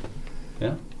 Ted.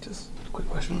 Yeah? Just a quick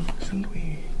question. Shouldn't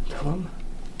we tell him?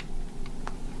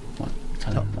 What?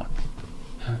 Tell him what?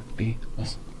 B,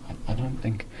 listen, I don't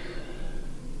think...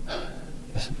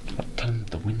 Listen, tell him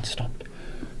the wind stopped.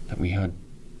 That we heard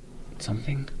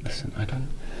something. Listen,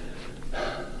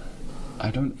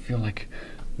 I don't feel like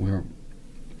we're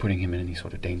putting him in any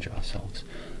sort of danger ourselves.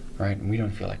 Right? And we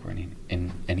don't feel like we're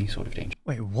in any sort of danger.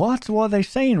 Wait, what? What are they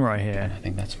saying right here? And I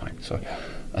think that's fine. So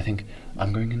I think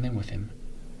I'm going in there with him.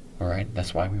 Alright?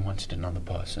 That's why we wanted another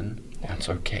person. That's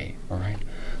okay. Alright?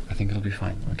 I think it'll be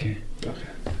fine. Okay? Okay.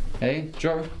 Hey,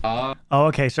 Joe. Oh,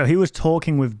 okay. So he was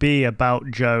talking with B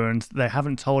about Joe, and they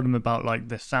haven't told him about like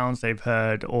the sounds they've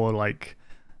heard or like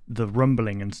the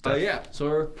rumbling and stuff. Yeah.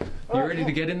 So you ready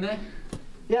to get in there?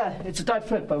 Yeah, it's a tight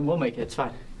fit, but we'll make it. It's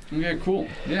fine. Okay, cool.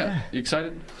 Yeah. You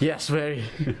excited? Yes, very.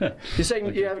 You're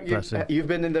saying you've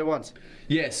been in there once?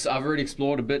 Yes, I've already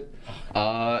explored a bit.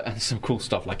 And some cool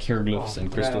stuff like hieroglyphs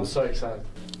and crystals. I'm so excited.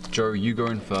 Joe, you go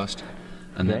in first,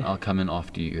 and then I'll come in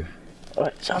after you.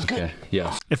 Alright, sounds good. Okay,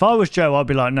 yeah. If I was Joe, I'd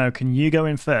be like, no, can you go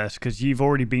in first? Because you've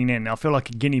already been in. I feel like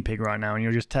a guinea pig right now, and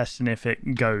you're just testing if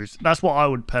it goes. That's what I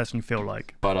would personally feel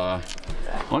like. But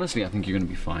honestly, I think you're going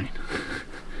to be fine.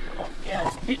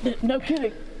 Yeah, no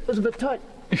kidding. It was a bit tight.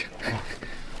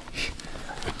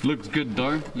 Looks good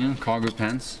though, you know, cargo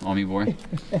pants, army boy.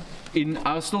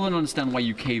 I still don't understand why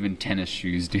you cave in tennis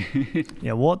shoes, dude.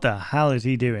 Yeah, what the hell is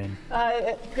he doing?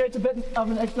 It's a bit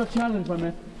of an extra challenge, my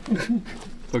man.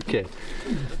 Okay,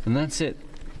 and that's it.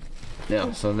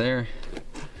 Yeah, so there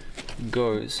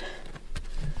goes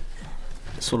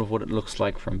sort of what it looks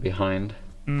like from behind.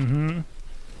 Mm-hmm.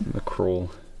 The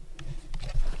crawl.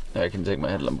 I can take my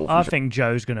headlamp off. I think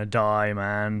Joe's gonna die,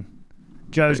 man.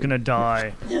 Joe's gonna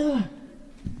die.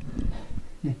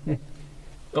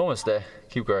 Almost there.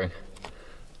 Keep going.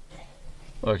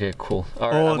 Okay, cool. All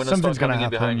right, I'm gonna something's start gonna coming in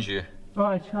happen. behind you. All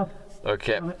right, up.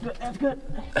 Okay. That's good.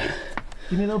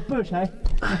 Give me a little push, eh?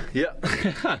 Yeah.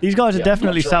 These guys are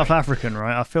definitely South African,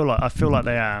 right? I feel like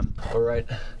they are. All right.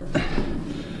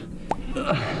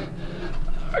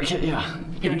 Okay, yeah.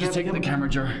 Can you just take the camera,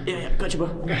 Joe? Yeah, got you, bro.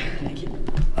 Okay, thank you.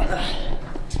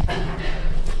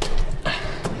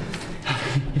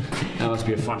 That must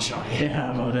be a fun shot.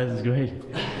 Yeah, well, that is great.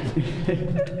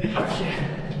 Okay.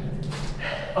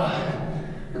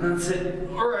 And that's it.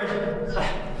 All right.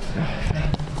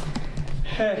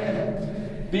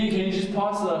 Hey, B, can you just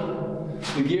pass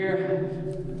the gear?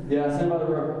 Yeah, stand by the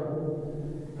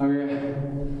rope. Okay.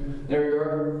 There we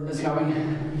go. It's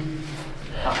coming.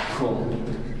 Cool.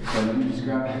 So let me just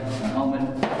grab my helmet.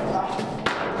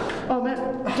 Oh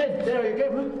man, my head. There you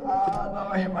go, man. No,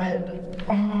 I hit my head.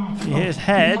 His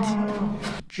head.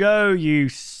 Joe, you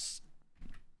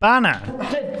spanner. My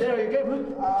head. There you go, man.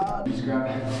 Just grab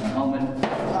my helmet.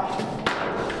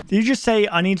 Did you just say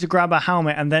I need to grab a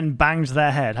helmet and then banged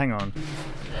their head? Hang on.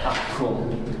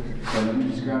 Cool. So let me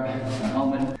just grab my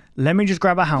helmet. Let me just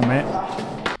grab a helmet.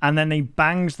 And then they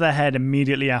banged their head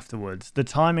immediately afterwards. The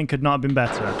timing could not have been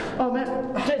better. Oh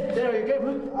man, my head. There you go,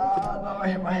 man. No, I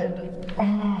hit my head.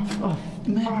 Oh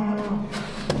man.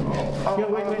 Yeah,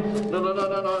 wait.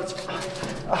 No. It's...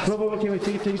 Okay, wait,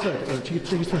 take it slow. Take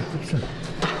it slow.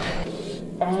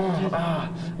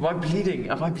 Am I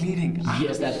bleeding?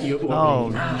 Yes, that's you.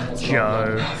 Oh,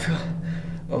 Joe. I feel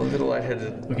a little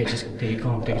lightheaded. Okay, just take it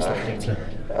calm. Take it slow.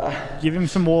 Give him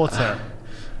some water.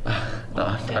 No,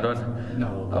 I don't.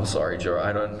 No. I'm sorry, Joe.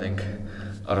 I don't think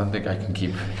I can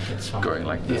keep going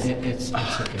like this. It's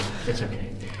okay. It's okay.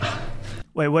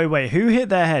 Wait. Who hit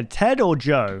their head? Ted or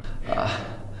Joe?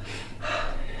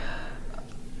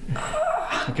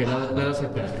 Okay, let us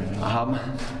head back.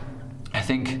 I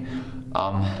think,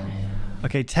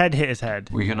 Okay, Ted hit his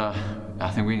head. I'm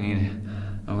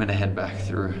gonna head back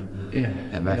through. Yeah.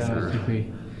 Head back through.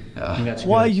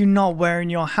 Why are you not wearing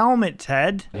your helmet,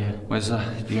 Ted? Yeah. Where's do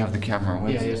you have the camera?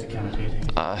 Yeah, here's the camera.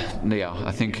 Yeah,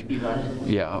 I think,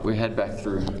 yeah, we head back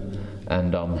through,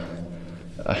 and, my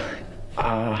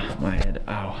head,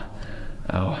 ow.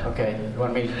 Okay, you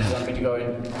want me to go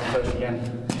in first again?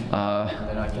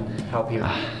 Then I can help you.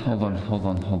 Hold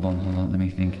on, let me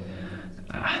think.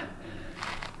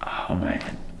 Oh, my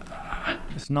head.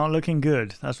 It's not looking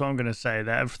good. That's what I'm going to say.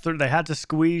 They had to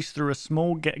squeeze through a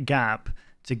small gap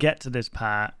to get to this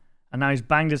part, and now he's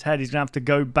banged his head. He's going to have to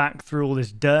go back through all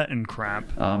this dirt and crap.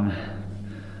 No.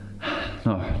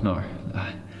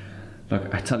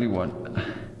 Look, I tell you what.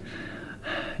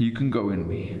 You can go in,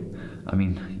 me. I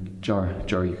mean, Joe,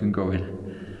 you can go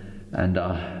in. And,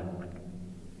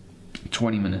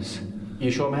 20 minutes. You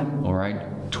sure, man?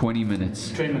 Alright? 20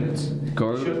 minutes. 20 minutes.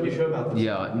 Go. You sure about this?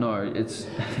 Yeah, no, it's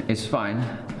fine.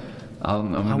 I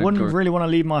wouldn't really want to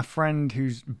leave my friend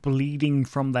who's bleeding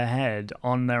from their head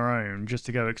on their own just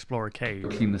to go explore a cave.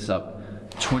 Clean this up.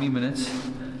 20 minutes,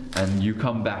 and you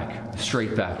come back.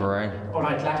 Straight back, alright?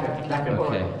 Alright, lack it.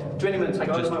 Okay. Right. 20 minutes, I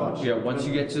got my watch. Yeah, once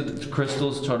you get to the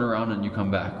crystals, turn around and you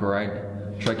come back, alright?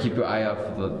 Try to keep your eye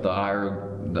out for the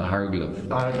hieroglyph.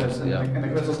 Yeah. And the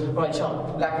crystals. Right,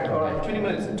 sharp. Lack it. Alright, 20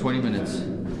 minutes. 20 minutes.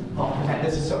 Oh, man,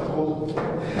 this is so cool.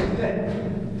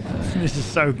 This is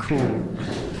so cool.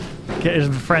 Get his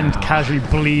friend casually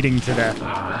bleeding to death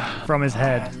from his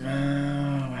head.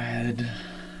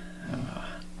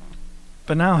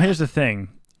 But now here's the thing.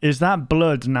 Is that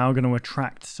blood now going to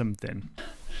attract something?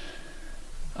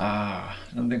 I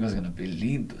don't think I was going to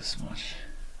bleed this much.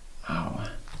 Ow.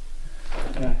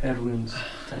 Yeah, head wounds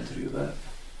tend to do that.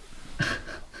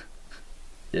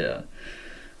 Yeah.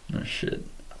 No shit.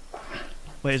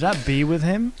 Wait, is that B with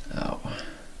him? Ow.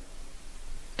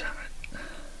 Damn it.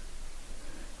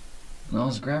 And I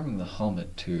was grabbing the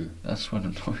helmet too. That's what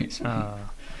annoys me.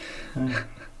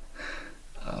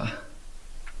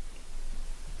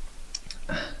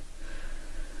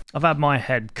 I've had my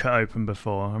head cut open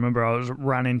before. I remember I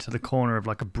ran into the corner of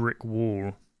like a brick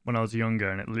wall when I was younger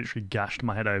and it literally gashed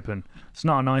my head open. It's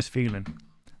not a nice feeling.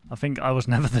 I think I was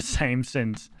never the same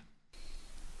since.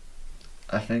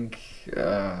 I think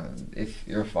if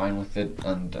you're fine with it,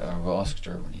 and we'll ask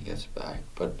Joe when he gets back,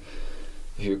 but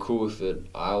if you're cool with it,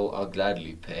 I'll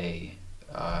gladly pay.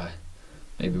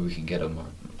 Maybe we can get a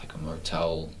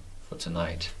motel for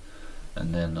tonight,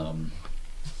 and then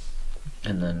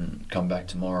come back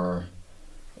tomorrow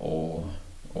or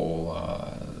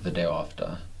the day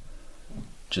after.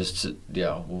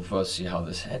 We'll first see how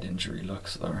this head injury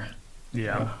looks though.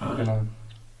 Yeah. I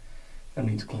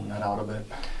need to clean that out a bit.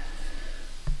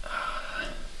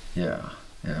 Yeah.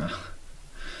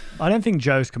 I don't think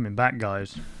Joe's coming back,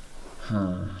 guys.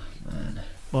 Huh, man.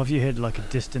 Well, if you heard like a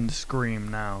distant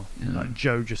scream now, Yeah. like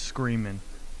Joe just screaming.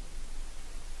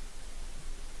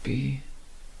 B?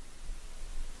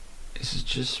 Is it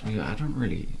just me? I don't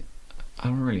really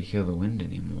hear the wind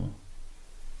anymore.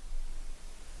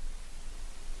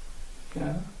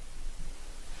 Yeah.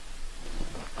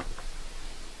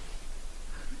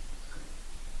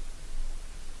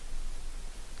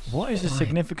 What is the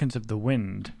significance of the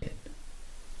wind?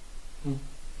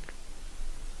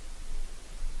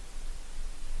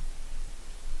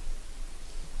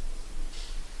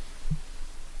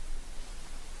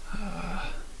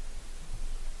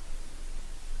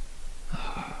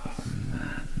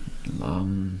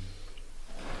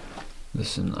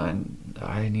 Listen,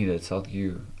 I need to tell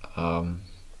you,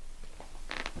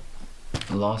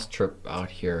 last trip out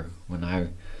here when I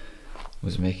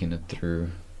was making it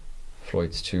through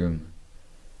Floyd's tomb,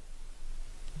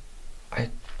 I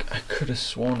could have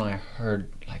sworn I heard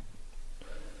like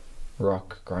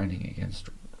rock grinding against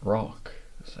rock.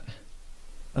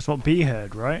 That's what B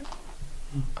heard, right?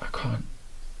 I can't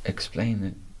explain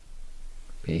it,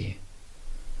 B.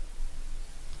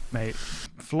 Mate,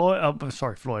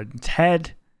 Floyd.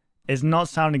 Ted is not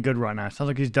sounding good right now. Sounds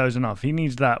like he's dozing off. He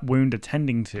needs that wound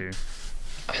attending to.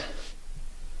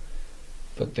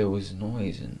 But there was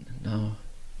noise, and now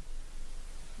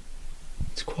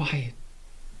it's quiet.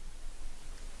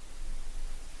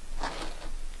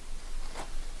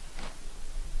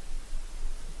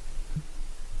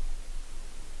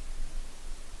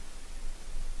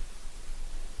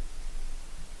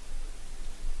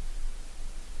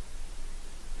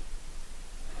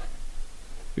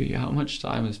 How much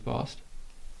time has passed?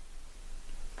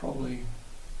 Probably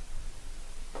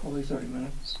 30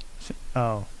 minutes.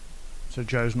 Oh, so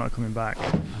Joe's not coming back.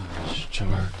 Joe!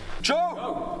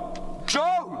 Joe!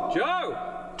 Joe! Joe!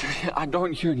 Dude, I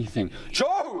don't hear anything.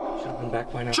 Joe! Should have been back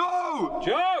by now. Joe!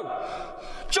 Joe!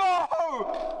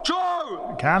 Joe!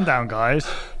 Joe! Calm down, guys.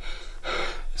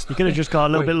 You could have just got a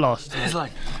little bit lost. It's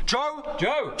like, Joe!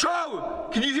 Joe! Joe!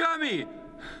 Can you hear me?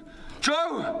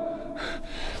 Joe!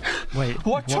 Wait,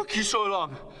 What took you so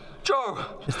long? Joe!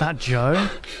 is that Joe?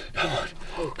 Oh,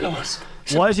 God.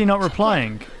 Why is he not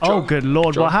replying? Oh, good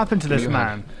lord, Joe, what happened to give this me your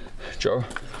man? hand. Joe,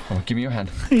 give me your hand.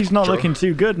 He's not Joe. looking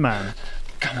too good, man.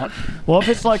 Come on. What if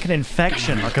it's like an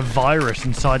infection, like a virus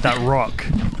inside that rock?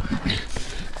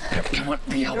 Come on,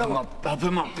 B, help him up. Help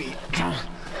him up, B. Joe,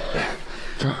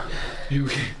 you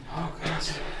okay? Oh, God.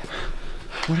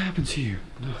 What happened to you?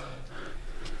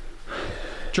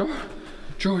 Joe?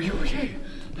 Joe, are you okay?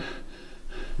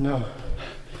 No.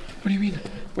 What do you mean?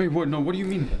 Wait, what? No, what do you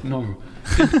mean? No.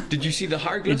 Did you see the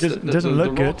hieroglyphs? It doesn't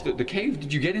look the rock, good. The cave?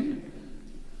 Did you get in?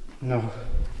 No.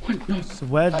 What? No. So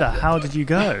where the hell did you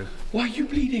go? Why are you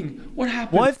bleeding? What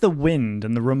happened? What if the wind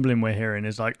and the rumbling we're hearing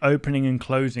is like opening and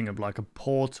closing of like a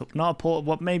portal? Not a portal,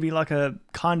 what maybe like a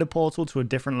kind of portal to a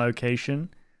different location,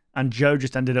 and Joe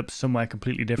just ended up somewhere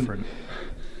completely different.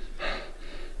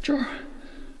 Joe,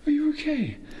 are you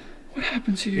okay? What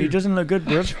happened to you? He doesn't look good,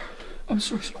 bro. I'm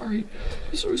so sorry.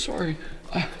 I'm so sorry.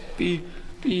 B,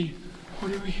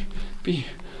 what do we? B,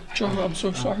 Joe, I'm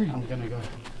so sorry. I'm gonna go.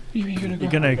 You're gonna go.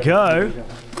 You're gonna go?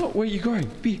 Oh, where are you going?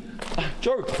 B,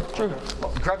 Joe,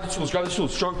 grab the tools,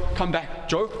 Joe, come back.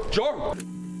 Joe.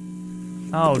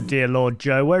 Oh dear Lord,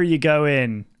 Joe, where are you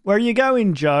going? Where are you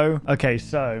going, Joe? Okay,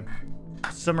 so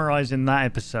summarizing that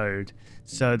episode.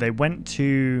 So they went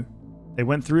through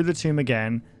the tomb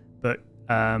again, but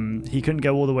he couldn't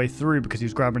go all the way through because he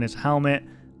was grabbing his helmet,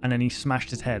 and then he smashed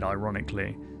his head,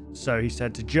 ironically. So he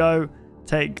said to Joe,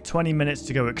 take 20 minutes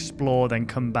to go explore, then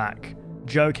come back.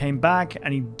 Joe came back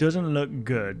and he doesn't look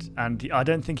good, and I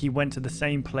don't think he went to the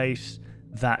same place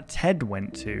that Ted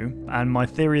went to. And my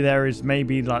theory there is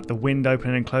maybe like the wind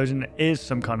opening and closing is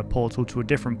some kind of portal to a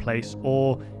different place,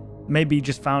 or maybe he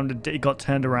just found it got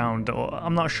turned around, or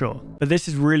I'm not sure. But this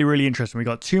is really, really interesting. We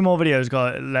got 2 more videos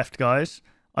left, guys.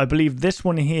 I believe this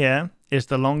one here is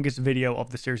the longest video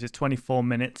of the series. It's 24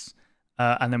 minutes.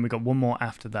 And then we got one more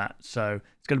after that. So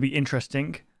it's going to be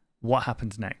interesting. What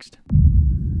happens next?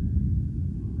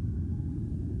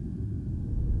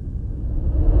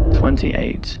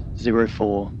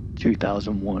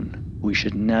 28/04/2001. We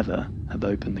should never have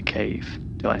opened the cave.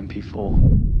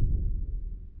 .mp4.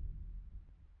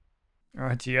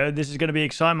 Alrighty, this is going to be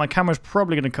exciting. My camera's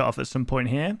probably going to cut off at some point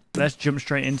here. Let's jump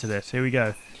straight into this. Here we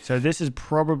go. So this is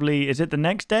probably, is it the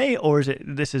next day, or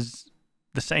this is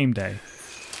the same day?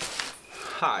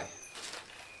 Hi.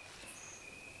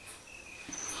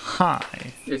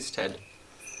 Hi. It's Ted.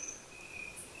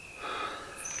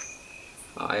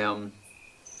 I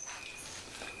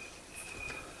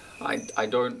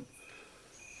don't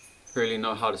really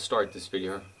know how to start this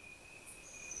video.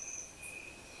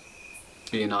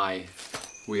 B and I,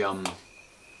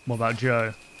 What about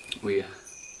Joe?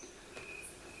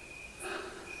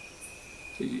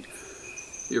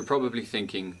 You're probably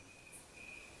thinking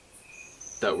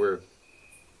that we're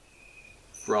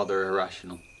rather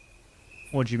irrational.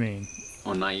 What do you mean?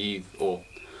 Or naive, or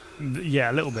Yeah,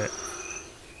 a little bit.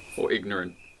 or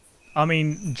ignorant. I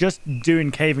mean, just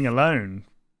doing caving alone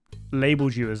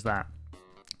labels you as that.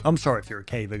 I'm sorry if you're a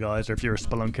caver, guys, or if you're a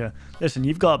spelunker. Listen,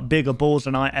 you've got bigger balls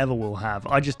than I ever will have.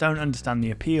 I just don't understand the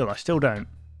appeal. I still don't.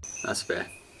 That's fair.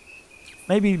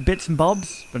 Maybe bits and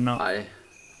bobs, but not.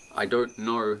 I don't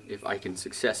know if I can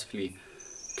successfully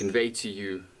convey to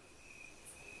you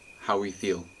how we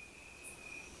feel.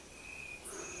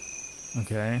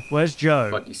 Okay. Where's Joe?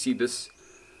 But you see, this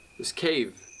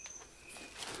cave,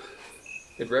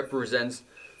 it represents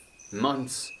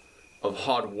months of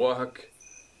hard work.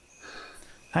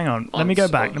 Hang on. Let me go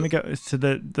back. Let me go to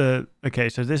the okay,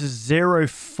 so this is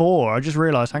 04. I just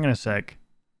realized, hang on a sec.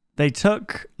 They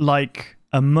took like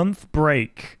a month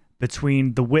break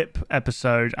between the Whip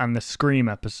episode and the Scream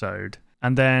episode.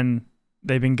 And then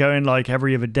they've been going like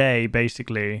every other day,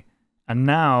 basically. And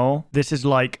now this is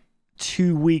like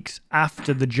 2 weeks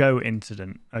after the Joe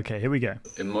incident. Okay, here we go.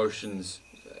 Emotions,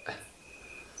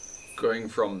 going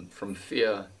from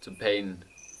fear to pain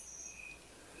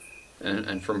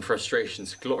and from frustration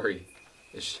to glory.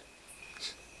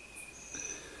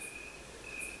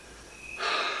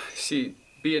 See,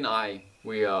 B and I,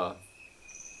 we had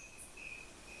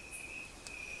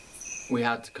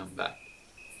to come back.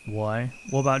 Why?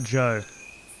 What about Joe?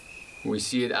 We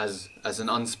see it as an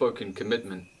unspoken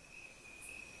commitment.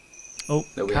 Oh,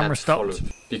 that we camera had to stopped.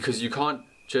 follow. Because you can't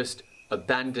just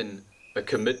abandon a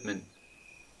commitment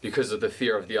because of the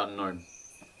fear of the unknown.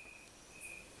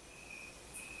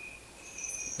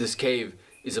 This cave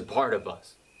is a part of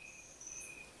us.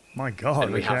 My God,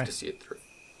 and we okay. have to see it through.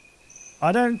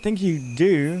 I don't think you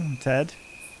do, Ted.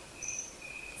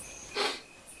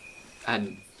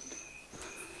 And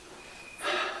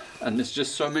there's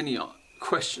just so many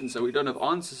questions that we don't have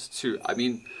answers to. I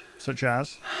mean, such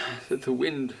as the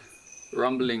wind,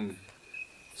 rumbling,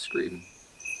 scream.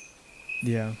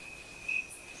 Yeah.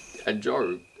 And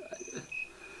Joe.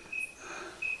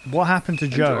 What happened to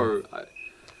Joe?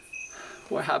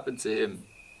 What happened to him?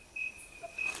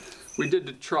 We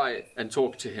did try and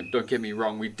talk to him, don't get me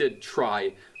wrong, we did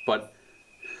try, but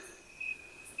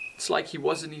it's like he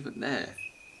wasn't even there.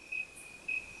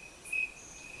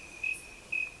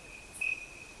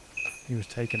 He was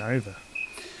taken over.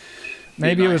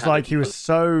 Maybe it was like he was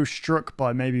so struck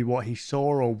by maybe what he saw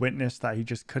or witnessed that he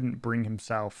just couldn't bring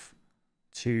himself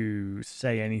to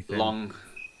say anything. Long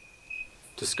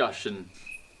discussion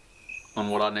on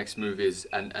what our next move is,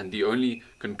 and the only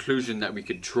conclusion that we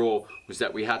could draw was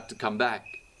that we had to come back.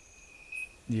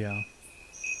 Yeah.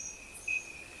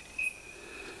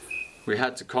 We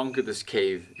had to conquer this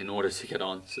cave in order to get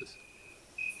answers.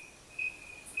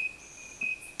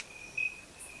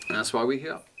 And that's why we're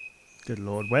here. Good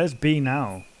Lord. Where's B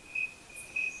now?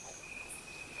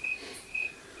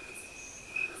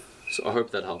 So I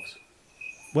hope that helps.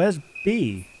 Where's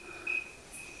B?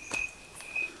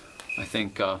 I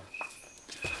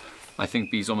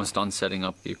think B's almost done setting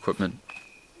up the equipment.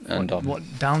 And what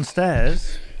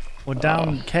downstairs? Or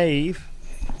down cave?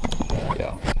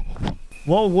 Yeah.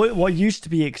 What used to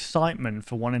be excitement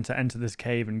for wanting to enter this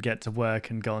cave and get to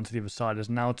work and go onto the other side has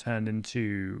now turned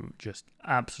into just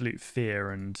absolute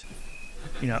fear and,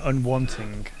 you know,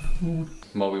 unwanting.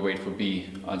 While we wait for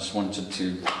B, I just wanted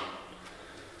to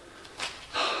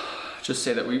just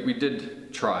say that we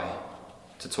did try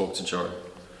to talk to Joe.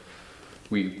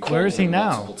 We called Where is he him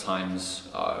now? multiple times.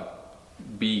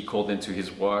 B called into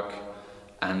his work,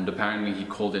 and apparently he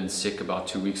called in sick about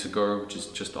 2 weeks ago, which is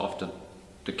just after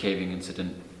the caving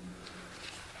incident.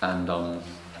 And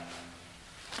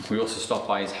we also stopped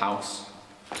by his house.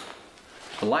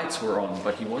 The lights were on,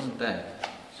 but he wasn't there.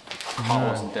 The car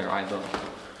wasn't there either.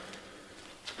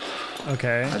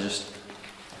 Okay.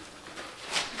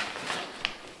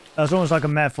 That's almost like a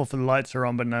metaphor for the lights are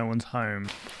on, but no one's home.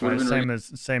 Right?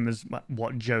 Same as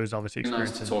what Joe's obviously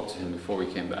experiencing. Nice to talk to him before we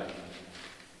came back.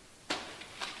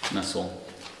 And that's all.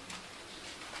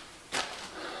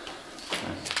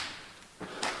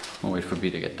 I'll wait for B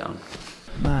to get down.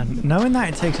 Man, knowing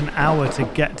that it takes an hour to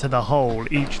get to the hole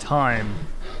each time,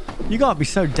 you gotta be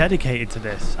so dedicated to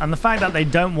this. And the fact that they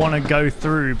don't want to go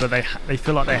through, but they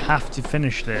feel like they have to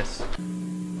finish this.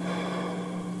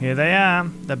 Here they are.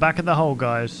 They're back at the hole,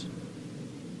 guys.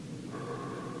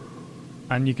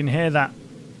 And you can hear that,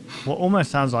 what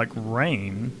almost sounds like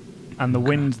rain, and the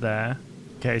wind's there.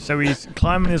 Okay, so he's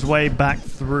climbing his way back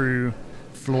through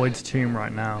Floyd's tomb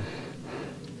right now.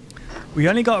 We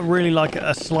only got really like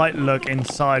a slight look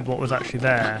inside what was actually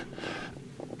there,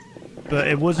 but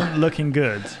it wasn't looking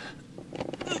good.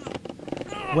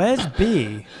 Where's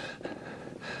B?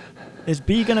 Is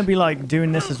B gonna be like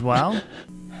doing this as well?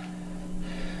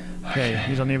 Okay,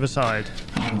 he's on the other side.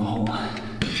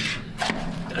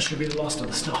 That should be the last of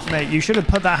the stuff. Mate, you should have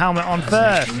put that helmet on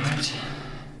first. Right.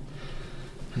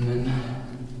 And then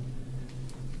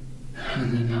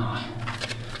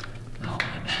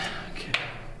okay.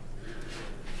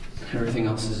 Everything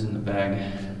else is in the bag,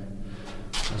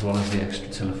 as well as the extra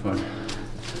telephone.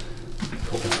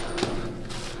 Cool.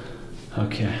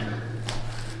 Okay.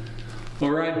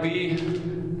 All right, B.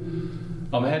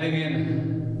 I'm heading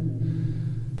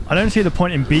in. I don't see the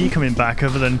point in B coming back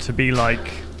other than to be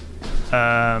like,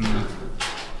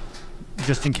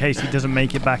 just in case he doesn't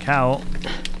make it back out.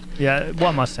 Yeah, what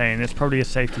am I saying? It's probably a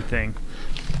safety thing.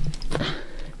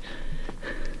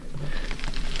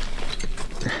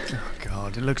 Oh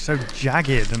God, it looks so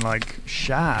jagged and like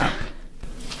sharp.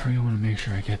 I want to make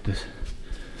sure I get this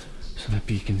so that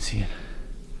B can see it.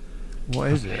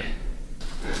 What is it?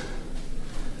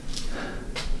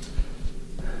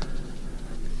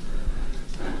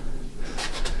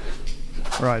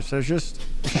 Right, so it's just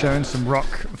showing some rock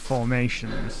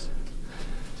formations.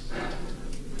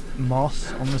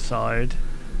 moss on the side.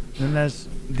 Then there's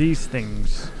these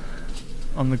things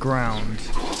on the ground.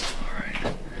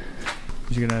 Alright.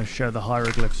 He's gonna show the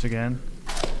hieroglyphs again.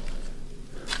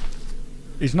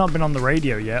 He's not been on the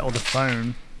radio yet, or the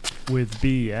phone with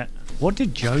B yet. What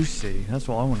did Joe see? That's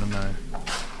what I want to know.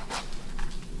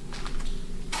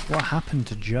 What happened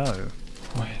to Joe?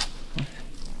 Wait.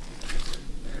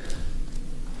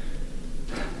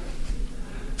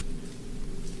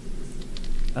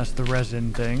 That's the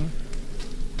resin thing.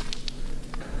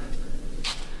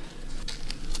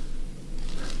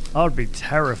 I would be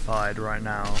terrified right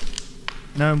now,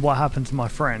 knowing what happened to my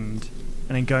friend,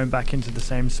 and then going back into the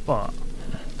same spot.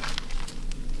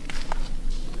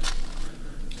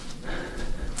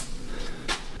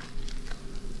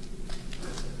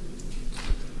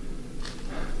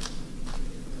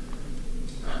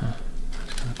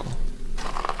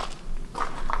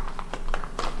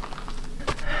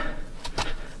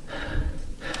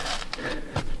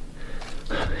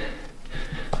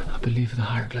 I believe the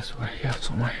hieroglyphs were here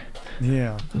somewhere.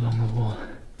 Yeah. Along the wall.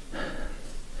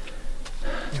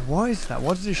 Yeah, what is that?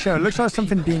 What does it show? It looks like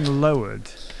something being lowered.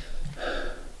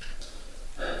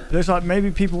 It looks like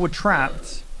maybe people were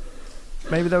trapped.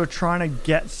 Maybe they were trying to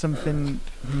get something.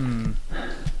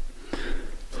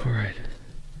 Alright.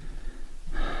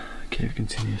 Cave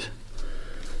continues.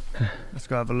 Let's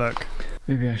go have a look.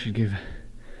 Maybe I should give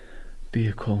B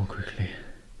a call quickly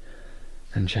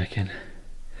and check in.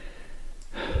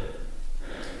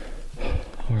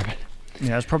 Alright.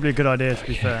 Yeah, it's probably a good idea to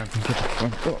be fair. Get the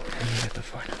phone. Oh, let me get the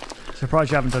phone.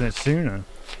 Surprised you haven't done it sooner.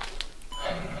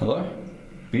 Hello?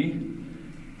 B?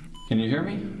 Can you hear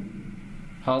me?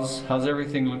 How's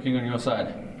everything looking on your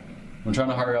side? I'm trying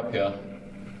to hurry up here.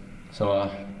 So,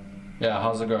 yeah,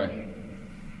 how's it going?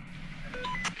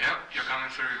 Yeah, you're coming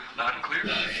through loud and clear.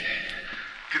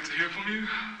 Good to hear from you.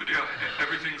 But yeah,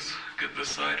 everything's good this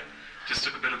side. Just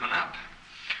took a bit of a nap.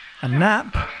 A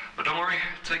nap? But don't worry,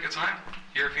 take your time.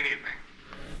 Here if you need me.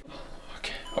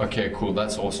 Okay, cool.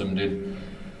 That's awesome, dude.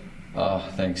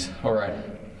 Thanks. All right.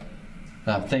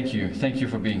 Thank you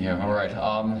for being here. All right.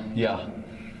 Yeah.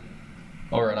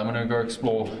 All right. I'm gonna go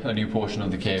explore a new portion of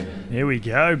the cave. Here we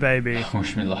go, baby.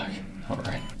 Wish me luck. All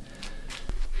right.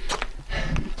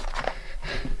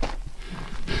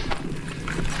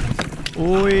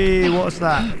 Oi, what's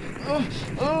that?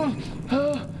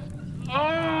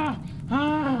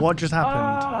 What just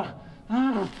happened?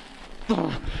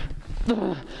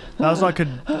 That was like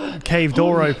a cave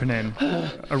door opening.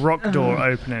 A rock door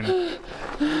opening.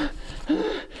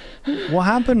 What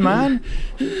happened, man?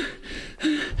 Is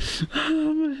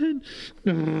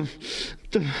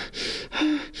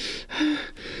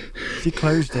he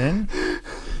closed in?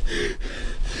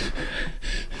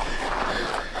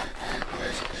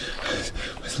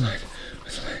 Where's the light?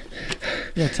 Where's the light?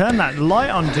 Yeah, turn that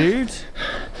light on, dude.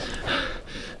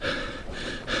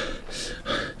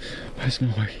 Why is it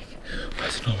not working? Why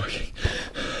is it not working?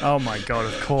 Oh my god,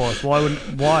 of course. Why wouldn't...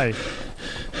 Why?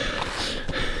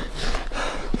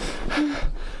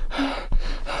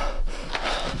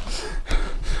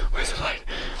 Where's the light?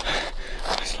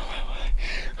 Why is it not working?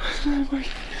 Why is it not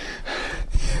working?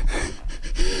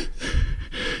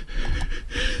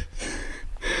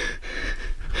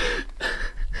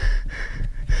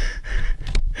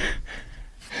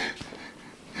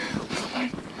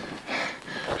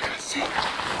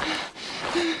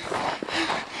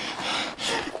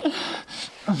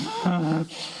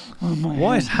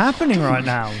 What is happening right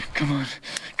now? Come on,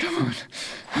 come on,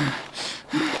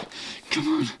 come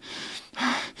on.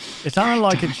 It sounded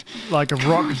like a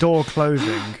rock door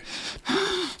closing,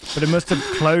 but it must have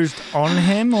closed on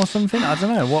him or something. I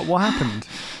don't know. What happened?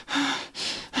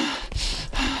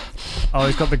 Oh,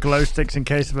 he's got the glow sticks in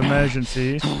case of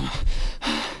emergencies.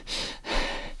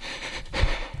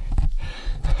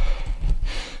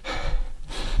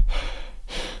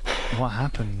 What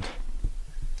happened?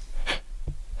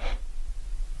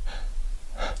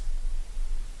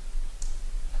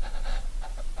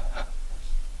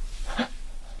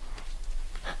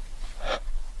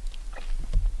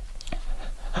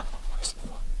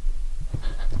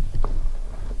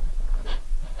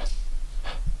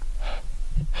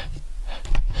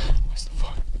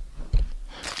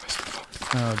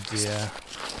 Oh dear.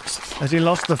 Has he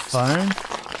lost the phone?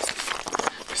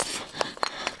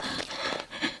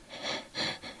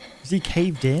 Is he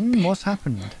caved in? What's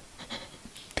happened?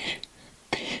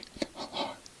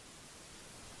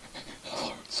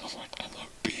 Hello, someone, hello,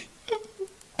 B.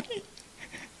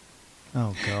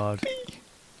 Oh god.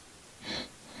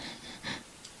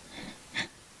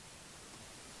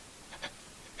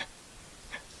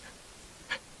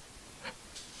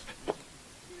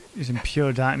 He's in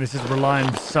pure darkness. This is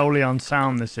relying solely on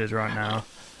sound. This is right now.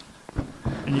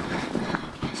 And you...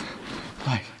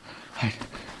 Light. I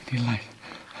need light.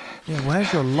 Yeah,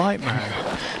 where's your light,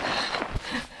 man?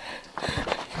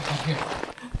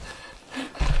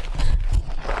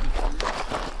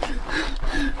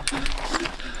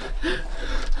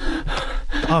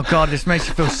 Oh god, this makes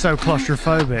you feel so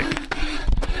claustrophobic.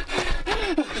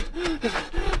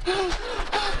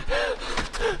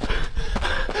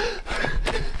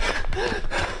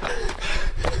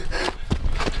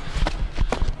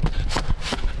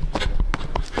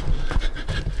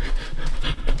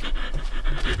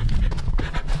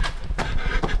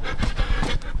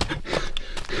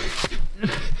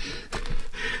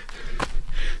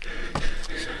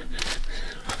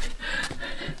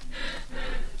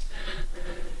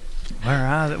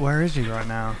 Where is he right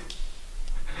now?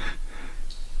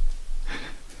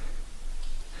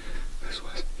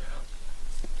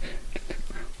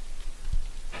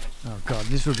 Oh god,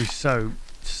 this would be so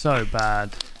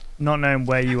bad. Not knowing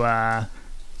where you are,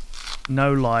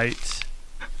 no light,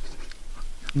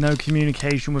 no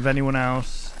communication with anyone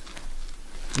else.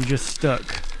 You're just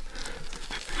stuck.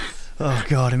 Oh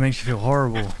god, it makes you feel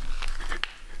horrible.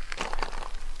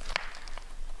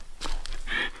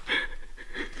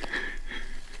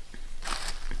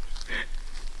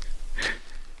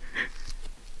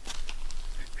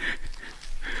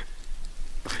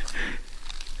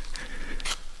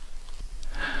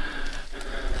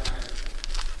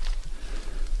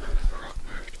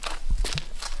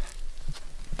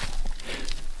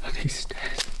 He's dead.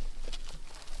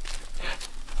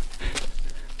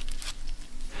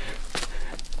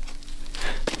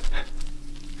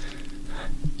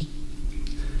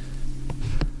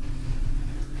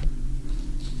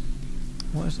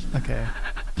 What is... Okay.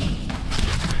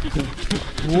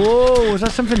 Whoa, was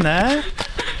that something there?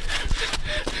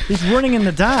 He's running in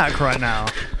the dark right now.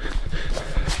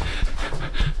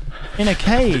 In a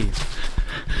cave.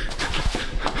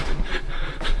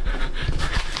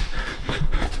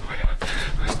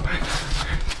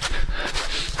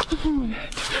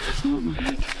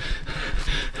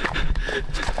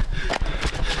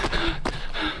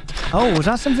 Oh, was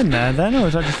that something there then, or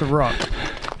was that just a rock?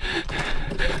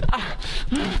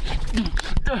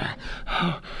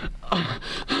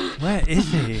 Where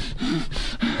is he?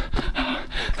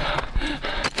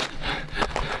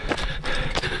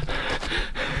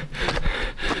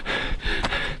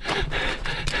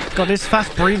 God, this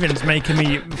fast breathing's making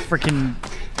me freaking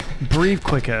breathe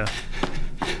quicker.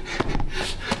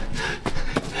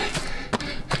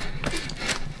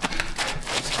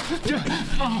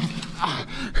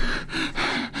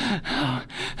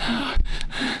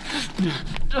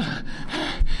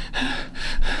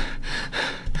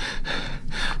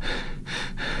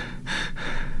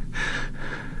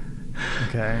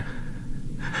 Okay.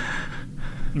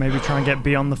 Maybe try and get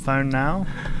B on the phone now.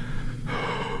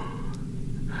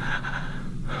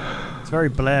 It's very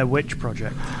Blair Witch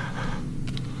Project.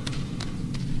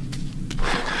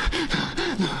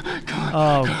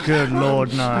 Oh, good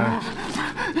lord, no.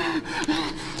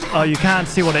 Oh, you can't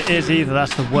see what it is either,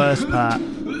 that's the worst part.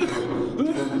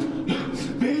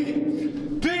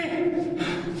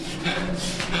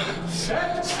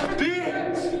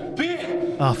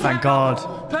 Oh, thank God.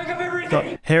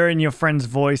 God. Hearing your friend's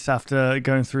voice after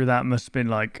going through that must have been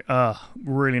like,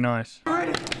 really nice. B,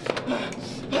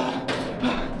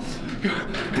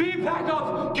 pack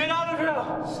up! Get out of here!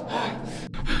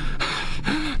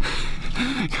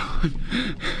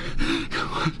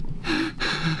 Come on.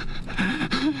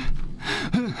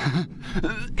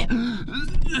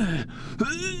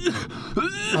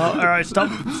 Oh, alright, stop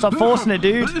forcing it,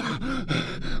 dude.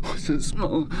 What's that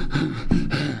smell?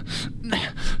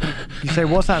 You say,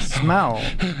 what's that smell?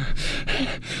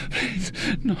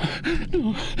 No.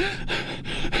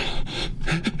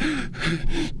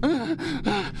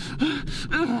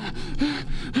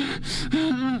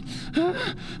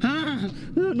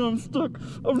 No, I'm stuck.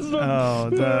 Oh,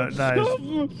 that is...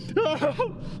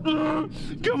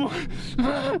 Come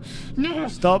on.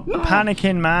 Stop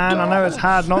panicking, man. I know it's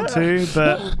hard not to,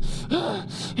 but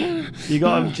you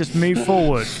gotta just move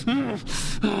forward.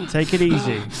 Take it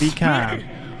easy. Be calm.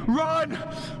 Run!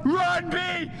 Run, B!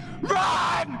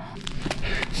 Run!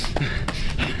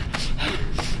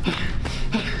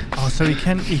 Oh, so he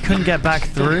couldn't get back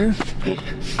through?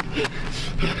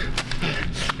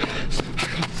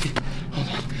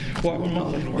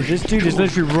 This dude is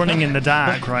literally running in the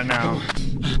dark right now.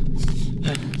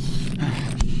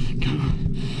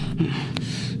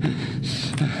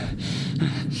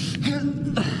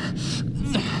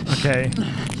 Okay.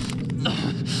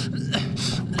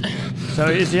 So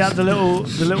is he at the little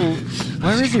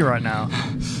Where is he right now?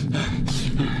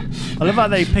 I love how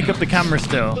they pick up the camera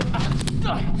still.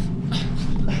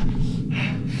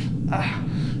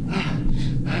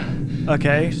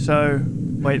 Okay, so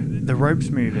wait, the rope's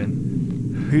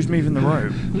moving. Who's moving the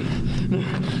rope?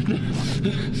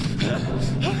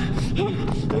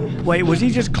 Wait, was he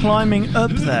just climbing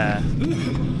up there?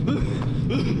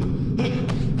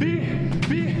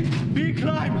 B,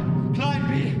 climb, B.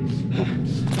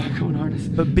 Come on,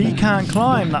 Artist. But B can't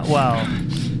climb that well.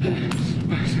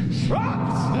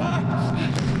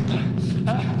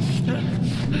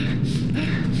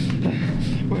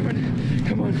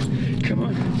 Come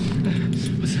on.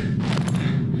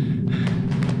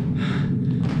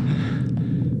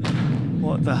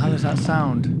 What the hell is that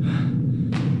sound?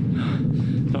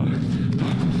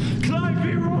 Climb,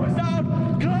 B, roll us out!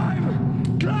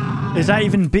 Climb! Is that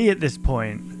even B at this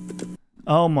point?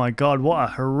 Oh my god, what a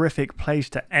horrific place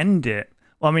to end it.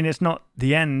 Well, I mean, it's not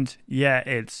the end yet,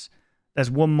 there's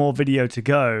one more video to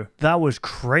go. That was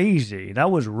crazy.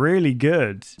 That was really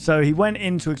good. So he went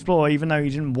in to explore even though he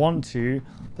didn't want to.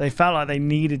 They felt like they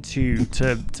needed to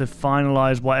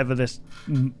finalize whatever this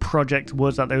project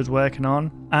was that they was working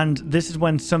on. And this is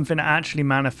when something actually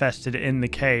manifested in the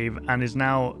cave and is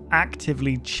now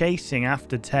actively chasing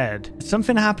after Ted.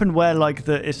 Something happened where like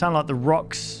it sounded like the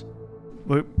rocks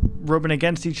were rubbing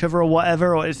against each other or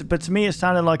whatever, but to me it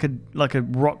sounded like a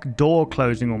rock door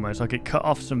closing almost, like it cut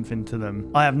off something to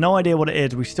them. I have no idea what it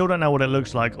is. We still don't know what it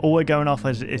looks like. All we're going off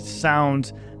is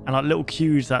sound and like little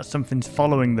cues that something's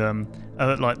following them,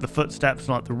 like the footsteps,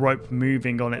 like the rope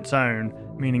moving on its own,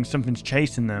 meaning something's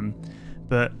chasing them.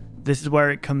 But this is where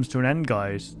it comes to an end,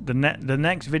 guys. The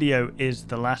next video is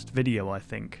the last video, I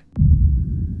think.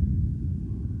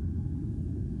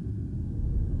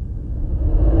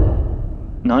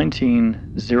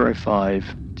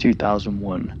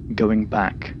 1905-2001 going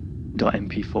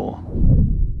back.mp4.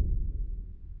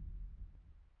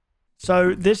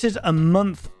 So this is a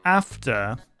month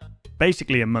after,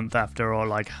 basically a month after, or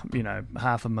like, you know,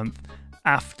 half a month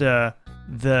after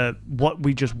what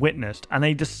we just witnessed, and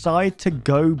they decide to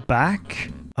go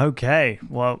back. Okay,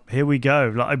 well, here we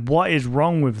go. Like, what is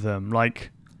wrong with them?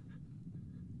 Like,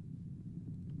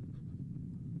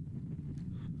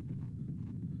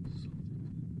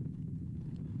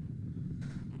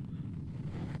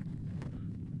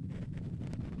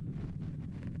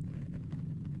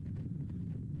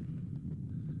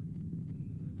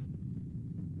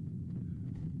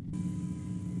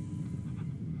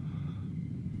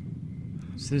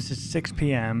 so this is 6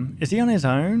 p.m. Is he on his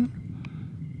own?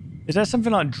 Is there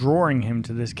something like drawing him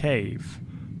to this cave?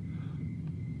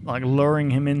 Like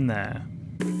luring him in there?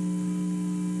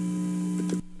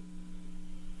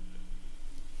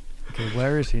 Okay,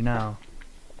 where is he now?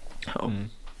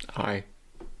 Hi.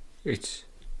 It's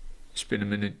been a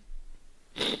minute.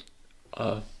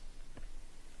 I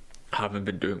haven't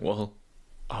been doing well.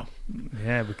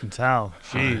 Yeah, we can tell.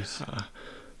 Jeez.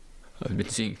 I've been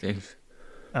seeing things.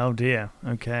 Oh dear.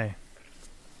 Okay.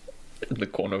 In the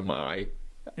corner of my eye.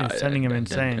 It's sending him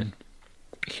insane. And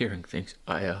hearing things.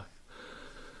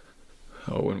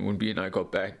 When B and I got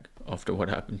back after what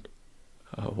happened,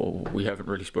 well, we haven't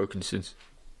really spoken since.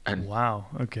 And wow.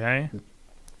 Okay.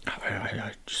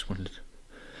 I just wanted.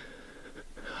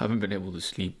 I haven't been able to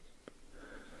sleep.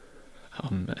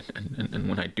 And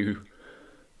when I do,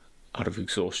 out of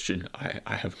exhaustion,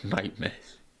 I have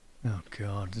nightmares. Oh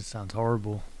god, this sounds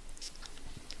horrible.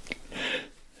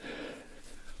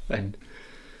 And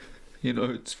you know,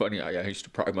 it's funny, I used to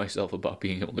pride myself about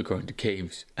being able to go into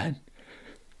caves, and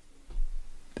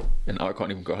now I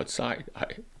can't even go outside.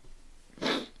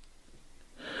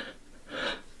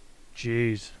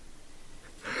 Jeez.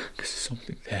 There's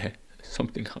something there,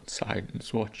 something outside, and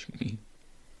it's watching me.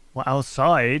 What,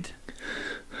 outside?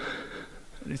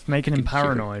 It's making him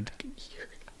paranoid.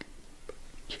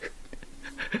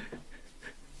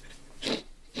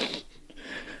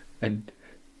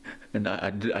 And I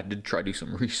did try to do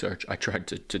some research. I tried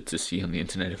to see on the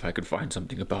internet if I could find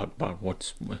something about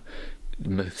what's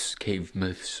myths, cave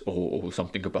myths, or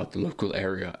something about the local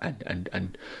area,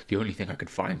 and the only thing I could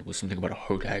find was something about a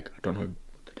hodag. I don't know what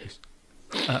that is.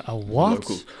 A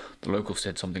what? The local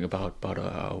said something about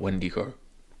a Wendigo.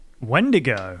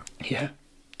 Wendigo? Yeah.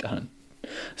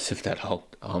 As if that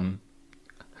helped. I'm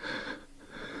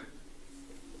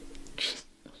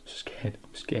scared.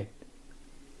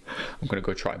 I'm gonna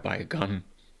go try buy a gun.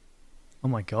 Oh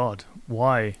my god,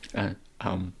 why?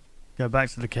 Go back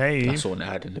to the cave. I saw an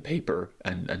ad in the paper,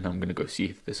 and I'm gonna go see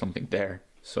if there's something there.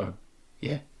 So,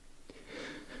 yeah.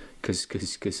 Cause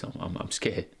I'm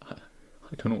scared. I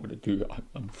don't know what to do.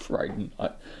 I'm frightened.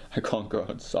 I can't go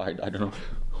outside. I don't know.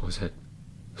 What was that?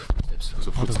 Those are Oh,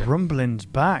 the footsteps. rumbling's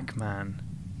back, man.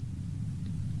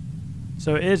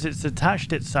 So it's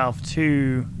attached itself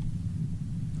to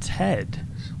Ted.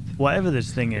 Whatever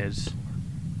this thing is.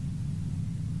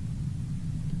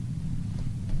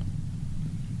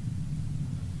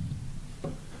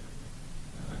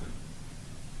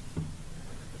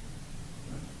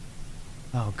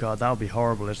 Oh god, that would be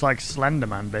horrible. It's like Slender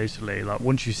Man, basically. Like,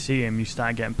 once you see him, you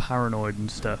start getting paranoid and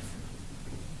stuff.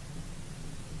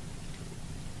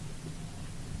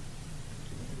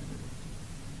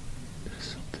 There's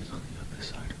something on the other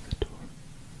side of the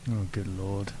door. Oh, good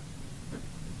lord.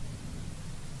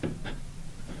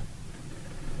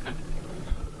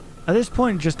 At this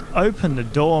point, just open the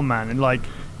door, man. And, like,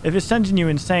 if it's sending you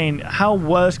insane, how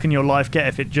worse can your life get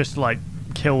if it just, like,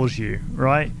 kills you,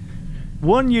 right?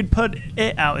 One, you'd put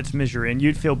it out its misery and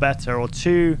you'd feel better. Or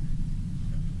two,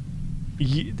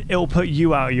 it'll put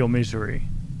you out of your misery.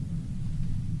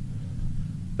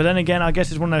 But then again, I guess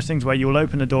it's one of those things where you'll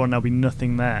open the door and there'll be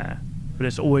nothing there. But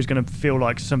it's always going to feel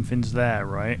like something's there,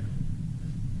 right?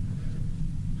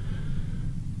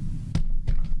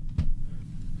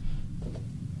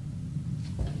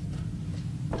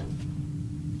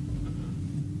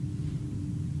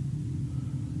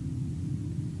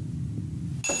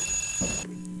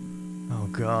 Oh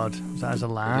god, was that as a It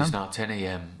lamb? is now 10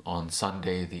 a.m. on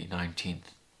Sunday the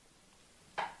 19th.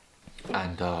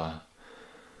 And I'm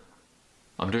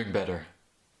doing better.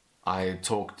 I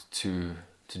talked to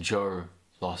Joe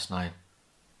last night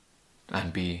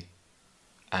and B,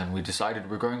 and we decided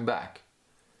we're going back.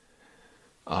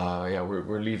 Yeah,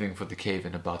 we're leaving for the cave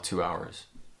in about 2 hours.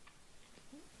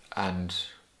 And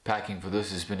packing for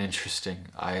this has been interesting.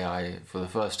 I for the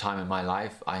first time in my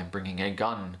life, I am bringing a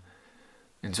gun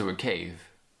into a cave.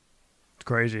 It's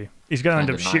crazy. He's going to end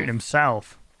And up a shooting knife.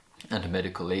 himself. And a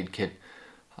medical aid kit,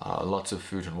 lots of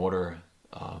food and water,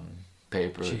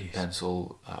 paper, Jeez.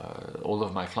 pencil, all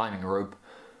of my climbing rope,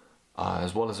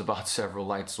 as well as about several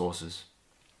light sources.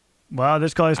 Wow,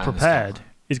 this guy's And this prepared.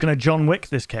 camera. He's going to John Wick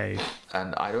this cave.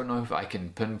 And I don't know if I can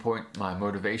pinpoint my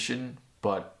motivation,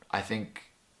 but I think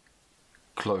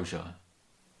closure has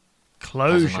a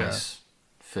Closure. nice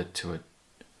fit to it.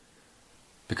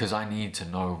 Because I need to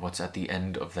know what's at the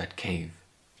end of that cave.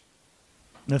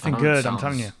 Nothing I know it good, I'm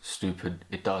telling you. sounds stupid,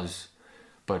 it does.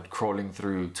 But crawling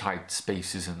through tight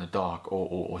spaces in the dark,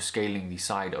 or scaling the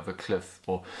side of a cliff,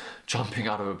 or jumping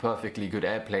out of a perfectly good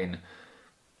airplane,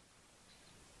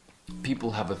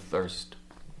 people have a thirst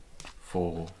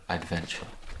for adventure.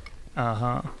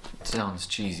 Uh-huh. It sounds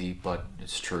cheesy, but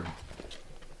it's true.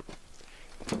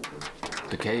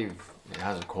 The cave, it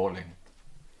has a calling.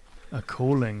 A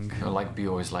calling. You know, like B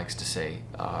always likes to say,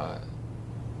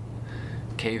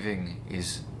 caving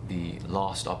is the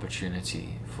last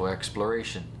opportunity for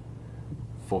exploration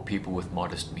for people with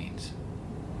modest means.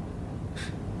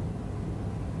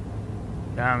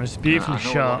 Damn, it's beautifully I know a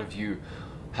lot shot. of you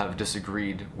have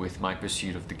disagreed with my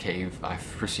pursuit of the cave.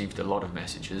 I've received a lot of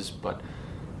messages, but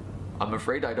I'm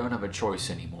afraid I don't have a choice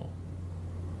anymore.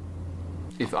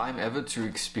 If I'm ever to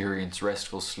experience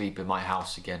restful sleep in my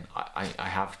house again, I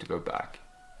have to go back.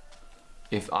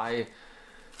 If I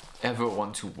ever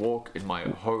want to walk in my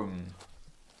home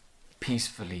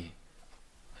peacefully,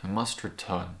 I must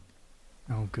return.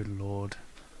 Oh, good lord.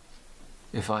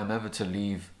 If I'm ever to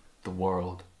leave the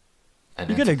world and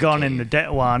You could enter have the gone in the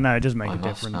cave, well, no, it does make I a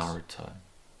must difference. now return.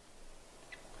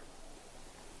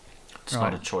 It's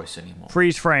Right. not a choice anymore.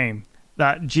 Freeze frame.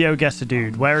 That GeoGuessr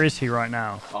dude, where is he right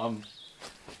now?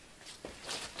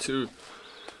 To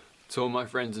all my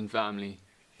friends and family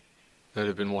that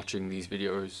have been watching these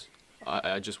videos,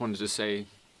 I just wanted to say,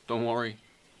 don't worry,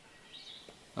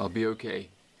 I'll be okay.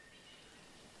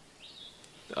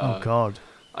 Oh god.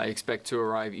 I expect to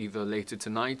arrive either later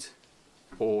tonight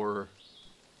or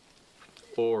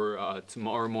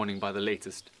tomorrow morning by the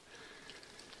latest.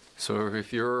 So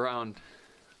if you're around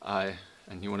and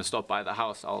you want to stop by the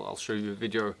house, I'll show you a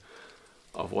video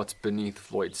of what's beneath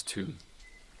Floyd's tomb.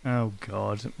 Oh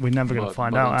god. We're never going to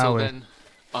find But out, until are we? then,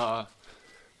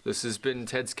 this has been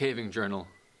Ted's Caving Journal.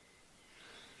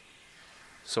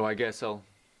 So I guess I'll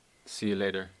see you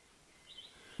later.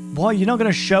 What, you're not going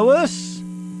to show us?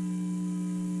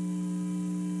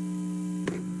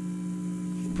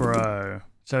 Bro.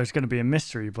 So it's going to be a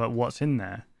mystery, but what's in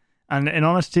there? And in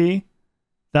honesty,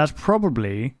 that's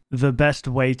probably the best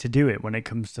way to do it when it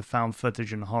comes to found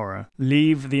footage and horror.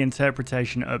 Leave the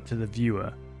interpretation up to the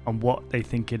viewer on what they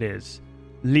think it is.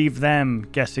 Leave them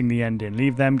guessing the ending.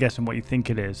 Leave them guessing what you think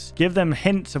it is. Give them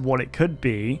hints of what it could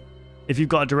be. If you've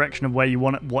got a direction of where you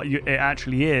want it, it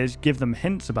actually is, give them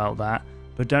hints about that,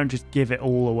 but don't just give it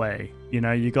all away. You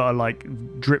know, you got to like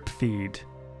drip feed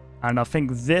And I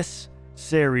think this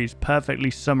series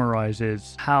perfectly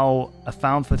summarizes how a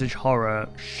found footage horror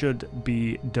should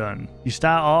be done. You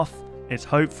start off, it's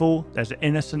hopeful, there's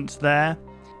innocence there.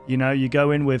 You know, you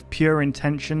go in with pure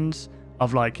intentions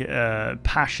of like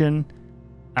passion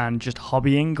and just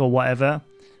hobbying or whatever.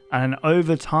 And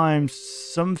over time,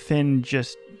 something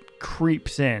just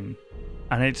creeps in.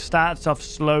 And it starts off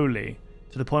slowly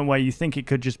to the point where you think it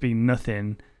could just be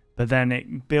nothing, but then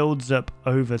it builds up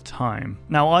over time.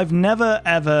 Now, I've never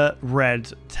ever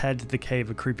read Ted the Cave,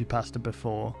 a creepypasta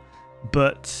before,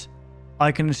 but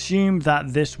I can assume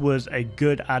that this was a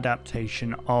good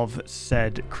adaptation of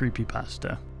said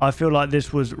creepypasta. I feel like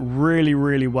this was really,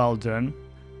 really well done.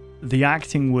 The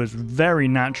acting was very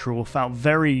natural, felt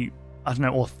very, I don't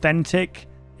know, authentic.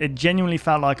 It genuinely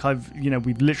felt like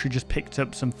we've literally just picked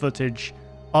up some footage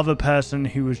of a person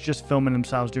who was just filming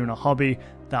themselves doing a hobby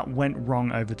that went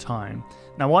wrong over time.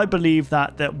 Now, I believe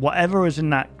that whatever is in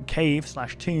that cave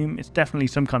 / tomb, it's definitely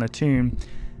some kind of tomb,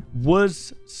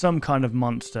 was some kind of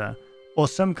monster or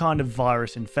some kind of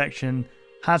virus infection,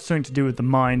 had something to do with the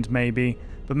mind maybe,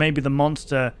 but maybe the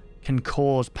monster can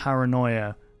cause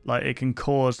paranoia, like it can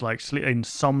cause like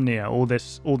insomnia, all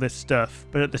this stuff.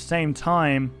 But at the same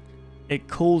time, it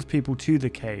calls people to the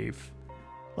cave.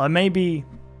 Like maybe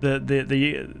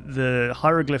the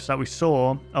hieroglyphs that we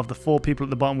saw of the 4 people at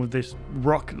the bottom with this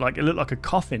rock, like it looked like a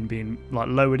coffin being like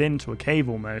lowered into a cave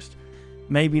almost.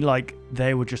 Maybe like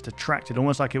they were just attracted,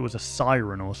 almost like it was a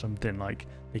siren or something, like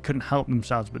they couldn't help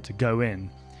themselves but to go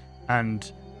in.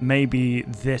 And maybe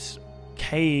this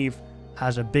cave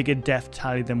has a bigger death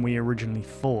tally than we originally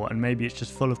thought, and maybe it's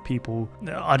just full of people,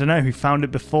 I don't know, who found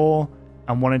it before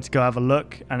and wanted to go have a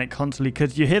look, and it constantly,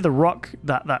 because you hear the rock,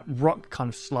 that rock kind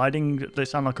of sliding, they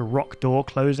sound like a rock door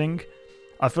closing.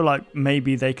 I feel like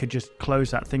maybe they could just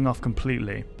close that thing off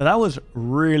completely. But that was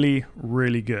really,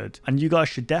 really good. And you guys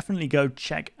should definitely go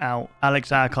check out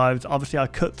Alex Archives. Obviously, I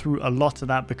cut through a lot of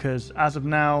that because as of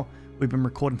now, we've been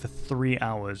recording for 3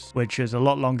 hours, which is a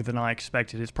lot longer than I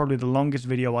expected. It's probably the longest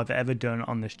video I've ever done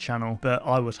on this channel, but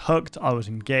I was hooked, I was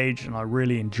engaged, and I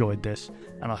really enjoyed this,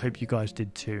 and I hope you guys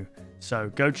did too.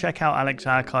 So go check out Alex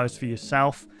Archives for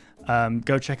yourself.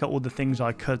 Go check out all the things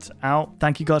I cut out.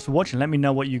 Thank you guys for watching. Let me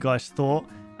know what you guys thought,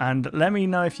 and let me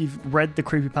know if you've read the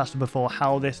creepypasta before,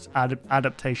 how this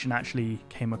adaptation actually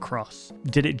came across.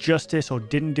 Did it justice or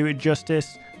didn't do it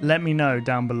justice? Let me know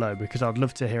down below because I'd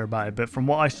love to hear about it. But from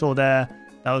what I saw there,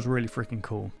 that was really freaking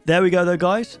cool. There we go though,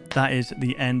 guys. That is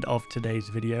the end of today's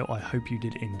video. I hope you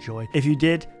did enjoy. If you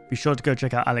did, be sure to go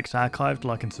check out Alex Archives,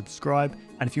 like and subscribe.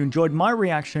 And if you enjoyed my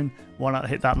reaction, why not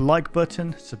hit that like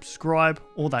button, subscribe,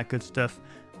 all that good stuff.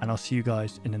 And I'll see you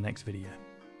guys in the next video.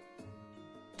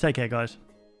 Take care, guys.